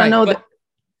 but right, I know that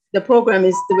the program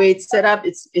is the way it's set up.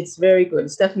 It's very good.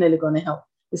 It's definitely going to help.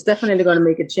 It's definitely going to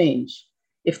make a change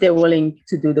if they're willing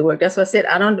to do the work. That's why I said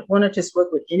I don't want to just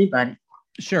work with anybody.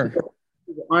 Sure, people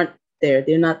aren't there.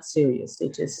 They're not serious. They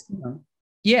just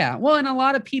Yeah, well, and a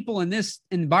lot of people in this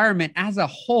environment as a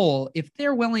whole, if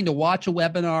they're willing to watch a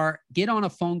webinar, get on a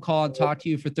phone call and talk to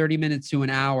you for 30 minutes to an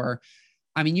hour,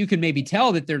 I mean, you can maybe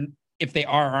tell that if they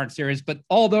aren't serious, but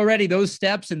already those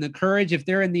steps and the courage, if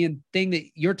they're in the thing that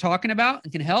you're talking about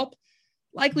and can help,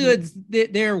 likelihoods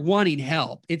that they're wanting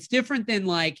help. It's different than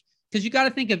because you got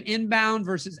to think of inbound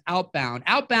versus outbound.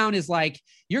 Outbound is like,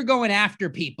 you're going after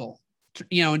people,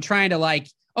 and trying to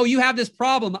oh, you have this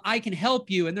problem, I can help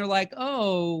you. And they're like,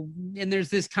 oh, and there's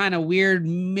this kind of weird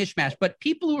mishmash. But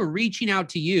people who are reaching out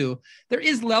to you, there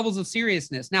is levels of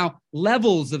seriousness. Now,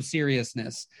 levels of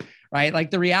seriousness, right?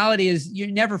 Like the reality is you're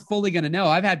never fully going to know.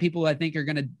 I've had people who I think are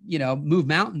going to, move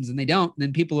mountains and they don't. And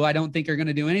then people who I don't think are going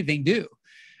to do anything do.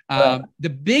 The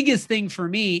biggest thing for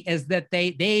me is that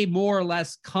they more or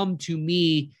less come to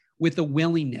me with a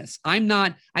willingness.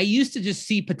 I used to just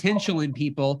see potential in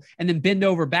people and then bend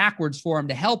over backwards for them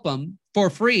to help them for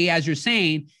free, as you're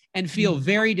saying, and feel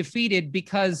very defeated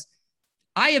because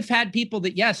I have had people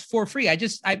that, yes, for free.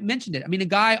 I mentioned it. I mean, a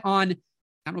guy on,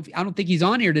 I don't think he's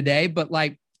on here today, but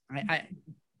I've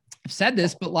said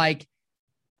this, but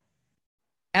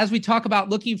as we talk about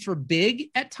looking for big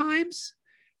at times,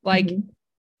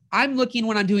 I'm looking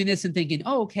when I'm doing this and thinking,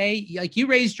 oh, okay, you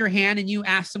raised your hand and you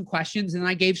asked some questions and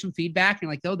I gave some feedback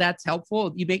and oh, that's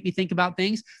helpful. You make me think about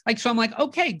things. So I'm like,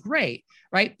 okay, great.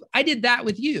 Right. I did that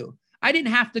with you. I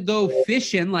didn't have to go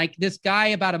fishing like this guy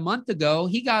about a month ago.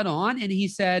 He got on and he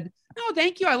said, no,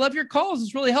 thank you. I love your calls.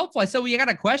 It's really helpful. I said, well, you got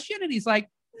a question? And he's like,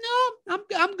 no,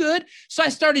 I'm good. So I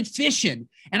started fishing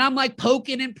and I'm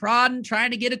poking and prodding,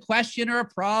 trying to get a question or a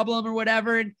problem or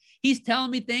whatever. And he's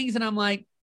telling me things and I'm like,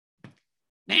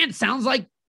 man, it sounds like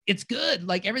it's good.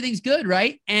 Everything's good.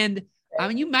 Right. And I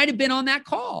mean, you might've been on that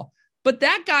call, but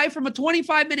that guy from a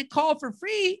 25-minute call for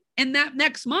free and that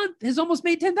next month has almost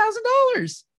made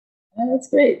 $10,000. That's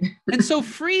great. And so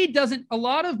free a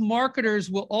lot of marketers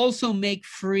will also make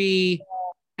free.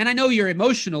 And I know your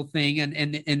emotional thing and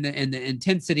the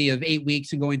intensity of 8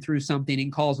 weeks and going through something in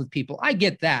calls with people. I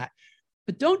get that,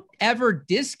 but don't ever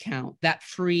discount that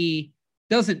free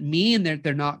doesn't mean that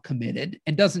they're not committed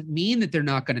and doesn't mean that they're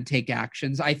not going to take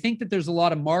actions. I think that there's a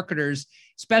lot of marketers,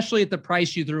 especially at the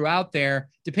price you threw out there,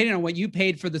 depending on what you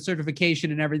paid for the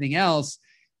certification and everything else.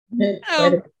 There's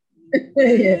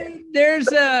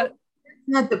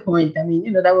not the point. I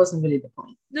mean, that wasn't really the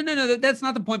point. No, that's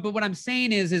not the point. But what I'm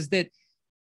saying is that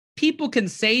people can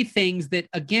say things that,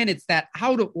 again, it's that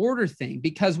how to order thing,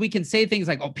 because we can say things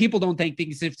like, oh, people don't take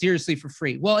things seriously for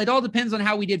free. Well, it all depends on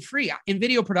how we did free. In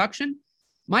video production,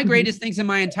 my greatest things in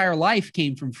my entire life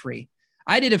came from free.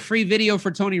 I did a free video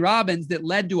for Tony Robbins that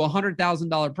led to a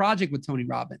 $100,000 project with Tony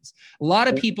Robbins. A lot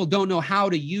of people don't know how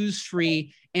to use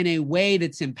free in a way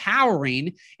that's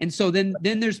empowering. And so then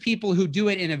there's people who do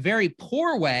it in a very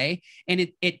poor way, and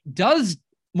it does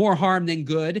more harm than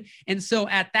good. And so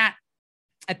at that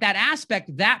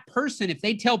aspect, that person, if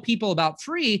they tell people about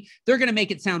free, they're going to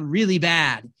make it sound really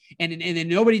bad. And then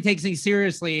nobody takes things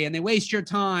seriously and they waste your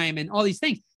time and all these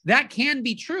things. That can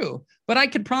be true. But I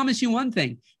can promise you one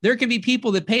thing. There can be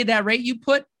people that pay that rate you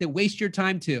put that waste your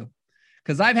time too.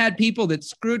 Because I've had people that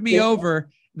screwed me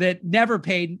over that never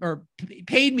paid or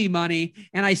paid me money,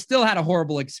 and I still had a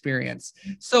horrible experience.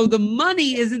 So the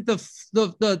money isn't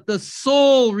the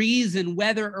sole reason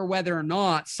whether or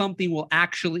not something will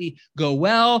actually go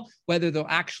well, whether they'll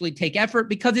actually take effort,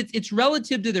 because it's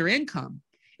relative to their income.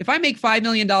 If I make $5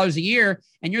 million a year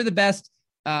and you're the best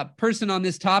person on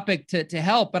this topic to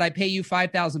help, but I pay you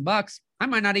 $5,000, I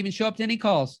might not even show up to any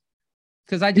calls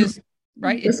because I just,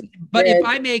 right. But if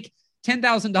I make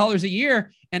 $10,000 a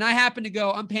year and I happen to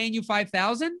go, I'm paying you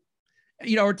 $5,000,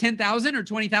 or $10,000 or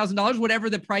 $20,000, whatever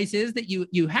the price is that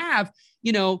you have,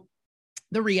 the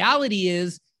reality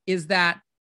is that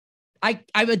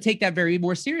I would take that very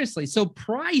more seriously. So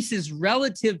price is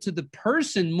relative to the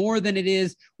person more than it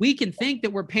is. We can think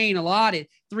that we're paying a lot at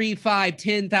 $3,000,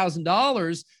 $5,000,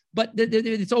 $10,000, but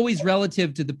it's always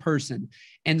relative to the person.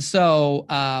 And so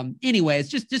anyways,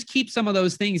 just keep some of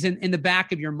those things in the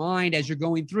back of your mind as you're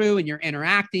going through and you're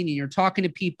interacting and you're talking to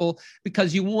people,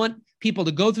 because you want people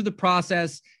to go through the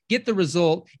process, get the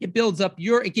result. It builds up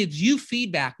it gives you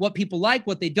feedback, what people like,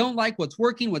 what they don't like, what's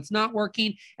working, what's not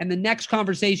working. And the next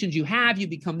conversations you have, you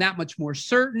become that much more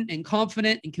certain and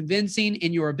confident and convincing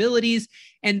in your abilities.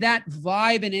 And that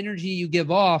vibe and energy you give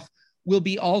off will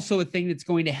be also a thing that's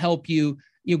going to help you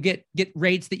get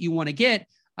rates that you want to get,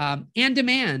 and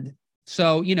demand.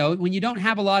 So, when you don't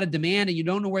have a lot of demand and you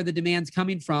don't know where the demand's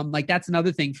coming from, like that's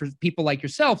another thing for people like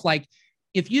yourself. Like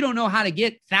if you don't know how to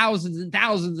get thousands and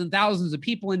thousands and thousands of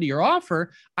people into your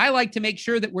offer, I like to make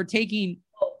sure that we're taking,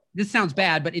 this sounds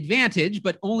bad, but advantage,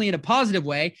 but only in a positive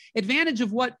way, advantage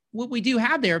of what we do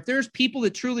have there. If there's people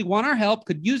that truly want our help,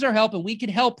 could use our help, and we could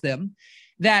help them,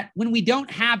 that when we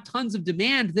don't have tons of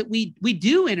demand, that we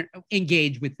do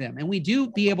engage with them and we do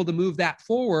be able to move that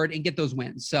forward and get those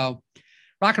wins. So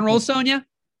rock and roll, Sonia.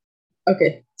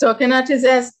 Okay. So can I just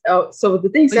ask, so the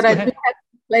things that I do have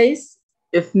in place,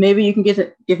 if maybe you can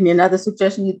give me another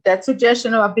suggestion, that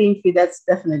suggestion of being free, that's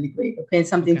definitely great. Okay.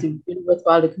 Something to be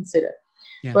worthwhile to consider.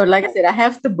 Yeah. But like I said, I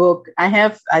have the book. I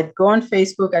go on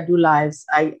Facebook. I do lives.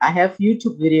 I have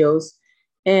YouTube videos,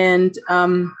 and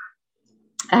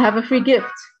I have a free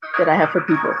gift that I have for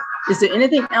people. Is there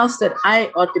anything else that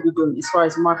I ought to be doing as far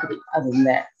as marketing other than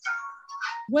that?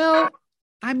 Well,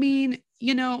 I mean,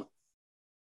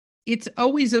 it's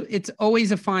always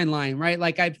a fine line, right?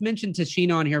 Like I've mentioned to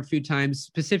Sheena on here a few times,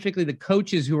 specifically the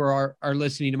coaches who are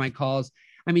listening to my calls.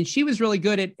 I mean, she was really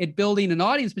good at building an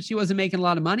audience, but she wasn't making a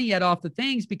lot of money yet off the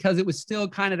things because it was still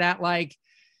kind of that like,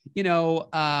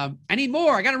 I need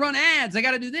more. I got to run ads. I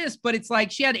got to do this. But it's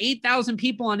like she had 8,000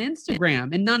 people on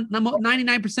Instagram and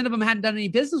 99% of them hadn't done any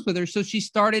business with her. So she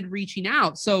started reaching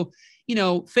out. So,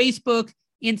 Facebook,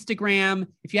 Instagram,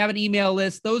 if you have an email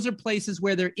list, those are places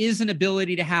where there is an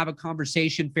ability to have a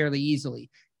conversation fairly easily.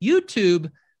 YouTube,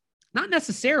 not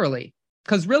necessarily,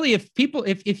 because really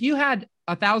if you had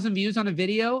 1,000 views on a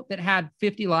video that had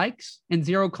 50 likes and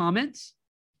 0 comments,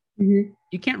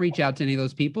 you can't reach out to any of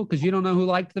those people because you don't know who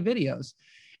liked the videos.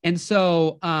 And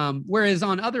so, whereas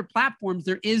on other platforms,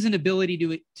 there is an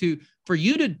ability for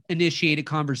you to initiate a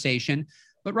conversation.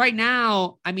 But right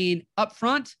now, I mean, up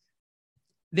front,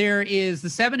 there is the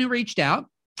 7 who reached out.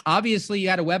 Obviously, you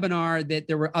had a webinar that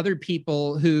there were other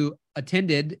people who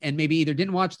attended and maybe either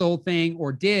didn't watch the whole thing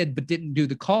or did, but didn't do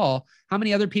the call. How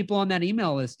many other people on that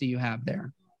email list do you have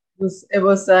there? It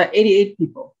was 88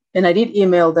 people. And I did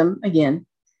email them again.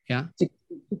 Yeah. To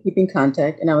keep in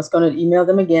contact. And I was going to email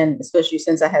them again, especially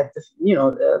since I had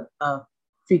the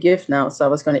free gift now. So I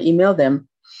was going to email them.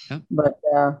 Yeah. But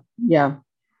yeah.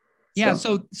 Yeah.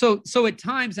 So at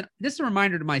times, and this is a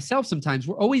reminder to myself sometimes,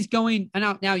 we're always going,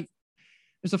 and now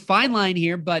there's a fine line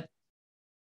here, but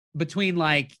between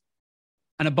like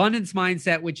an abundance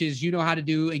mindset, which is you know how to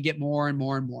do and get more and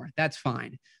more and more. That's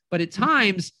fine. But at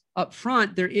times up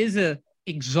front, there is a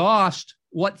exhaust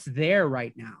what's there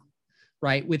right now,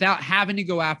 right? Without having to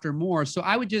go after more. So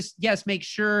I would just, make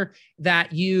sure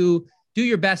that you do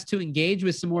your best to engage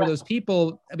with some more of those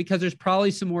people, because there's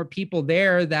probably some more people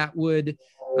there that would,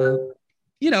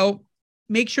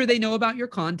 make sure they know about your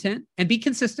content and be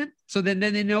consistent. So then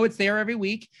they know it's there every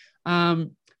week.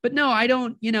 But no, I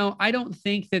don't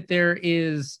think that there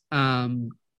is, I'll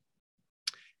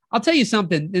tell you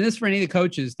something, and this is for any of the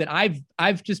coaches that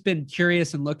I've just been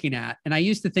curious and looking at. And I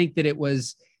used to think that it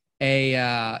was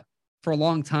for a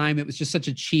long time, it was just such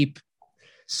a cheap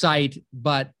site,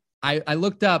 but I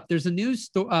looked up, there's a new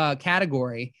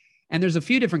category, and there's a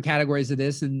few different categories of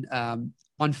this, and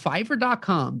on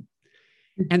Fiverr.com,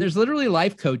 and there's literally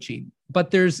life coaching,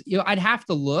 but there's, I'd have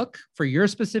to look for your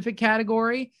specific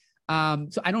category.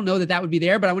 So I don't know that would be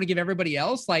there, but I want to give everybody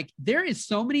else, like, there is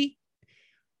so many.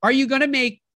 Are you going to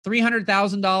make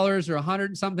 $300,000 or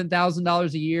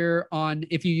 $100,000 a year on,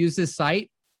 if you use this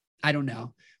site, I don't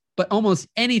know, but almost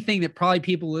anything that probably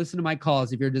people listen to my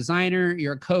calls. If you're a designer,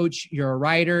 you're a coach, you're a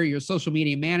writer, you're a social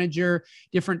media manager,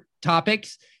 different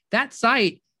topics, that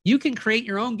site, you can create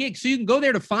your own gig. So you can go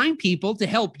there to find people to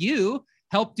help you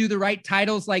help do the right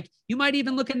titles. Like you might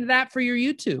even look into that for your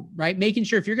YouTube, right? Making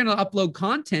sure if you're going to upload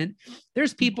content,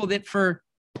 there's people that for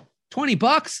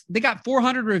 $20, they got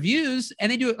 400 reviews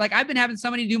and they do it. Like I've been having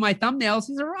somebody do my thumbnails.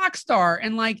 He's a rock star.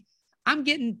 And like, I'm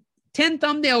getting 10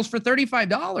 thumbnails for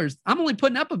 $35. I'm only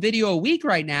putting up a video a week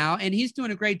right now. And he's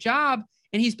doing a great job.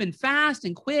 And he's been fast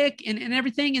and quick and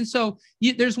everything. And so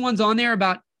there's ones on there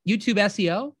about YouTube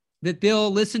SEO that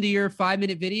they'll listen to your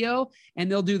 5-minute video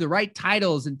and they'll do the right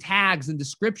titles and tags and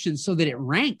descriptions so that it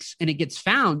ranks and it gets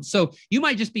found. So you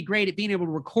might just be great at being able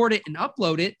to record it and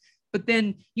upload it, but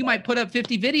then you might put up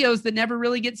 50 videos that never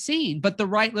really get seen. But the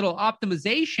right little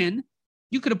optimization,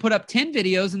 you could have put up 10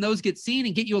 videos and those get seen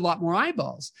and get you a lot more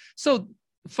eyeballs. So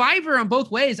Fiverr on both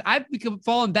ways, I've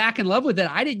fallen back in love with it.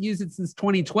 I didn't use it since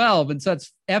 2012. And so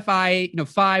it's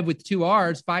five with 2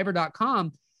 R's,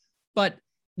 fiverr.com. But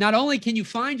not only can you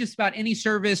find just about any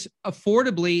service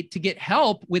affordably to get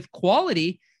help with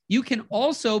quality, you can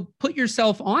also put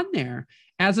yourself on there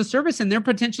as a service. And they're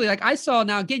potentially, like I saw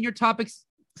now, again, your topic's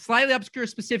slightly obscure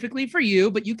specifically for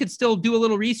you, but you could still do a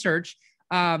little research.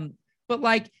 But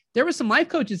like there were some life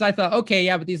coaches. I thought, okay,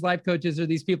 yeah, but these life coaches or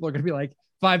these people are going to be like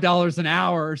 $5 an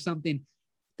hour or something.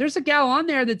 There's a gal on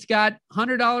there that's got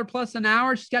 $100 plus an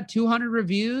hour. She's got 200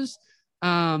 reviews.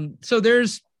 So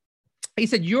he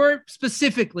said, your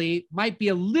specifically might be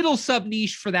a little sub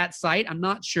niche for that site. I'm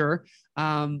not sure.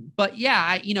 But yeah,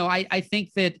 I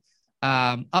think that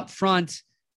up front,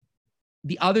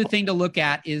 the other thing to look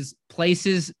at is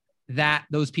places that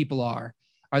those people are.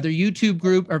 Are there YouTube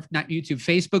group or not YouTube,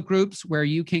 Facebook groups where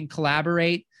you can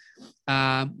collaborate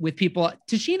with people?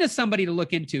 Tashina's somebody to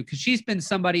look into because she's been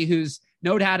somebody who's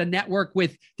known how to network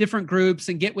with different groups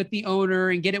and get with the owner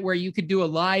and get it where you could do a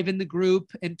live in the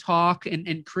group and talk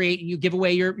and create, and you give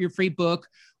away your free book,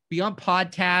 be on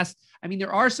podcast. I mean,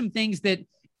 there are some things that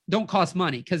don't cost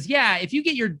money because if you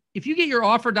get your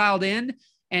offer dialed in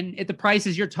and at the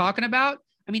prices you're talking about,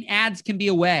 I mean, ads can be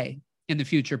a way in the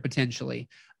future potentially.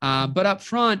 But up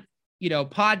front,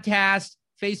 podcasts,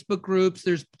 Facebook groups,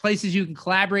 there's places you can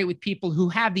collaborate with people who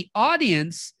have the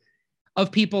audience of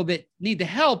people that need the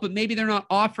help, but maybe they're not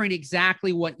offering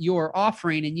exactly what you're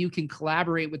offering, and you can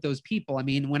collaborate with those people. I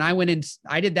mean, when I went in,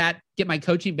 I did that, get my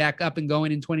coaching back up and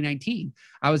going in 2019.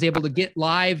 I was able to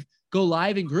go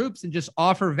live in groups and just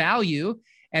offer value.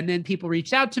 And then people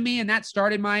reached out to me and that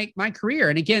started my career.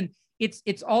 And again,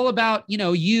 it's all about,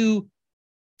 you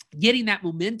getting that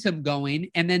momentum going.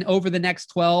 And then over the next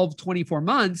 12, 24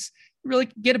 months, really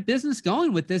get a business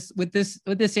going with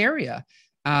this area.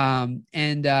 But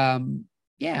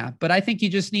I think you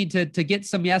just need to get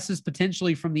some yeses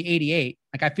potentially from the 88.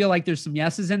 Like, I feel like there's some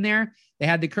yeses in there. They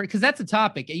had the courage, because that's a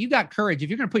topic. You got courage. If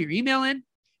you're going to put your email in,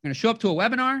 you're going to show up to a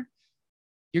webinar,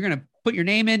 you're going to put your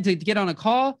name in to get on a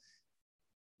call.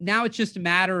 Now it's just a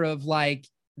matter of like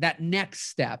that next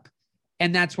step.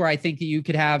 And that's where I think that you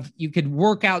could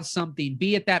work out something,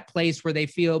 be at that place where they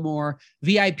feel more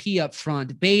VIP up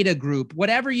front, beta group,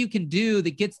 whatever you can do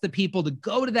that gets the people to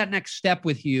go to that next step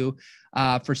with you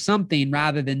for something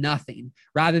rather than nothing,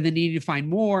 rather than needing to find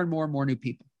more and more and more new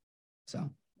people. So.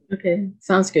 Okay.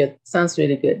 Sounds good. Sounds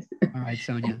really good. All right,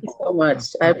 Sonia. Thank you so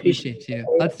much. I appreciate you.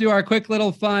 Let's do our quick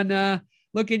little fun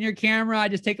look in your camera. I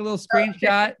just take a little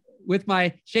screenshot with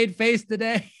my shade face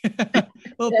today.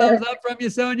 Little thumbs up from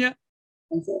you, Sonia.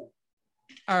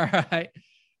 All right.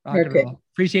 Rock and roll.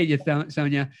 Appreciate you,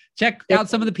 Sonia. Check out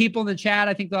some of the people in the chat.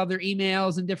 I think they'll have their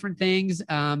emails and different things.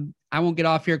 I won't get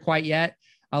off here quite yet.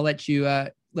 I'll let you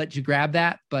grab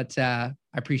that. But I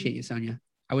appreciate you, Sonia.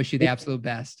 I wish you the absolute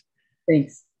best.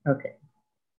 Thanks. Okay.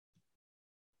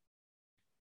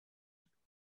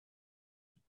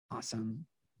 Awesome.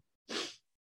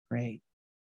 Great.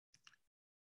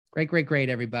 Great,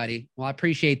 everybody. Well, I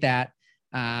appreciate that.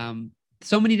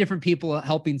 So many different people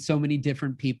helping so many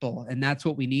different people. And that's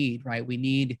what we need, right?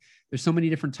 There's so many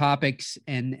different topics.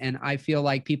 And I feel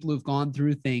like people who've gone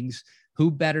through things, who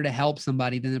better to help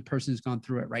somebody than the person who's gone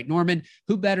through it, right? Norman,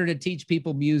 who better to teach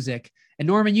people music? And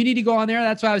Norman, you need to go on there.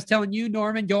 That's why I was telling you,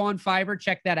 Norman, go on Fiverr,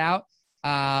 check that out.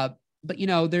 But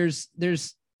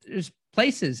there's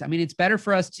places. I mean, it's better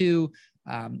for us to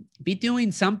be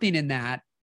doing something in that,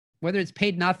 whether it's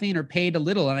paid nothing or paid a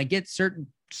little. And I get certain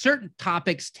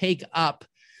topics take up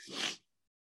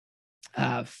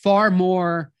far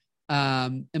more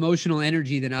emotional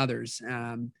energy than others.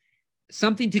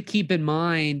 Something to keep in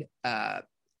mind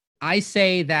I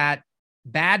say that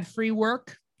bad free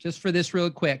work, just for this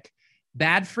real quick,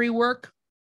 bad free work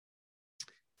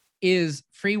is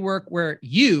free work where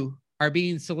you are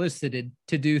being solicited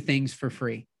to do things for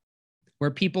free,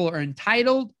 where people are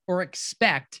entitled or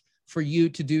expect for you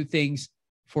to do things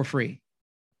for free.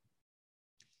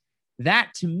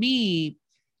 That, to me,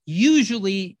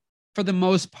 usually, for the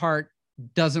most part,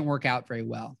 doesn't work out very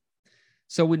well.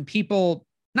 So when people,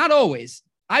 not always,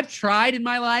 I've tried in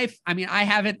my life. I mean, I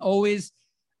haven't always,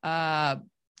 I'll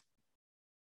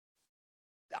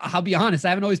be honest, I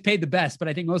haven't always paid the best, but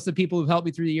I think most of the people who've helped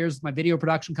me through the years, my video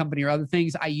production company or other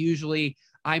things,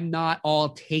 I'm not all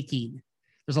taking.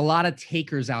 There's a lot of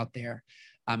takers out there,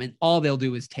 and all they'll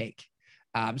do is take.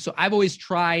 So I've always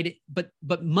tried,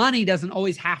 but money doesn't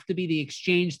always have to be the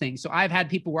exchange thing. So I've had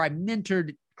people where I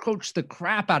mentored, coached the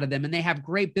crap out of them, and they have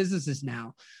great businesses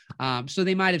now. So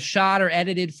they might have shot or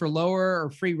edited for lower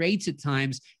or free rates at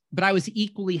times, but I was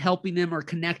equally helping them or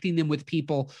connecting them with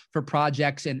people for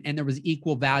projects, and there was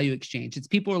equal value exchange. It's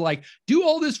people who are like, do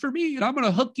all this for me and I'm going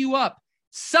to hook you up.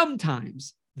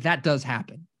 Sometimes that does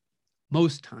happen.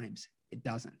 Most times it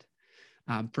doesn't.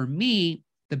 For me,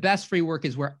 the best free work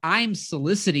is where I'm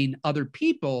soliciting other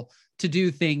people to do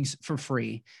things for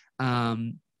free.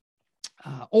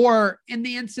 Or in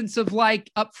the instance of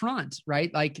like upfront,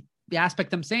 right? Like the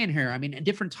aspect I'm saying here, I mean,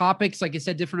 different topics, like I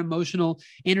said, different emotional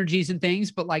energies and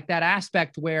things, but like that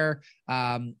aspect where,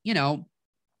 I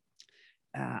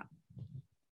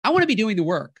want to be doing the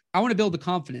work. I want to build the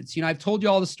confidence. I've told you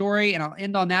all the story, and I'll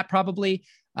end on that probably,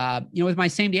 with my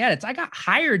same day edits. I got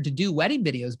hired to do wedding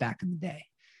videos back in the day,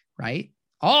 right?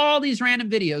 All these random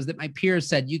videos that my peers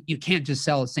said, you can't just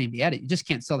sell a same day edit. You just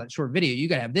can't sell that short video. You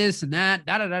got to have this and that,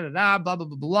 blah, blah, blah,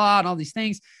 blah, blah, and all these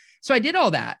things. So I did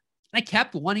all that. I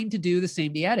kept wanting to do the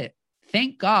same day edit.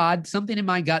 Thank God something in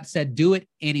my gut said, do it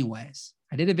anyways.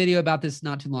 I did a video about this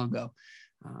not too long ago.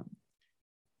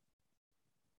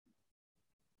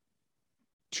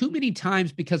 Too many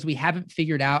times, because we haven't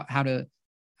figured out how to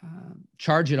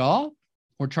charge it all,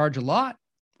 or charge a lot,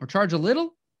 or charge a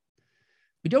little,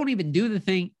 we don't even do the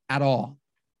thing at all.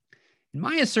 And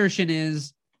my assertion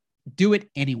is do it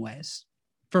anyways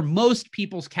for most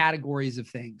people's categories of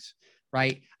things,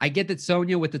 right? I get that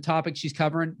Sonia, with the topic she's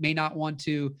covering, may not want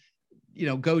to,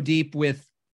 go deep with,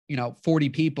 40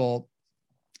 people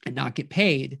and not get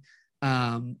paid.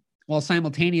 While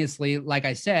simultaneously, like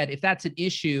I said, if that's an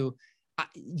issue,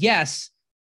 yes,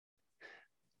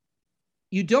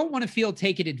 you don't want to feel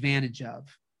taken advantage of,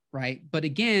 right? But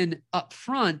again,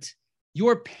 upfront,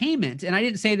 your payment, and I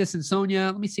didn't say this in Sonia,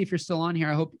 let me see if you're still on here.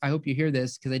 I hope you hear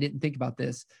this, because I didn't think about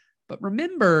this. But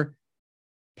remember,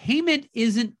 payment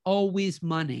isn't always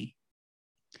money.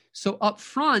 So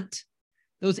upfront,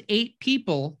 those 8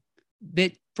 people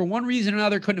that for one reason or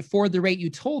another couldn't afford the rate you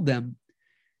told them,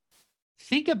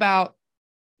 think about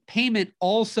payment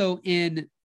also in,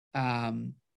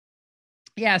 sometimes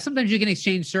you can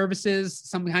exchange services.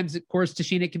 Sometimes, of course,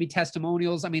 Tashina, it can be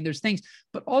testimonials. I mean, there's things,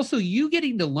 but also you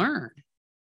getting to learn,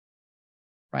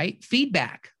 right?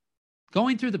 Feedback,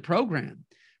 going through the program,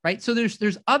 right? So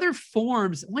there's other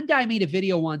forms. One guy made a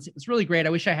video once. It was really great. I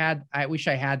wish I had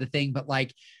the thing, but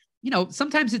like,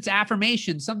 sometimes it's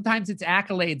affirmation, sometimes it's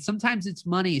accolades, sometimes it's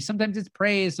money, sometimes it's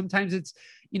praise, sometimes it's,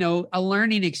 a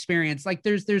learning experience. Like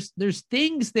there's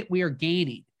things that we are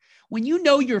gaining. When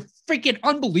you're freaking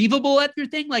unbelievable at your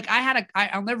thing, like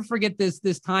I'll never forget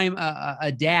this time,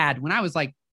 a dad, when I was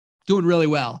like doing really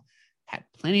well, had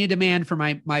plenty of demand for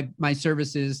my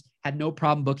services, had no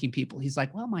problem booking people. He's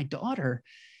like, well, my daughter,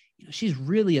 she's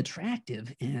really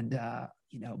attractive, and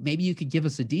maybe you could give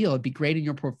us a deal. It'd be great in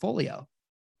your portfolio.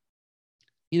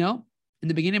 In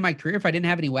the beginning of my career, if I didn't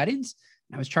have any weddings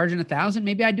and I was charging $1,000,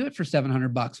 maybe I'd do it for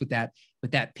 $700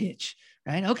 with that pitch,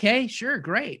 right? Okay, sure,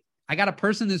 great. I got a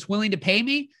person that's willing to pay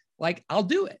me, like I'll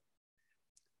do it.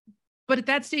 But at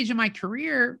that stage of my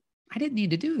career, I didn't need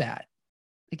to do that.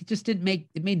 Like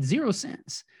it made zero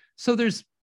sense. So there's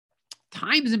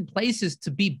times and places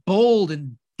to be bold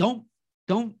and don't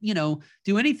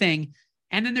do anything.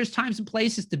 And then there's times and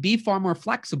places to be far more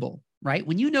flexible, right?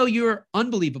 When you're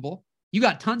unbelievable, you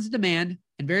got tons of demand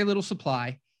and very little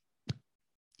supply,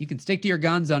 you can stick to your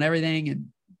guns on everything and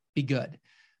be good.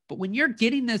 But when you're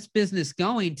getting this business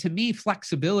going, to me,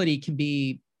 flexibility can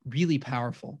be really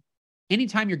powerful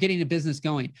anytime you're getting a business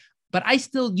going. But I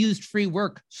still used free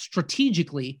work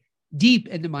strategically deep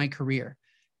into my career.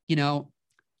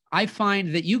 I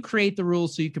find that you create the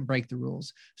rules so you can break the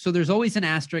rules. So there's always an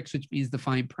asterisk, which means the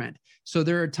fine print. So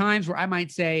there are times where I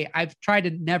might say, I've tried to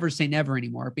never say never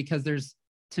anymore, because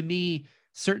to me,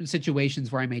 certain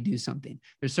situations where I may do something.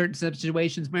 There's certain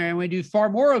situations where I may do far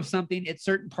more of something at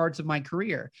certain parts of my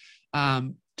career.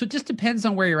 So it just depends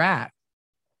on where you're at.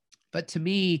 But to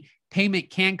me, payment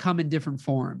can come in different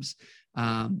forms.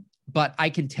 But I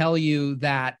can tell you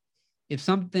that if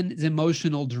something is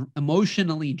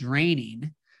emotionally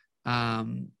draining,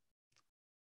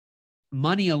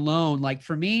 money alone, like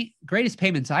for me, greatest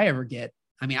payments I ever get.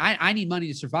 I mean, I need money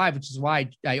to survive, which is why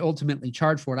I ultimately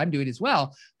charge for it. I'm doing it as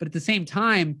well. But at the same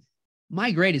time,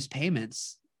 my greatest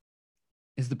payments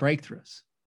is the breakthroughs,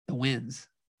 the wins,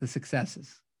 the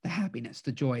successes, the happiness,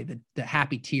 the joy, the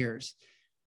happy tears,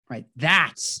 right?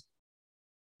 That's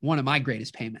one of my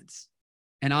greatest payments.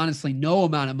 And honestly, no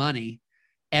amount of money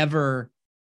ever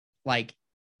like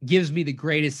gives me the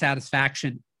greatest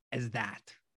satisfaction as that.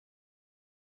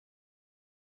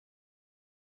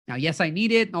 Now, yes, I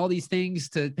need it and all these things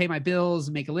to pay my bills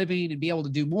and make a living and be able to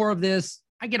do more of this.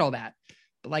 I get all that.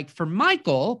 But like for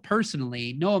Michael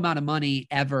personally, no amount of money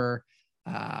ever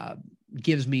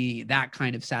gives me that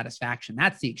kind of satisfaction.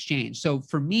 That's the exchange. So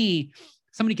for me,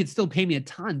 somebody could still pay me a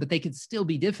ton, but they could still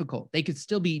be difficult. They could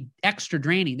still be extra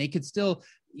draining. They could still,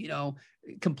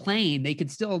 complain. They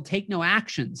could still take no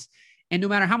actions. And no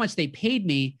matter how much they paid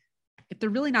me, if they're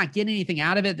really not getting anything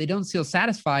out of it, they don't feel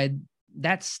satisfied.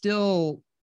 That still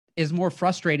is more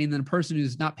frustrating than a person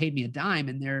who's not paid me a dime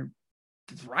and they're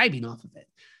thriving off of it.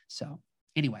 So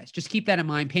anyways, just keep that in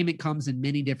mind. Payment comes in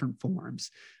many different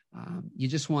forms. You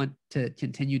just want to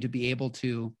continue to be able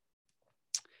to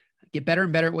get better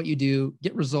and better at what you do,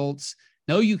 get results,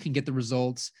 know you can get the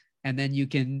results, and then you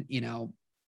can,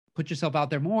 put yourself out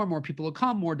there more and more people will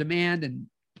come, more demand, and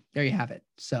there you have it.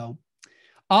 So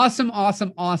awesome.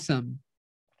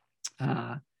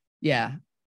 Yeah.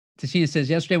 Tashina says,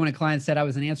 yesterday when a client said I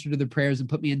was an answer to their prayers and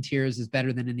put me in tears is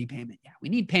better than any payment. Yeah, we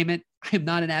need payment. I am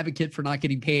not an advocate for not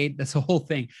getting paid. That's the whole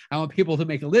thing. I want people to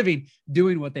make a living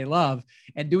doing what they love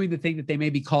and doing the thing that they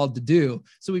may be called to do.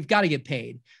 So we've got to get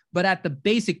paid. But at the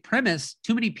basic premise,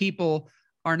 too many people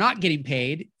are not getting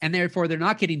paid and therefore they're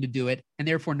not getting to do it. And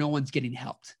therefore no one's getting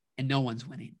helped and no one's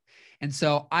winning. And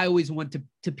so I always want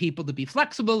to people to be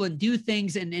flexible and do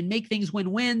things and make things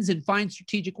win-wins and find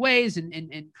strategic ways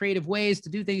and creative ways to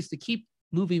do things to keep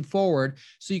moving forward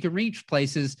so you can reach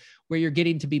places where you're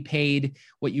getting to be paid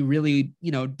what you really,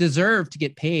 deserve to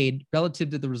get paid relative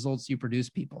to the results you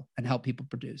produce people and help people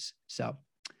produce. So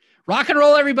rock and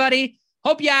roll, everybody.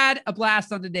 Hope you had a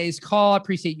blast on today's call. I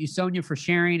appreciate you, Sonia, for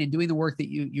sharing and doing the work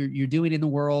that you're doing in the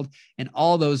world. And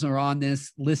all those who are on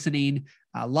this listening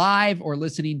live or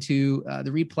listening to the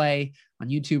replay on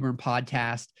YouTube or in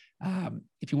podcast.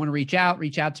 If you want to reach out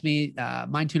to me,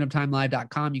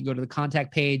 mindtuneuptimelive.com. You can go to the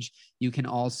contact page. You can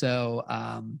also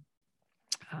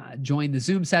join the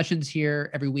Zoom sessions here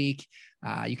every week.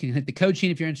 You can hit the coaching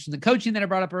if you're interested in the coaching that I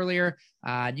brought up earlier. You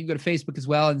can go to Facebook as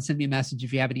well and send me a message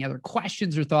if you have any other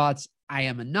questions or thoughts. I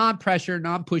am a non-pressure,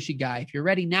 non-pushy guy. If you're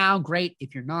ready now, great.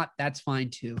 If you're not, that's fine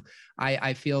too.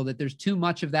 I feel that there's too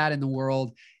much of that in the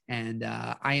world, and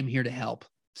I am here to help.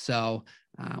 So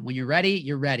when you're ready,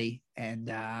 you're ready. And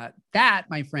that,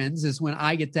 my friends, is when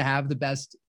I get to have the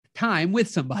best time with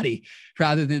somebody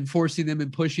rather than forcing them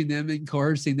and pushing them and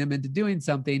coercing them into doing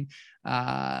something.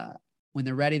 When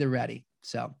they're ready, they're ready.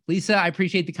 So Lisa, I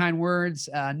appreciate the kind words.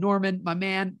 Norman, my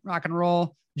man, rock and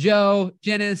roll. Joe,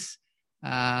 Janice,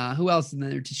 who else in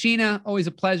there? Tashina, always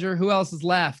a pleasure. Who else is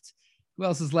left?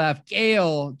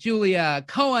 Gail, Julia,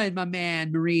 Cohen, my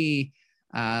man, Marie,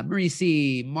 Marie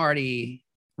C, Marty,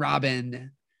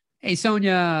 Robin, hey,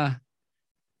 Sonia,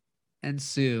 and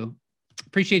Sue.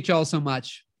 Appreciate you all so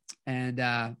much. And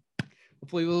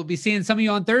hopefully we'll be seeing some of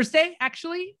you on Thursday,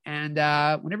 actually. And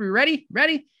whenever you're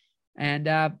ready.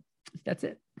 And that's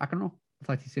it. Rock and roll.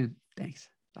 I'll talk to you soon. Thanks.